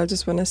at the Quail, I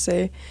just want to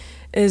say,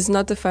 is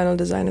not the final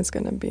design it's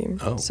going to be.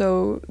 Oh.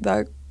 So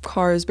that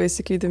car is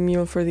basically the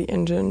mule for the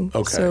engine.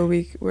 Okay. So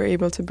we were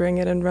able to bring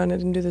it and run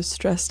it and do the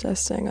stress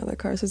testing on the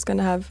car. So it's going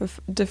to have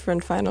a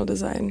different final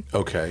design.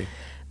 Okay.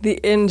 The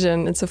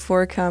engine, it's a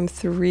 4-cam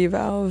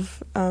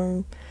 3-valve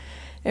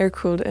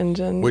air-cooled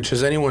engine. Which,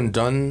 has anyone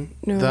done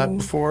No. that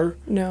before?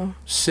 No.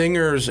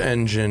 Singer's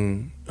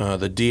engine,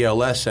 the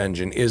DLS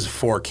engine, is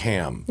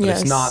 4-cam, but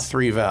Yes. it's not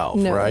 3-valve,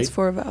 No, right? it's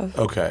 4-valve.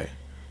 Okay.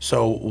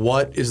 So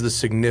what is the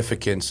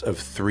significance of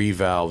 3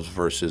 valves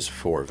versus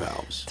 4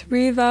 valves?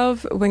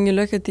 3-valve, when you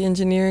look at the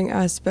engineering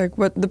aspect,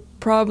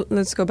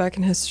 let's go back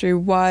in history,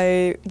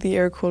 why the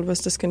air-cooled was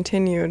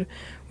discontinued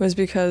was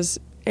because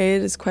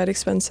it is quite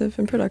expensive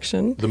in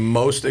production. The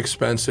most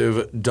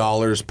expensive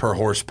dollars per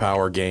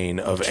horsepower gain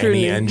of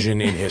Truly. any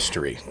engine in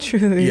history.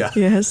 Truly, Yeah.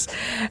 yes.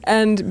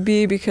 And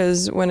B,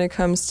 because when it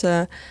comes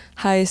to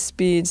high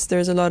speeds,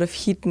 there's a lot of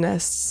heat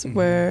nests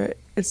where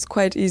it's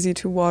quite easy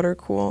to water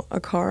cool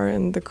a car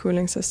in the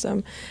cooling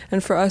system.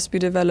 And for us, we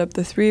developed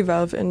the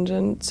 3-valve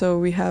engine, so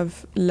we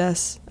have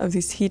less of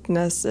these heat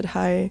nests at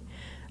high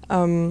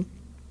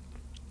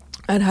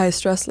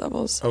stress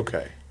levels.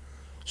 Okay.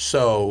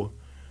 So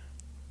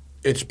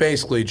it's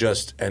basically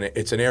just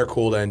it's an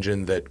air-cooled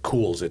engine that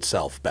cools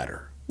itself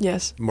better,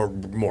 Yes. more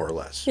or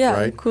less, Yeah,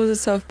 right? it cools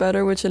itself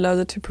better, which allows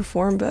it to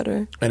perform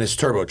better. And it's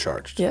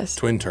turbocharged. Yes.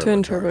 Twin turbocharged.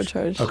 Twin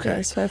turbocharged. Okay.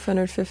 Yes,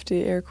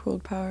 550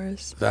 air-cooled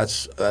powers.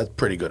 That's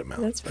pretty good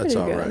amount. That's pretty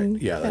all good.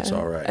 right. Yeah, that's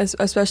all right.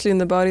 Especially in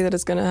the body that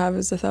it's going to have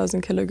is a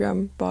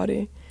 1,000-kilogram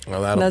body.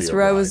 Well, that'll And that's be a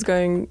where I ride. was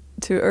going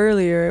to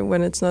earlier,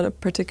 when it's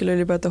not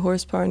particularly about the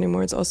horsepower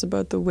anymore. It's also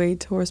about the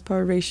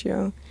weight-horsepower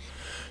ratio.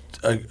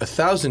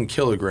 1,000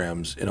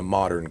 kilograms in a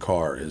modern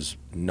car is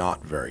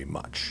not very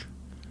much.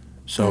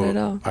 So Not at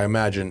all. I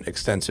imagine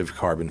extensive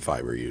carbon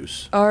fiber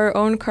use. Our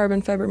own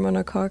carbon fiber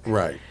monocoque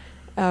Right.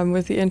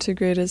 with the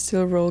integrated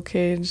steel roll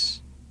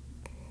cage,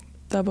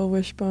 double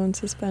wishbone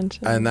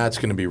suspension. And that's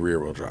going to be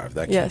rear-wheel drive.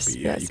 That can't Yes, be.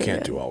 yes, You can't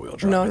yeah. do all-wheel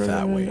drive No, with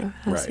that weight. It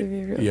has right. to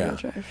be rear-wheel yeah.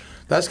 drive.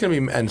 That's going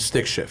to be, and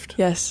stick shift.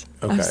 Yes,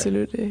 Okay.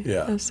 absolutely.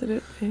 Yeah.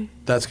 Absolutely.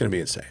 That's going to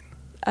be insane.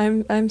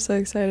 I'm so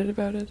excited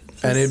about it.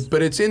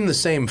 But it's in the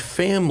same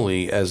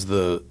family as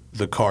the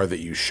the car that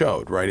you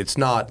showed, right? It's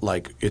not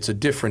like it's a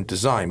different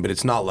design, but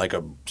it's not like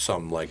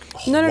some wild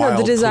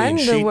the design,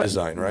 clean sheet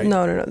design, right?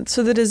 No.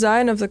 So the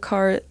design of the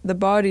car, the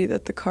body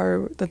that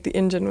the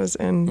engine was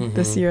in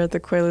this year at the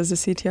Quail is the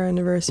CTR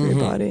anniversary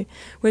body,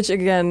 which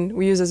again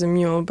we use as a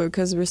mule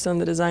because we're still in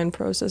the design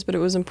process. But it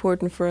was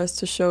important for us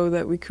to show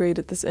that we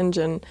created this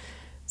engine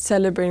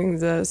celebrating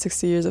the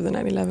 60 years of the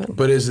 911.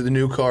 But is the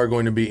new car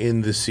going to be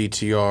in the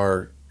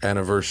CTR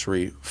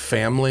anniversary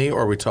family,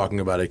 or are we talking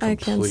about a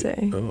complete... I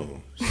can't say.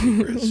 Oh,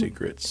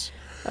 secrets.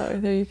 Oh,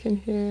 there you can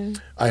hear.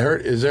 I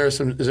heard. Is there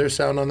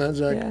sound on that,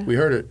 Zach? Yeah. We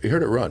heard it. We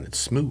heard it run. It's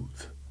smooth.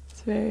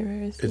 It's very,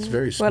 very smooth. It's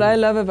very smooth. What I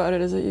love about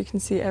it is that you can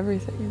see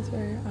everything. It's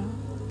very.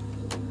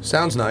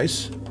 Sounds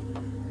nice.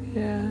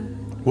 Yeah.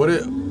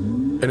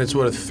 And it's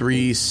what, a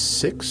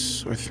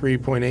 3.6 or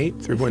 3.8?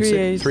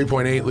 3.6? 3.8.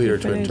 3.8 liter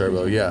twin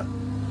turbo. Yeah.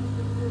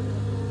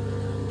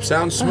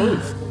 Sounds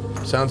smooth.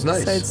 Sounds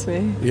nice. Excites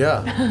me.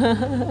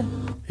 Yeah.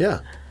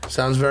 Yeah.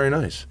 Sounds very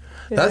nice.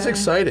 Yeah. That's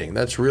exciting.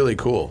 That's really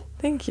cool.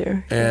 Thank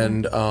you.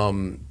 And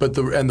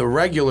the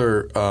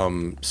regular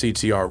the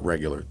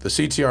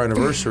CTR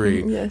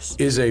anniversary yes.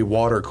 is a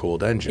water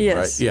cooled engine, yes,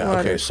 right? Yeah.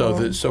 Okay.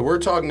 So we're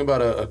talking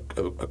about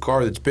a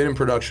car that's been in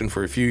production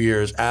for a few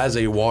years as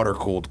a water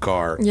cooled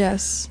car.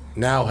 Yes.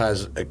 Now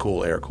has a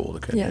cool air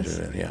cooled engine. Yes.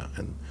 Yeah.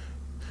 And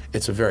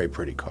it's a very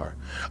pretty car.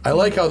 I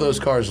like how those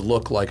cars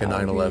look like a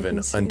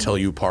 911 until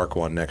you park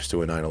one next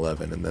to a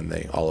 911, and then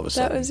they all of a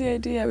sudden. That was the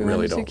idea. We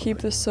really wanted to keep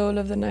the soul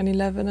of the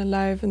 911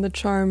 alive and the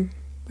charm.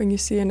 When you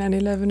see a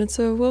 911, it's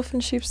a wolf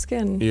in sheep's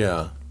skin.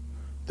 Yeah,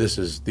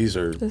 these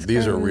are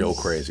real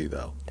crazy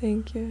though.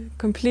 Thank you.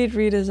 Complete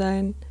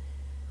redesign.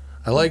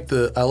 I like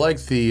the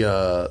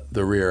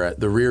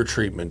rear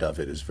treatment of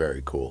it is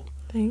very cool.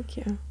 Thank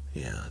you.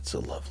 Yeah, it's a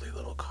lovely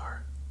little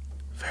car.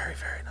 Very,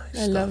 very nice.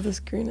 I love this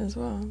green as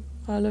well.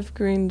 Olive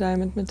green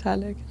diamond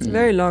metallic. It's a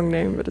very long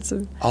name, but it's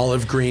a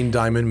olive green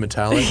diamond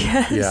metallic.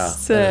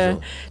 Yes, yeah,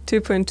 it's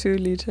 2.2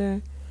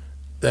 liter.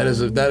 That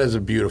is a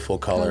beautiful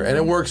color, and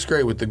it works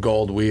great with the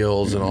gold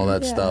wheels and all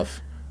that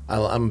stuff.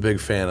 I'm a big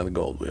fan of the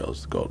gold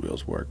wheels. The gold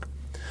wheels work.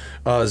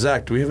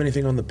 Zach, do we have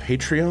anything on the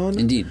Patreon?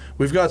 Indeed,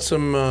 we've got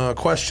some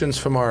questions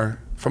from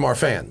our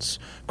fans.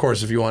 Of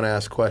course, if you want to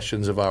ask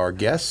questions of our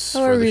guests,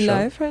 are we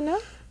live right now?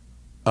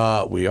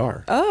 We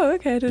are. Oh,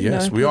 okay. I didn't know.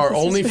 Yes, we are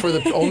only for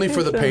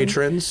the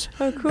patrons.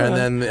 Oh, cool. And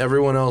then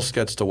everyone else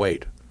gets to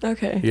wait.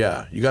 Okay.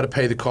 Yeah, you got to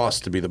pay the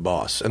cost to be the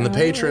boss, and the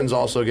patrons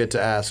also get to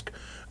ask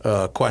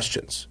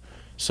questions.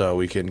 So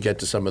we can get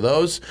to some of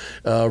those.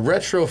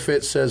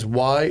 Retrofit says,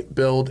 why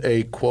build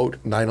a, quote,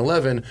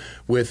 911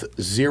 with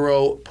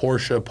 0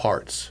 Porsche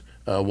parts?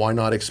 Why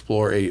not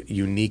explore a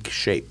unique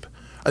shape?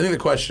 I think the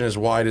question is,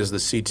 why does the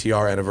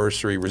CTR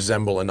anniversary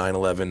resemble a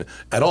 911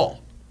 at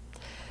all?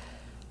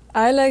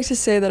 I like to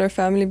say that our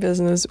family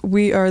business,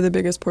 we are the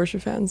biggest Porsche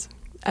fans.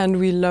 And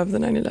we love the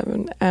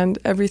 911. And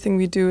everything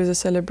we do is a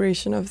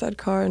celebration of that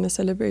car and a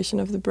celebration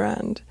of the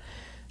brand.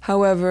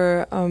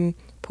 However,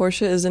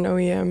 Porsche is an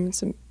OEM.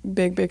 It's a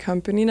big, big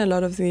company, and a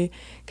lot of the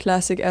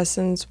classic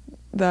essence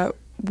that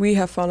we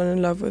have fallen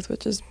in love with,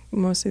 which is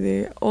mostly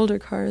the older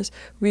cars,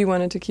 we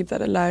wanted to keep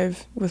that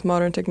alive with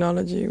modern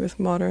technology, with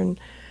modern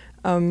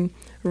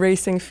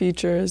racing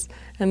features,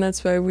 and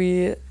that's why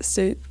we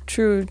stay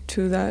true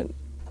to that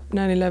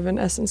 911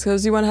 essence,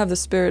 because you want to have the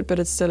spirit, but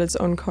it's still its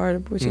own car,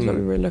 which is what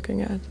we were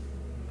looking at.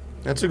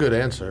 That's a good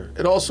answer.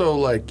 It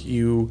also,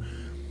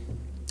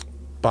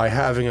 by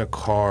having a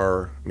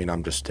car, I mean,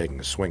 I'm just taking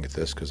a swing at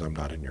this because I'm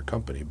not in your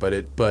company, but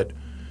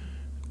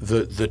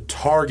the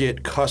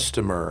target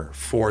customer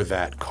for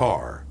that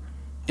car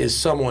is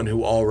someone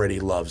who already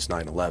loves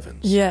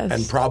 911s. Yes.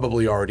 And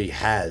probably already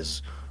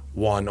has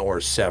one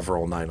or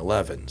several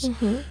 911s.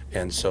 Mm-hmm.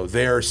 And so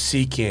they're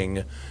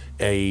seeking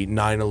a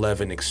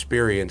 911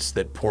 experience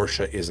that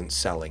Porsche isn't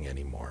selling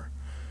anymore.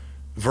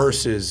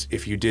 Versus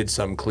if you did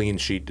some clean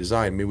sheet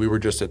design. I mean, we were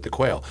just at the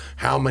Quail.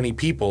 How many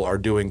people are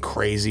doing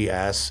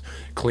crazy-ass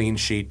clean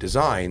sheet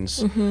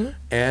designs? Mm-hmm.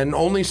 And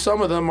only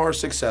some of them are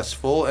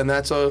successful, and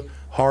that's a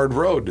hard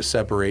road to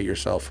separate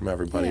yourself from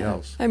everybody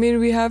else. I mean,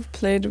 we have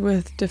played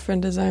with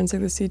different designs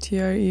like the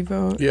CTR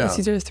Evo, the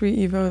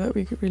CTR3 Evo that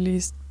we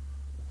released.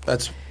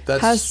 That's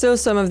has still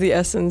some of the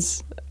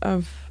essence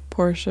of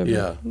Porsche.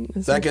 Yeah,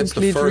 that gets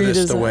the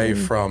furthest away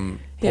from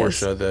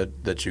Porsche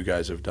that you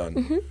guys have done.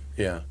 Mm-hmm.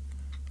 Yeah.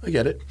 I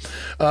get it.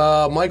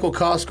 Michael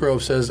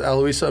Cosgrove says,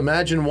 Aloisa,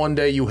 imagine one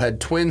day you had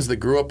twins that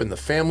grew up in the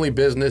family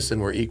business and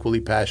were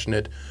equally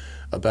passionate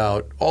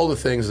about all the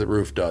things that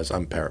Ruf does.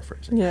 I'm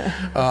paraphrasing.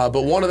 Yeah.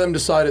 But one of them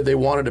decided they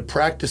wanted to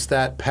practice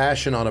that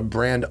passion on a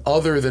brand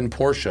other than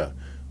Porsche.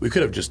 We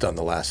could have just done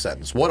the last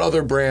sentence. What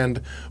other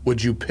brand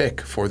would you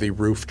pick for the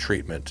Ruf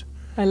treatment?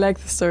 I like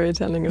the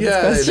storytelling of this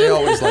question.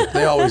 Yeah,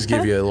 they always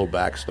give you a little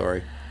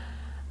backstory.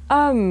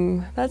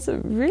 That's a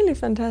really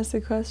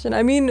fantastic question.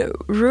 I mean,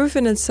 Ruf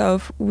in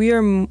itself, we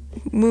are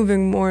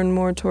moving more and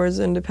more towards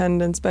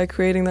independence by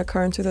creating that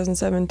car in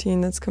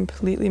 2017 that's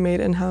completely made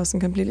in-house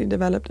and completely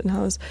developed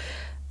in-house.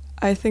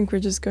 I think we're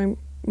just going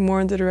more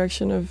in the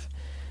direction of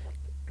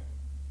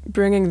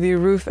bringing the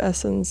Ruf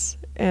essence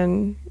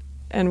in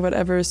and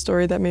whatever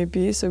story that may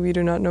be. So we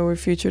do not know where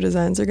future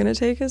designs are going to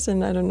take us,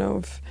 and I don't know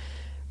if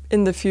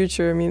in the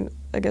future, I mean,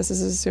 I guess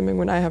this is assuming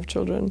when I have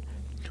children.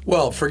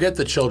 Well, forget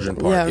the children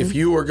part. Yeah. If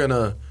you were going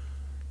to,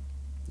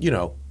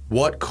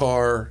 what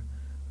car,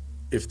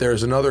 if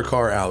there's another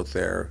car out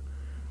there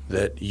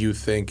that you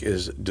think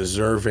is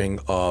deserving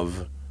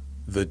of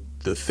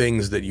the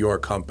things that your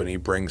company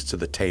brings to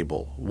the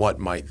table, what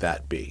might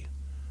that be?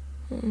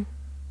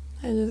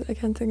 I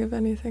can't think of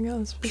anything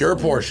else. Pure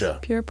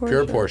Porsche. Pure Porsche.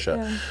 Pure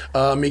Porsche.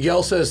 Yeah.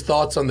 Miguel says,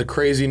 thoughts on the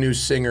crazy new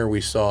singer we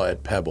saw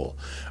at Pebble.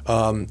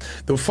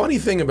 The funny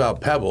thing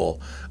about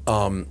Pebble,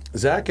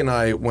 Zach and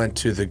I went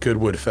to the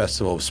Goodwood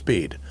Festival of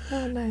Speed.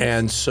 Oh, nice.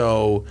 And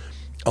so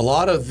a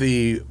lot of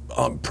the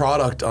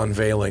product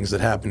unveilings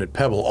that happened at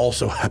Pebble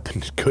also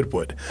happened at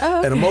Goodwood. Oh,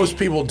 okay. And most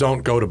people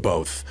don't go to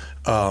both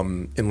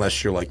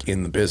unless you're like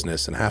in the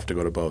business and have to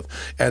go to both.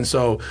 And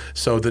so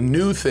the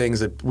new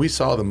things that we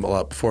saw them a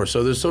lot before.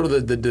 So there's sort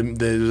of there's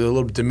a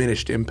little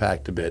diminished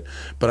impact a bit.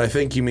 But I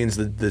think he means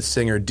the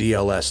Singer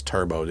DLS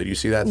Turbo. Did you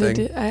see that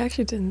thing? I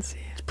actually didn't see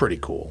it. It's pretty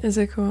cool. Is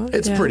it cool?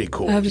 It's pretty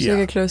cool. I have to yeah.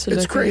 take a closer look.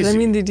 It's crazy. I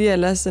mean, the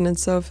DLS in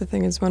itself, I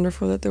think it's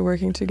wonderful that they're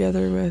working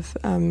together with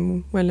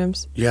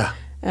Williams. Yeah.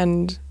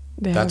 And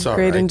they That's have all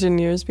great right.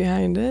 engineers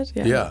behind it.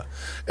 Yeah. Yeah,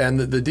 and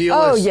the DLS.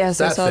 Oh,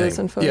 yes, I that saw thing, this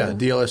on photo. Yeah,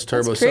 DLS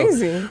Turbo. That's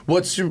crazy. So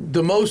what's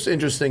the most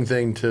interesting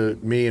thing to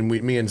me, and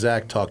me and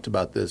Zach talked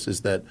about this,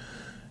 is that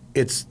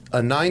it's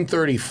a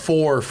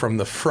 934 from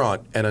the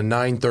front and a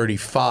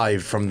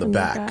 935 from the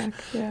back.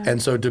 Yeah. And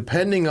so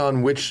depending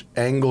on which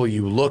angle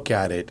you look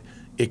at it,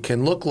 it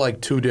can look like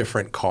two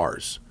different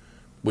cars,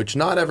 which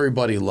not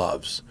everybody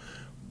loves.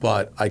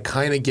 But I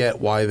kind of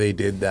get why they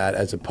did that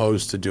as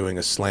opposed to doing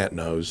a slant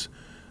nose.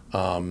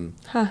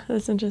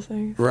 That's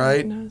interesting.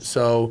 Right. Knows.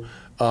 So,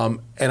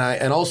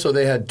 and also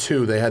they had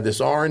two. They had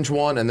this orange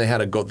one and they had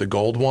the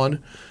gold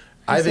one.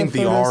 I think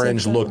the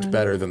orange looked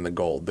better than the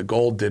gold. The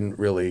gold didn't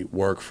really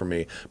work for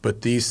me.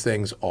 But these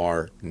things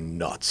are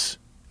nuts.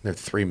 They're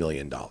 $3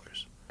 million. Crazy.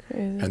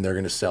 And they're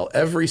going to sell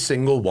every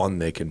single one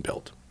they can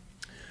build.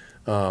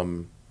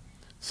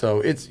 So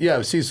it's,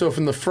 so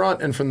from the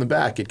front and from the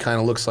back, it kind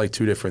of looks like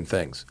two different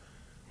things.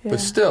 Yeah. But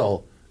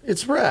still,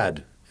 it's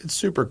rad. It's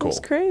super cool. It's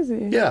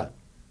crazy. Yeah.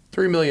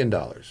 $3 million.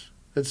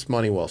 It's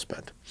money well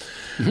spent.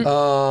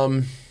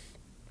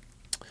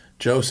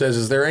 Joe says,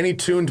 is there any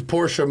tuned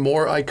Porsche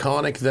more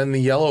iconic than the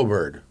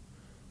Yellowbird?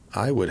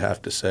 I would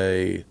have to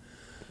say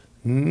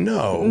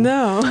no.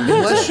 No.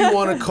 Unless you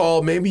want to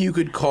call, maybe you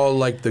could call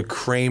like the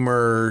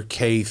Kramer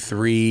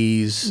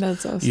K3s.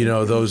 That's awesome.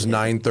 Those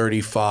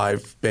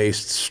 935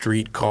 based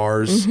street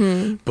cars.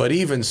 Mm-hmm. But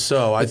even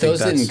so, I think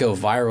those didn't go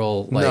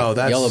viral. Like No,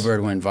 that's-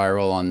 Yellowbird went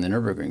viral on the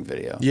Nürburgring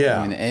video.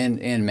 Yeah. I mean,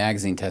 and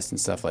magazine tests and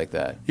stuff like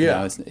that.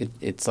 Yeah.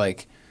 It's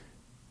like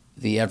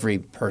every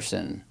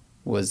person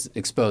was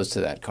exposed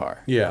to that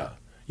car. Yeah.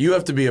 You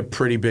have to be a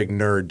pretty big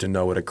nerd to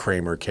know what a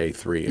Kramer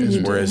K3 is,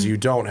 whereas you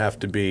don't have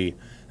to be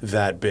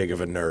that big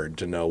of a nerd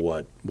to know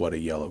what a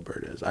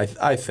Yellowbird is.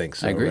 I think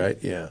so, I agree. right?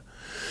 Yeah.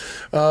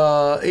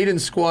 Aiden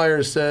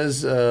Squire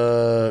says,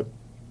 in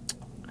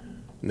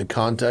the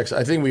context,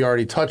 I think we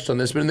already touched on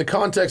this, but in the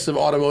context of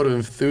automotive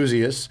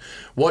enthusiasts,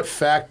 what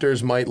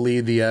factors might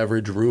lead the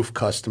average Ruf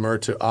customer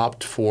to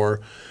opt for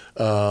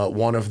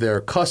one of their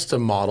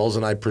custom models,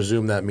 and I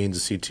presume that means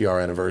a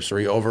CTR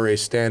anniversary, over a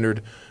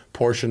standard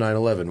Porsche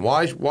 911?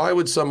 Why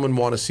would someone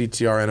want a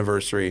CTR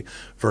anniversary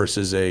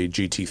versus a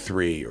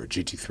GT3 or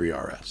GT3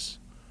 RS?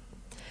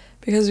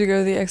 Because we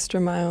go the extra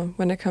mile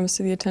when it comes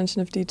to the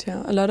attention of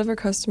detail. A lot of our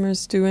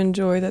customers do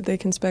enjoy that they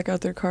can spec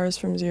out their cars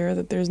from zero,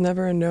 that there's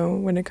never a no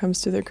when it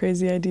comes to their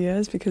crazy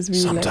ideas, because we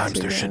Sometimes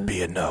like there to, should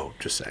be a no,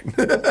 just saying.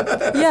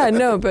 Yeah,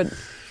 no, but,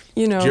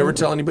 Do you ever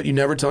tell anybody, you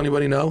never tell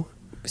anybody no?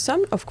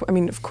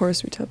 Of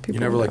course we tell people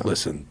You never no.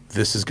 listen,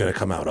 this is going to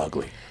come out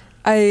ugly.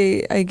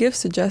 I give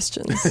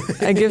suggestions.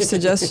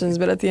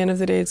 But at the end of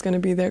the day, it's going to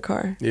be their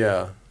car.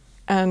 Yeah.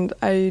 And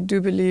I do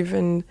believe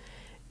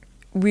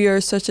we are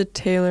such a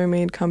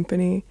tailor-made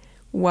company.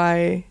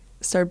 Why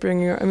start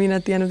bringing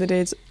at the end of the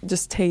day, it's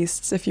just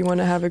tastes. If you want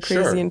to have a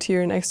crazy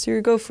interior and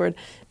exterior, go for it.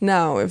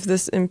 Now, if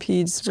this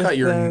impedes It's got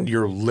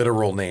your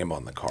literal name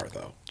on the car,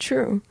 though.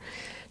 True,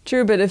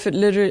 but if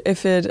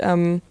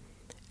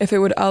it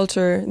would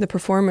alter the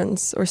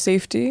performance or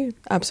safety,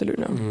 absolute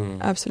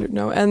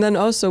no. And then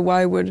also,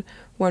 why would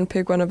one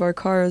pick one of our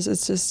cars?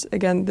 It's just,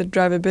 again, the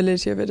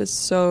drivability of it is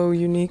so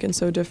unique and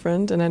so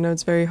different, and I know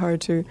it's very hard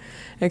to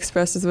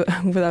express this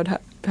without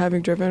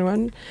having driven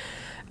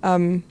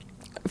one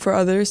for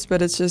others,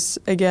 but it's just,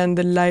 again,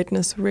 the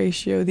lightness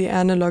ratio, the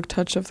analog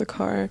touch of the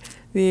car,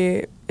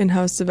 the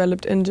in-house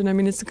developed engine. I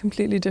mean, it's a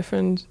completely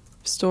different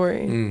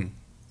story.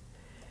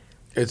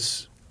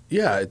 It's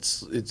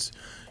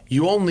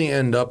you only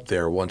end up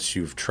there once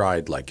you've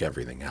tried like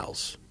everything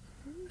else.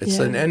 It's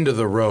an end of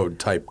the road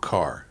type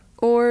car.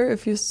 Or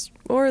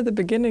the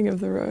beginning of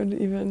the road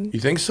even. You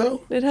think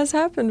so? It has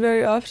happened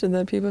very often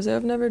that people say,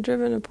 I've never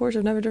driven a Porsche,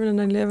 I've never driven a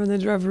 911, and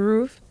they drive a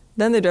Roof.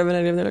 Then they drive a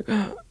 911,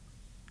 they're like,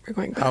 we're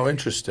going back. How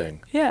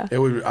interesting. Yeah. It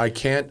would. I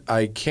can't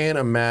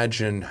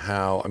imagine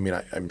how. I mean,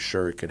 I'm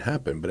sure it can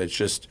happen, but it's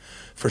just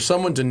for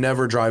someone to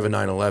never drive a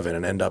 911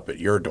 and end up at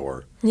your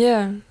door.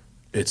 Yeah.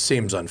 It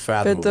seems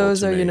unfathomable. But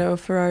those to are, me. you know,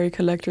 Ferrari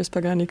collectors,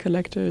 Pagani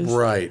collectors.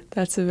 Right.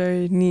 That's a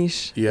very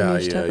niche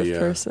type of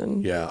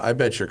person. Yeah, I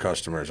bet your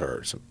customers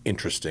are some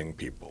interesting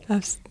people.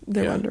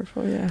 They're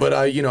wonderful, yeah. But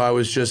I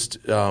was just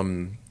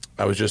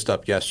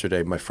up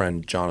yesterday. My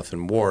friend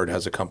Jonathan Ward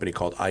has a company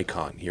called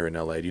Icon here in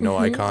LA. Do you know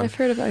Icon? I've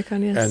heard of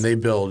Icon, yes. And they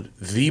build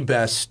the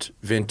best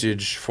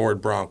vintage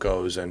Ford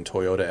Broncos and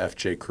Toyota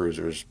FJ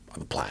Cruisers on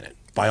the planet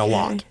by a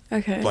lot.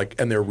 Okay.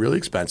 And they're really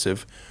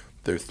expensive.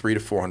 They're $300,000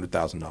 to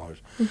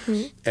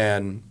 $400,000,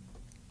 and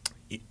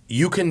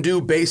you can do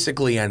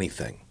basically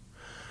anything.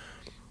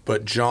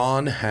 But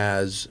John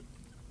has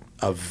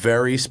a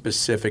very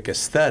specific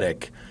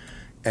aesthetic,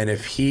 and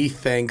if he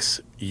thinks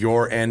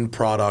your end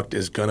product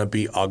is going to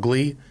be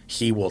ugly,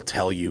 he will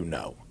tell you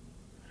no.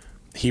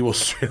 He will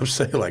straight up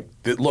say, like,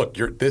 look,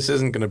 this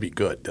isn't going to be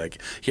good. Like,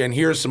 and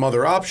here's some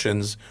other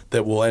options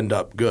that will end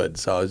up good.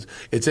 So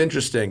it's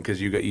interesting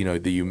because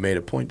you made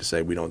a point to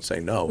say we don't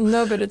say no.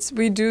 No, but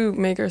we do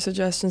make our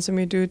suggestions and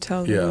we do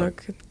tell them,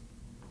 look,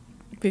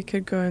 we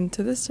could go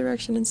into this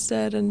direction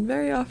instead. And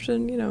very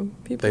often,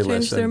 people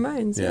change their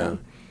minds. Yeah.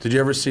 Did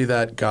you ever see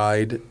that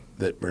guide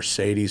that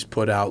Mercedes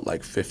put out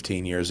like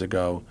 15 years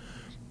ago?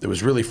 It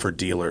was really for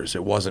dealers.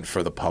 It wasn't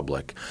for the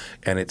public.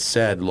 And it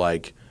said,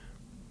 like,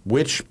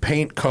 which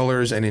paint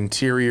colors and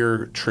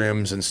interior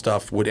trims and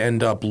stuff would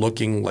end up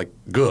looking like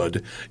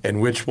good, and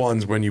which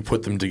ones, when you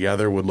put them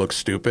together, would look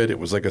stupid. It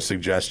was like a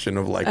suggestion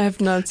of like, I have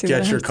not seen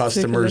get that. your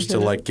customers to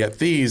like get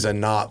these and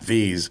not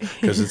these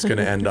because it's going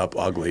to end up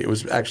ugly. It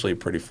was actually a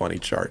pretty funny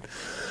chart.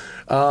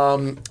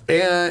 And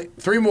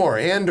 3 more.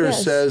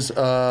 Anders says,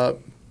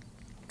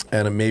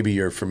 and maybe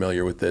you're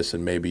familiar with this,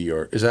 and maybe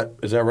is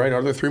that right?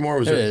 Are there 3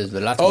 more? There's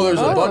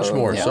a bunch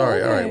more. Yeah.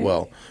 Sorry. Okay. All right.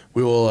 Well,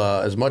 we will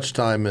as much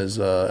time as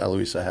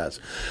Aloisa has.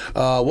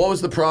 What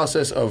was the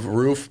process of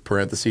Ruf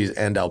 (parentheses)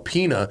 and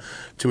Alpina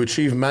to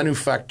achieve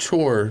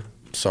manufacture?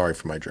 Sorry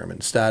for my German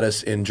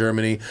status in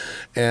Germany,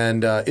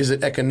 and is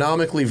it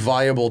economically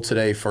viable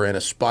today for an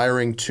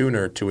aspiring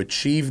tuner to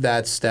achieve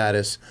that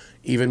status,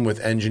 even with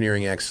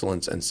engineering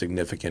excellence and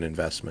significant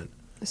investment?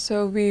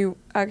 So we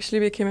actually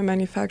became a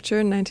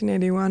manufacturer in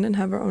 1981 and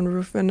have our own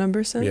roof VIN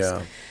number since.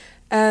 Yeah.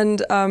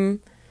 And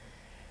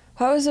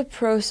what was the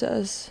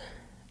process?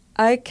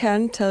 I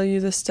can tell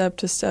you the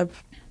step-to-step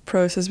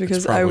process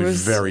because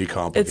it's very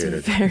complicated.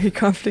 It's very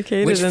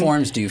complicated. Which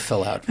forms do you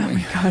fill out? Oh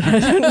my God, I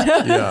don't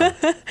know.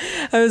 Yeah.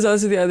 I was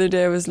also the other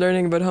day, I was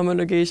learning about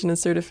homologation and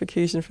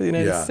certification for the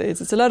United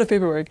States. It's a lot of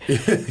paperwork.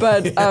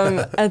 But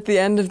at the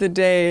end of the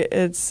day,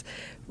 it's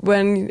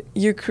when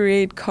you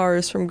create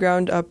cars from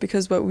ground up,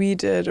 because what we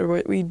did or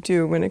what we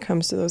do when it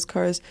comes to those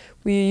cars,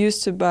 we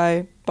used to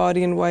buy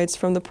body in whites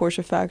from the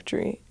Porsche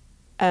factory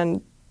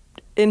and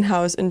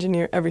in-house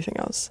engineer everything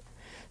else.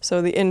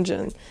 So the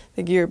engine,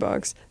 the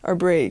gearbox, our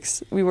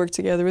brakes, we worked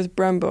together with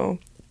Brembo.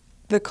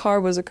 The car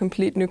was a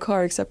complete new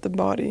car except the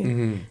body.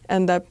 Mm-hmm.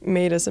 And that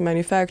made us a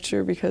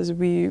manufacturer because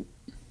we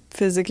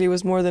physically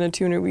was more than a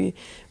tuner. We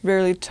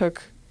rarely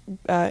took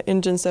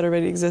engines that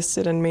already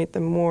existed and made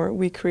them more.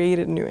 We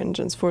created new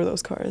engines for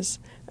those cars,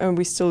 and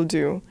we still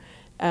do.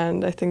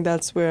 And I think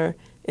that's where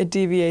it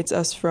deviates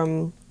us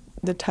from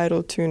the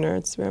title tuner.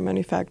 It's we're a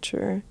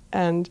manufacturer.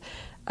 And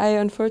I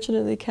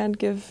unfortunately can't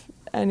give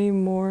any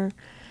more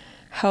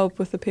help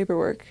with the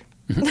paperwork.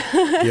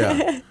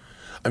 Yeah.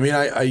 I mean,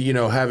 I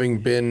having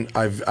been,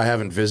 I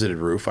haven't visited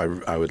Ruf.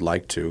 I would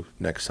like to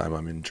next time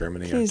I'm in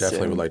Germany. Please I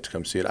definitely do. would like to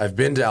come see it. I've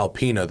been to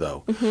Alpina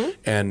though, Mm-hmm.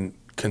 and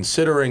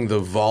considering the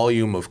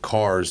volume of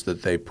cars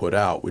that they put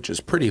out, which is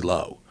pretty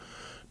low,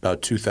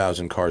 about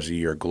 2,000 cars a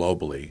year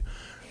globally,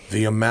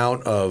 the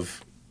amount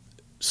of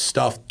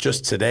stuff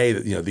just today,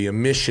 the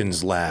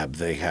emissions lab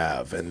they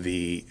have, and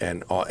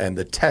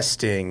the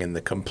testing and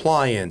the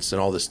compliance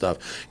and all this stuff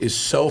is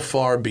so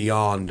far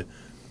beyond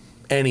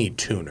any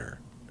tuner.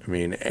 I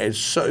mean,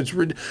 it's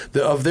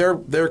of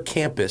their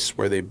campus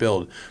where they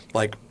build,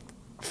 like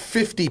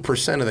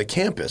 50% of the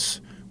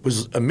campus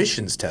was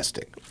emissions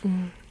testing,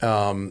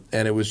 and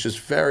it was just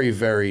very,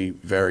 very,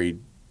 very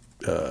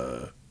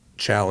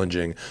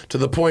challenging to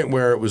the point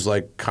where it was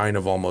like kind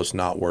of almost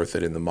not worth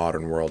it in the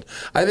modern world.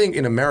 I think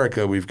in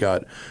America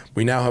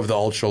we now have the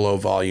ultra low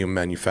volume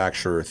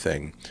manufacturer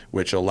thing,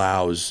 which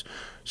allows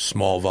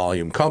small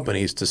volume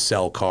companies to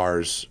sell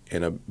cars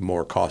in a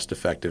more cost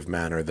effective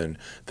manner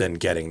than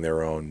getting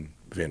their own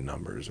VIN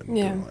numbers and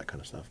doing all that kind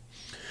of stuff.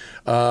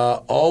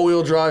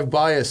 All-wheel drive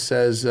bias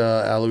says,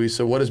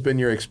 Aloisa, what has been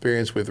your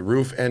experience with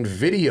Ruf and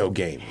video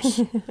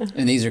games?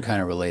 And these are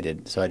kind of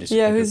related, so I just...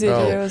 whose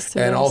idea was to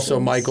and also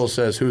license? Michael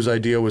says, whose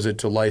idea was it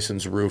to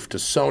license Ruf to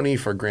Sony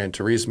for Gran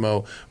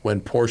Turismo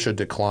when Porsche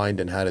declined,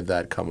 and how did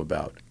that come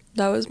about?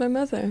 That was my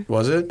mother.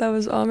 Was it? That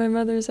was all my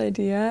mother's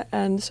idea,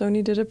 and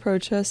Sony did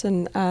approach us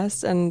and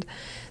asked, and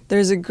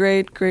there's a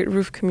great, great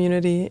Ruf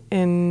community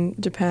in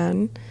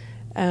Japan,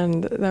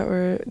 and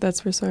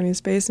that's where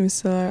Sony's based, and we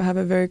still have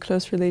a very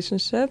close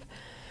relationship.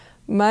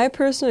 My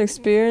personal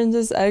experience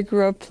is I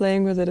grew up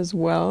playing with it as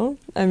well.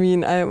 I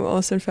mean, I'm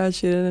also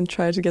infatuated and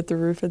tried to get the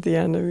roof at the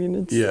end. I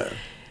mean,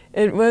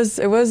 it was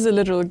a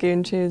literal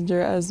game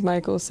changer, as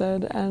Michael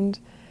said. And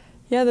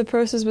yeah, the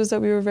process was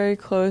that we were very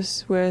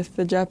close with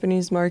the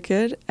Japanese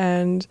market,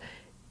 and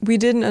we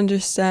didn't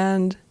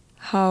understand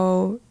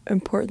how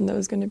important that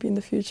was going to be in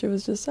the future. It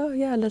was just, oh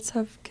yeah, let's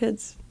have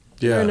kids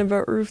learn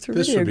about roof through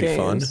video games. This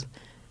would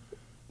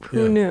be fun.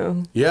 Who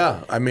knew?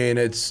 Yeah, I mean,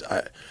 I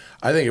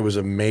think it was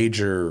a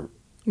major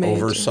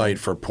oversight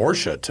for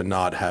Porsche to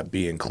not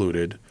be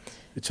included,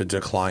 to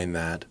decline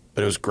that.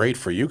 But it was great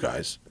for you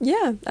guys.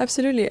 Yeah,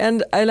 absolutely.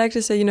 And I like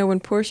to say, when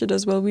Porsche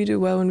does well, we do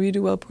well. When we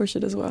do well,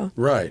 Porsche does well.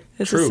 Right.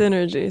 It's a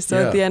synergy.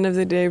 So at the end of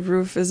the day,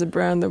 Ruf is a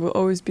brand that will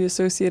always be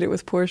associated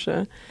with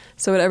Porsche.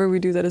 So whatever we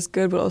do that is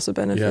good will also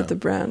benefit the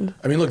brand.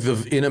 I mean, look,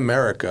 in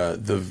America,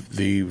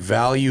 the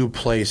value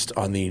placed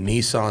on the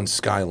Nissan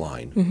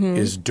Skyline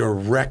is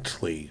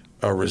directly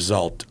a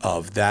result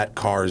of that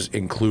car's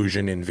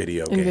inclusion in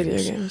video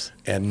games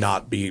and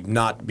not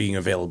being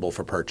available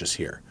for purchase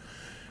here.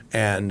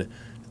 And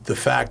the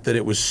fact that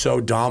it was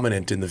so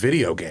dominant in the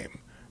video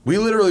game. We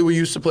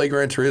used to play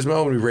Gran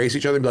Turismo and we race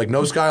each other and be like,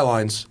 no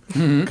Skylines,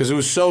 because it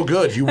was so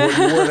good. You weren't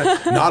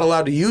not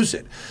allowed to use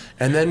it.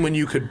 And then when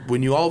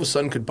you all of a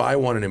sudden could buy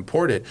one and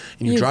import it,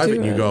 and you drive it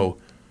and you go,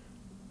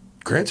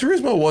 Gran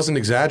Turismo wasn't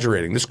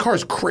exaggerating. This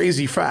car's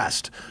crazy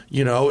fast,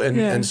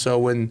 And so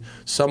when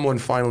someone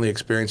finally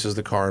experiences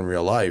the car in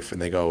real life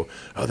and they go,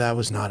 oh, that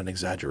was not an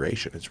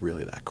exaggeration. It's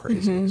really that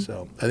crazy.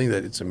 So I think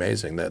that it's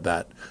amazing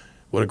that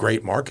what a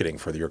great marketing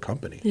for your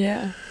company.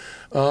 Yeah.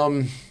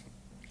 I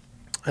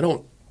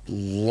don't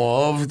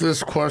love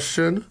this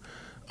question,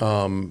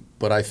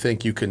 but I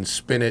think you can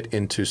spin it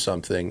into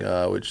something,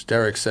 which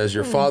Derek says,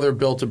 your father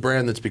built a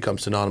brand that's become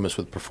synonymous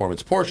with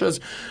performance Porsches.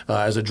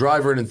 As a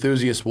driver and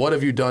enthusiast, what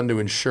have you done to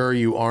ensure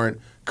you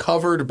aren't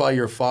covered by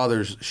your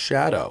father's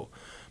shadow?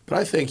 But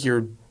I think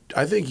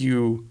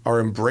you are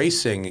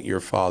embracing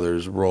your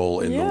father's role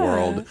in the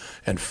world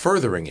and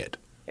furthering it.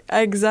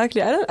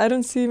 Exactly. I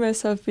don't see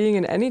myself being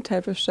in any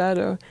type of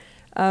shadow.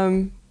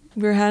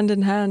 We're hand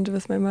in hand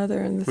with my mother.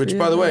 And which,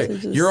 by the way,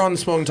 you're on the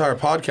Smoking Tire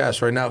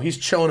podcast right now. He's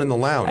chilling in the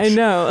lounge. I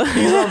know.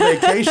 He's on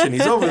vacation.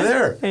 He's over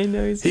there. I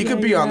know. He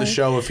could be on the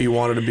show if he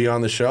wanted to be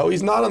on the show.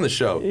 He's not on the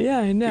show. Yeah,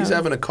 I know. He's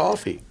having a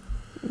coffee.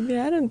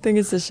 Yeah, I don't think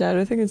it's a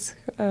shadow. I think it's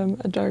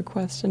a dark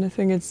question. I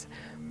think it's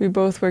we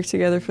both work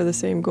together for the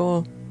same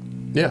goal.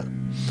 Yeah.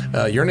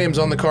 Your name's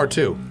on the car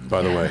too,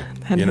 by the way.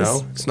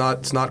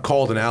 It's not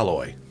called an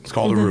alloy. It's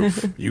called a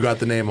roof. You got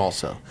the name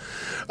also.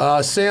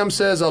 Sam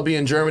says, I'll be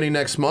in Germany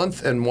next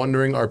month and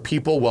wondering, are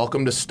people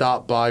welcome to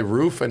stop by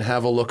Ruf and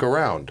have a look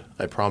around?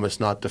 I promise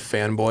not to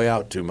fanboy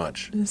out too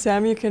much.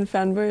 Sam, you can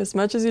fanboy as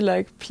much as you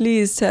like.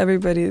 Please, to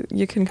everybody,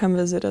 you can come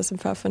visit us in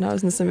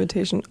Pfaffenhausen. This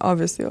invitation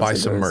obviously also buy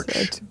some goes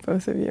merch. To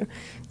both of you.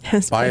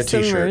 Yes, buy a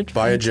t-shirt, merch,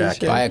 buy a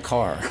jacket. Buy a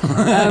car.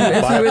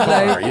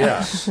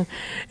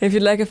 If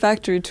you'd like a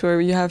factory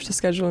tour, you have to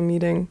schedule a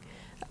meeting.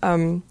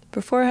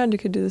 Beforehand, you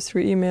could do this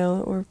through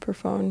email or per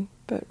phone,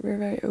 but we're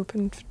very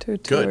open to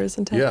tours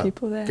and to have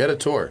people there. Get a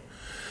tour.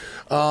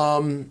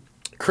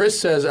 Chris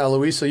says,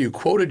 Aloisa, you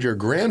quoted your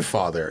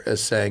grandfather as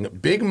saying,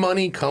 big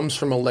money comes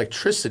from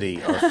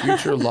electricity. Our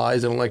future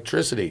lies in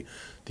electricity.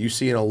 Do you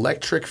see an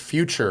electric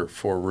future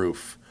for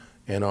Ruf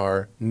and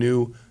our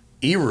new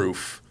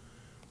e-roof?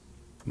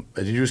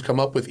 Did you just come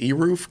up with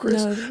e-roof,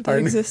 Chris? No, that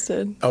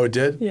existed. Oh, it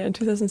did? Yeah, in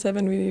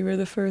 2007 we were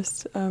the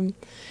first Did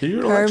you do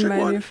an car electric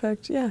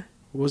manufacturer. Yeah.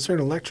 Was there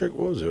an electric?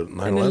 What was it?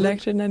 911? An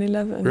electric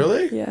 911.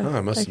 Really? Yeah.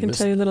 Oh, I can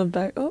tell you a little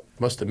back. Oh.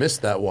 Must have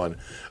missed that one.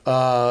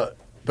 But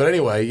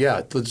anyway,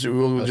 yeah.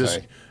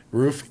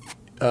 Ruf.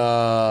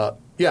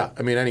 Yeah.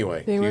 I mean,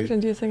 anyway. Being worked on,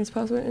 do you think it's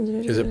possible to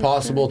engineer? Is it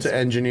possible to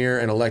engineer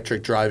an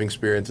electric driving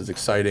experience as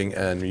exciting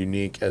and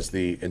unique as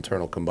the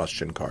internal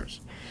combustion cars?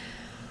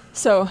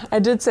 So I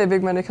did say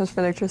big money comes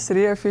from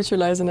electricity. Our future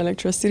lies in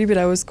electricity, but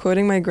I was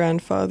quoting my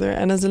grandfather.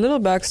 And as a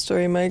little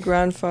backstory, my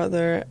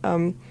grandfather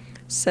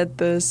said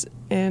this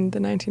in the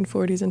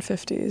 1940s and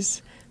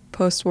 50s,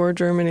 post-war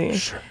Germany.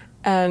 Sure.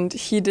 And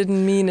he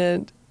didn't mean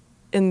it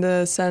in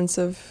the sense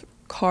of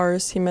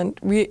cars. He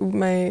meant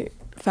my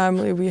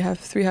family, we have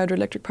 3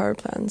 hydroelectric power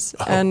plants.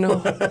 And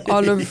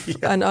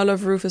all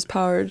of Ruf is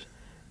powered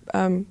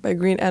by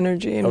green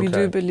energy. And we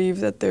do believe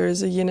that there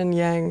is a yin and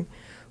yang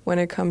when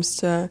it comes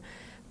to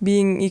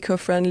being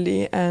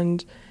eco-friendly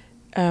and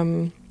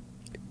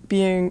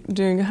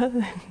doing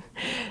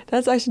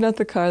that's actually not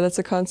the car, that's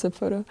a concept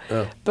photo.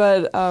 Oh.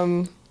 But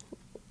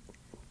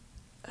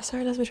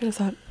sorry, that's my train of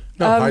thought.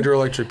 No,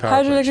 hydroelectric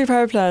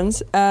power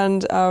plants.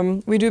 And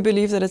we do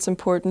believe that it's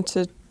important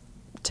to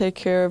take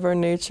care of our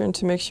nature and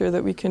to make sure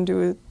that we can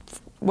do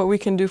what we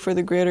can do for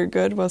the greater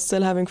good while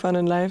still having fun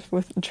in life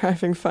with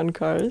driving fun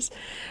cars.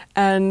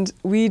 And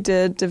we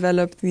did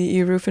develop the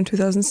e-roof in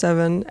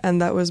 2007, and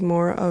that was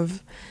more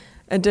of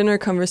a dinner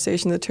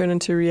conversation that turned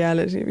into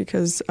reality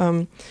because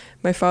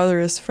my father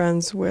is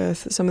friends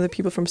with some of the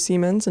people from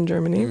Siemens in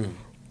Germany. Mm.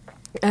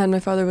 And my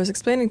father was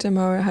explaining to him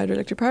how a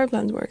hydroelectric power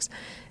plant works.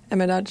 And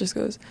my dad just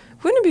goes,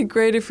 wouldn't it be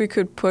great if we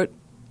could put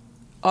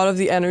all of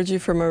the energy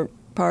from a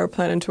power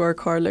plant into our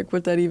car, like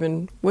would that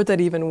even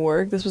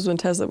work? This was when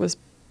Tesla was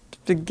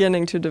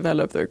beginning to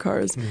develop their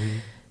cars.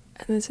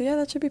 And they said, yeah,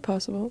 that should be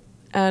possible.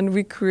 And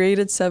we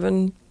created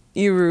 7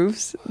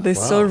 e-roofs. They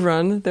still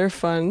run. They're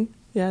fun.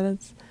 Yeah,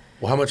 that's...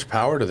 Well, how much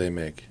power do they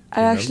make?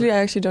 I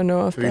actually don't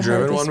know if Have you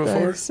driven one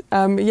before?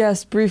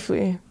 Yes,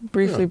 briefly.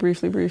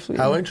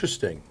 How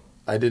interesting.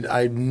 I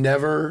had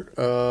never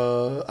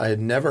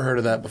heard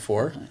of that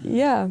before.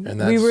 Yeah, and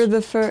that's we were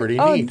the first. Pretty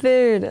oh, neat.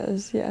 there it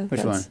is. Yeah,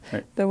 Which one?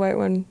 Right. The white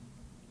one.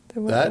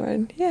 The white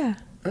one. Yeah.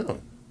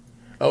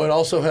 Oh, it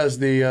also has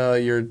the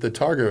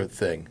Targa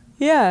thing.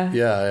 Yeah.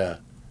 Yeah.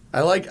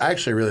 I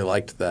actually really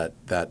liked that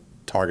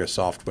Targa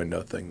soft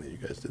window thing that you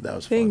guys did. That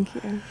was fun.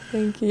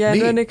 Thank you. Yeah,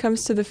 and when it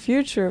comes to the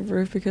future of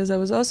Roof, because that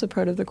was also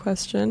part of the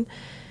question,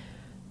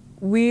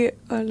 when it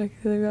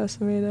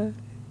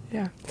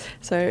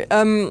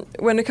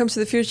comes to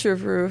the future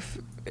of Roof,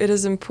 it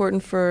is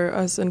important for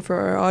us and for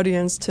our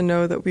audience to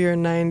know that we are a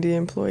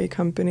 90-employee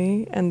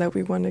company and that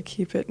we want to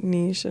keep it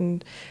niche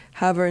and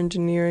have our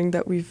engineering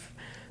that we've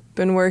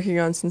been working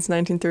on since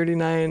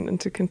 1939 and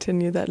to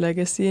continue that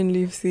legacy and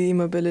leave the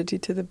e-mobility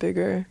to the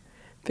bigger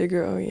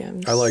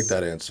OEMs. I like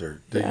that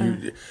answer. Yeah.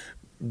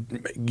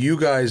 You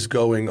guys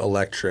going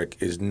electric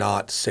is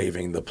not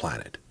saving the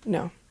planet.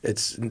 No.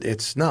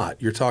 It's not.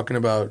 You're talking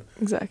about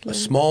exactly a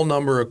small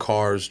number of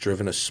cars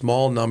driven a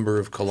small number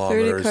of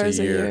kilometers 30 cars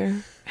a year.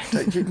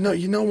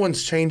 No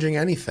one's changing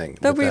anything.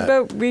 But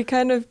we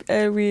kind of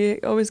we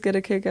always get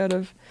a kick out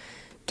of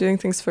doing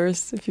things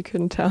first, if you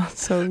couldn't tell.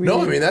 So we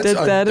did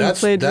that and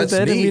played with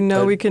it, and we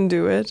know we can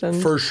do it. And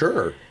for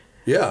sure.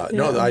 Yeah.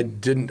 No, I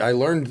didn't. I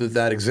learned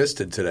that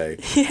existed today.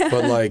 Yeah.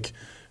 But let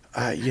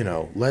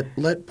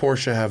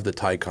Porsche have the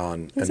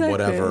Taycan and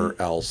whatever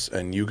else,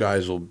 and you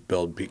guys will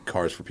build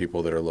cars for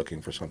people that are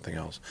looking for something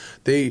else.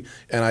 And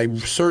I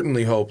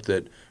certainly hope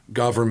that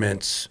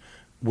governments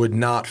would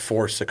not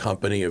force a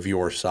company of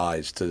your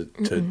size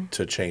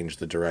to change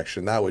the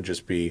direction. That would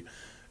just be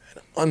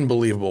an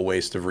unbelievable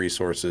waste of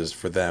resources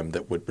for them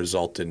that would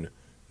result in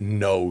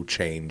no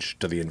change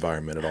to the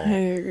environment at all. I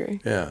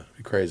agree. Yeah, it'd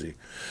be crazy.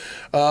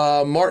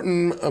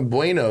 Martin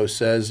Bueno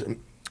says,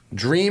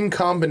 dream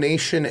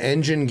combination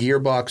engine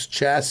gearbox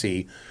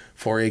chassis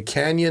for a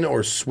Canyon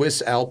or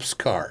Swiss Alps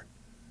car.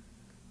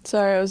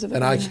 Sorry, I was.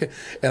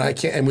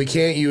 And we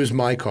can't use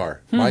my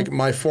car. My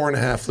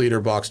 4.5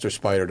 liter Boxster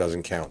Spider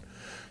doesn't count.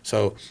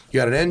 So you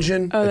got an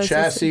engine, a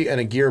chassis, and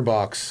a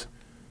gearbox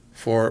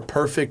for a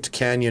perfect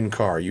Canyon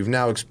car. You've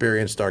now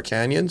experienced our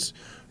Canyons.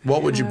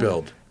 What would you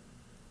build?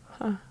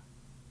 I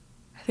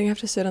think I have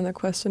to sit on the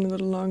question a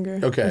little longer.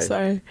 Okay. I'm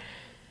sorry.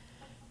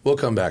 We'll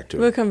come back to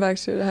it. We'll come back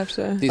to it. I have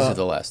to. These are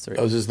the last 3.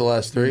 Oh, is this the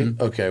last 3?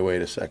 Mm-hmm. Okay,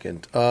 wait a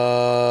second.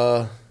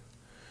 All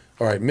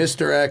right,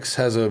 Mr. X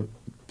has a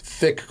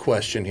thick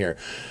question here.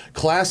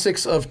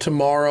 Classics of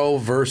tomorrow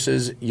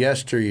versus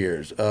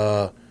yesteryears.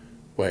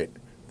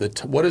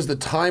 What is the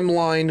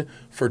timeline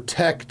for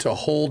tech to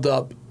hold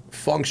up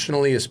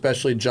functionally,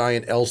 especially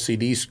giant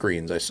LCD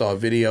screens? I saw a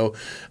video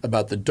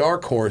about the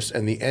Dark Horse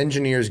and the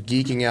engineers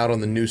geeking out on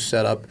the new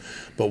setup.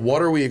 But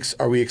what are we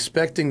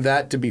expecting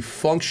that to be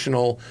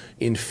functional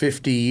in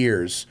 50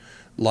 years?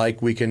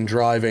 Like we can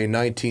drive a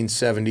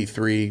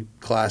 1973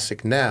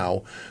 Classic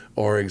now,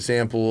 or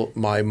example,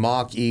 my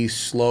Mach-E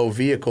slow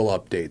vehicle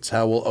updates.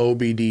 How will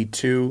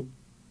OBD2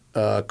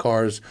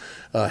 cars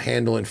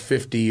handle in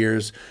 50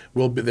 years?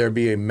 Will there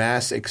be a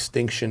mass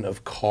extinction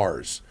of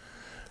cars?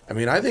 I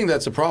mean, I think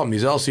that's a problem.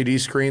 These LCD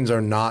screens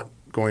are not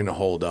going to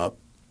hold up,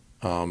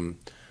 but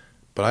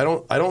I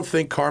don't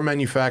think car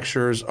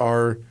manufacturers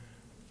are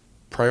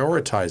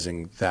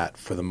prioritizing that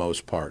for the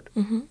most part.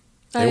 Mm-hmm.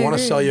 They want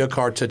to sell you a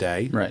car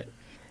today, right?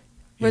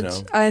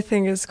 Which I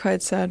think is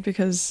quite sad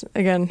because,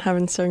 again,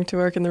 having started to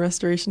work in the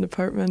restoration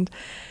department,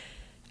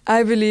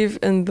 I believe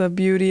in the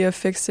beauty of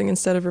fixing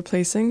instead of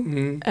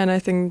replacing, and I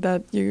think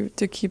that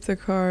to keep the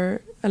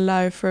car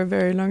alive for a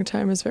very long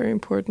time is very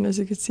important, as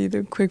you can see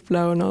the quick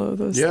blow and all of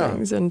those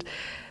things. And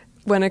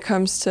when it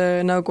comes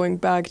to now going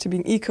back to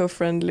being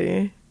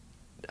eco-friendly,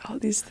 all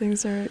these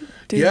things are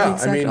doing the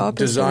exact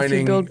opposite. If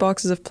you build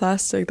boxes of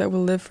plastic that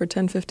will live for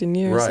 10, 15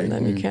 years, and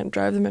then you can't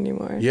drive them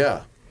anymore.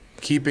 Yeah,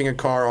 keeping a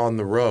car on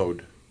the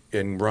road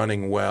and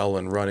running well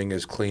and running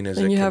as clean as it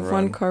can run. And you have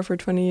one car for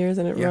 20 years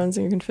and it runs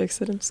and you can fix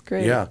it. It's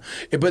great. Yeah,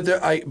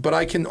 but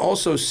I can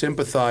also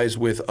sympathize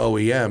with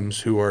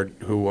OEMs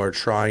who are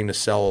trying to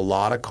sell a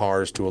lot of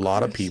cars to a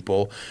lot of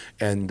people,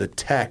 and the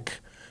tech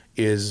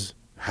is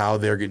how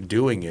they're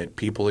doing it.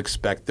 People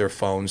expect their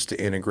phones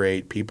to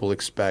integrate. People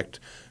expect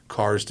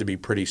cars to be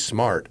pretty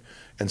smart.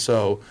 And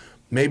so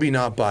maybe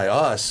not by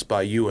us,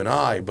 by you and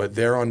I, but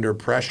they're under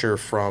pressure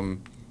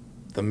from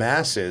the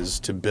masses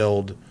to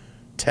build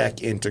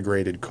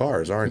tech-integrated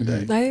cars, aren't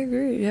they? I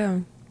agree, yeah.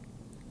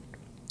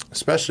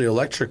 Especially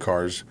electric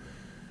cars.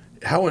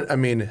 How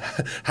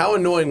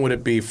annoying would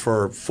it be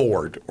for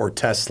Ford or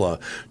Tesla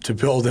to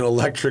build an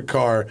electric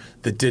car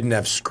that didn't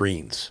have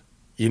screens?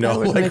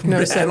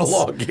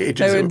 Analog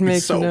gauges. It would be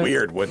so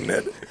weird, wouldn't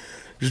it?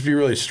 just be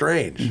really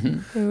strange. It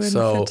wouldn't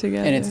fit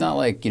together. And it's not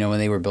like, when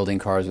they were building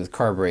cars with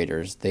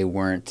carburetors, they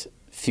weren't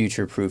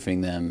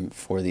future-proofing them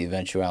for the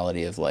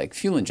eventuality of like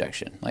fuel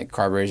injection. Like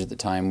carburetors at the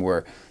time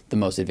were the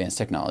most advanced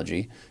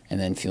technology, and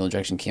then fuel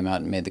injection came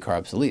out and made the car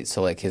obsolete.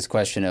 So like his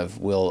question of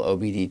will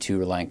OBD2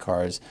 reliant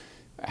cars,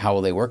 how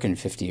will they work in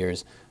 50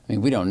 years? I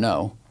mean, we don't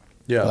know.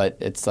 Yeah. But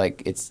it's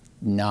like it's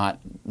not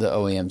the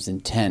OEM's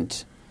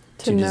intent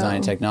to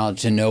design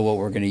technology to know what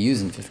we're going to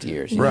use in 50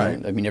 years.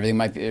 Right. I mean,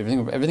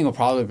 everything will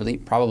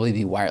probably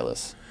be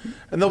wireless.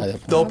 And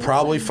they'll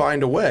probably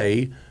find a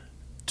way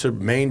to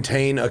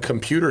maintain a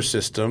computer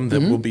system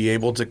that will be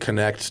able to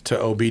connect to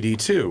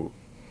OBD2.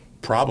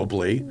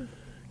 Probably.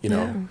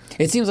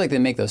 It seems like they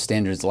make those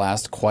standards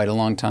last quite a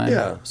long time.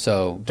 Yeah.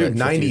 So, dude,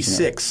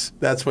 96.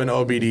 That's when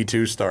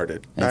OBD2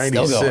 started.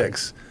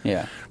 96.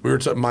 Yeah. We were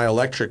talking. My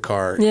electric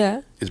car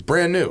is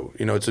brand new.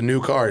 It's a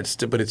new car.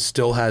 But it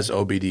still has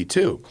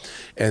OBD2,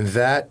 and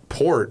that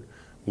port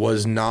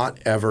was not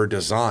ever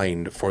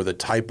designed for the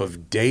type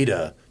of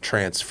data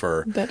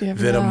transfer that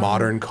a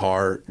modern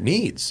car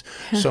needs.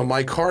 So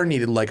my car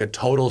needed like a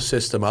total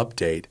system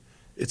update.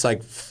 It's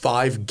like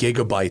 5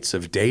 gigabytes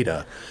of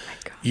data.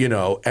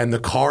 And the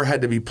car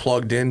had to be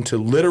plugged into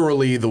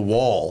literally the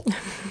wall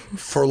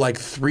for like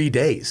 3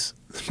 days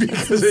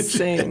because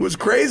it was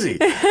crazy.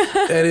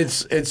 And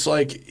it's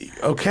like,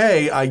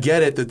 okay, I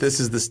get it that this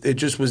is it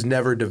just was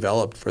never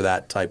developed for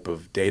that type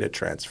of data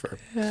transfer.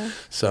 Yeah.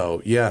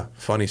 So yeah,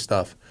 funny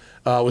stuff.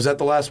 Was that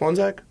the last one,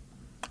 Zach?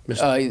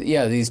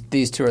 Yeah,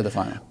 these two are the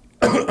final.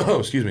 Oh,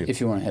 excuse me.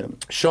 If you want to hit them.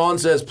 Sean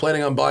says,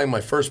 planning on buying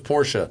my first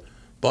Porsche,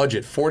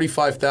 budget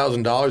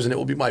 $45,000, and it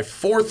will be my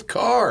 4th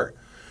car.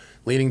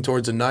 Leaning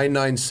towards a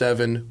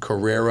 997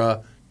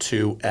 Carrera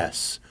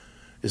 2S.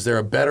 Is there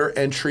a better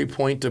entry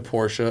point to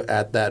Porsche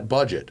at that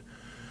budget?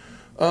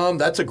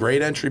 That's a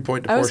great entry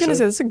point to Porsche. I was going to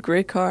say, that's a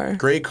great car.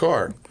 Great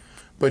car.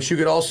 But you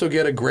could also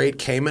get a great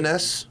Cayman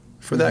S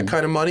for that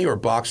kind of money, or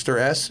Boxster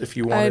S if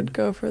you wanted. I'd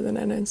go for the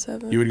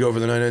 997. You would go for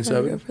the 997?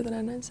 I would go for the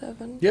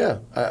 997. Yeah.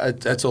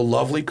 That's a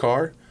lovely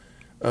car.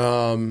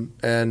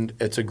 And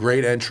it's a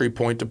great entry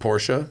point to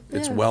Porsche.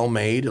 It's well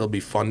made. It'll be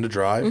fun to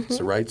drive. It's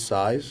the right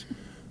size.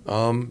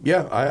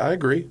 I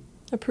agree.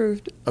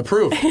 Approved.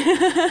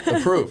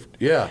 Approved.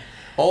 Yeah.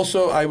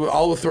 Also, that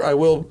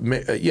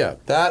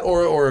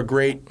or a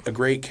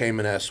great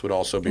Cayman S would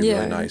also be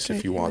really nice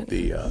if you want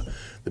the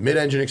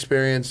mid-engine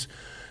experience.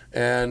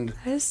 And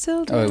I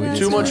still don't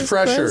too much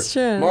pressure.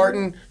 Question.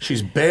 Martin,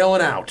 she's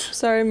bailing out.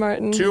 Sorry,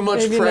 Martin. Too much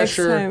maybe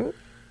pressure. Next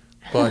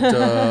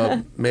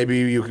time. But maybe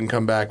you can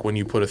come back when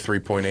you put a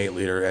 3.8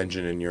 liter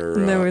engine in your.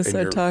 Then we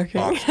start talking.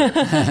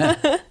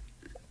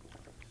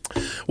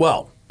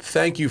 Well.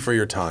 Thank you for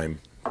your time.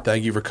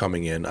 Thank you for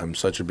coming in. I'm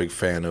such a big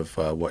fan of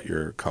what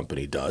your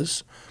company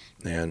does,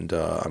 and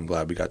I'm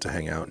glad we got to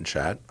hang out and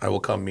chat. I will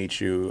come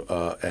meet you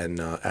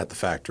at the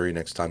factory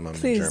next time I'm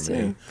in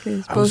Germany.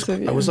 Please, both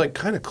of you. I was like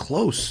kind of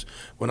close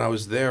when I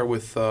was there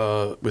with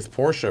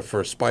Porsche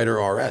for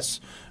Spider RS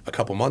a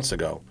couple months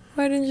ago.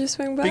 Why didn't you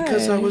swing by?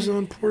 Because I was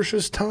on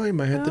Porsche's time.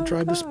 I had to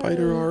drive the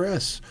Spider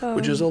RS,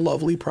 which is a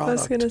lovely product.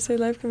 I was going to say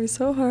life can be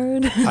so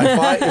hard.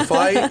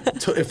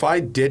 If I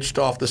ditched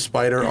off the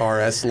Spider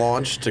RS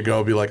launch to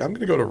go be like, I'm going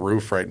to go to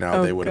Ruf right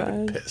now, they would have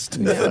been pissed.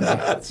 No.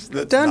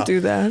 Don't do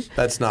that.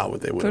 That's not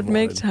what they would have wanted. But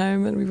make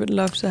time, and we would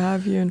love to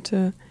have you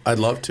I'd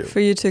love to.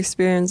 For you to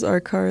experience our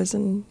cars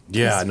and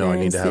I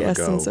need to have the a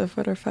go. essence of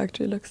what our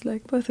factory looks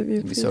like. Both of you,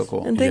 It'd be so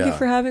cool. And thank you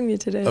for having me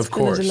today. It's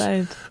been a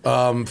delight.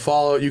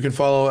 You can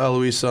follow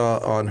Aloisa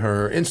on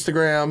her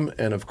Instagram,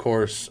 and of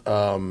course,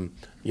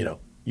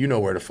 you know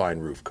where to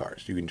find Ruf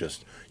cars. You can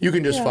just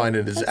find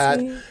it as at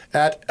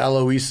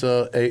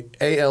Aloisa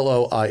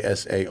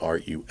ALOISARUF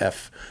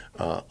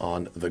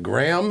on the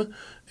gram,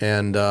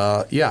 and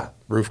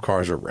Ruf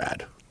cars are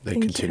rad. They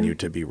continue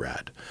to be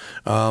rad.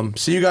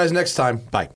 See you guys next time. Bye.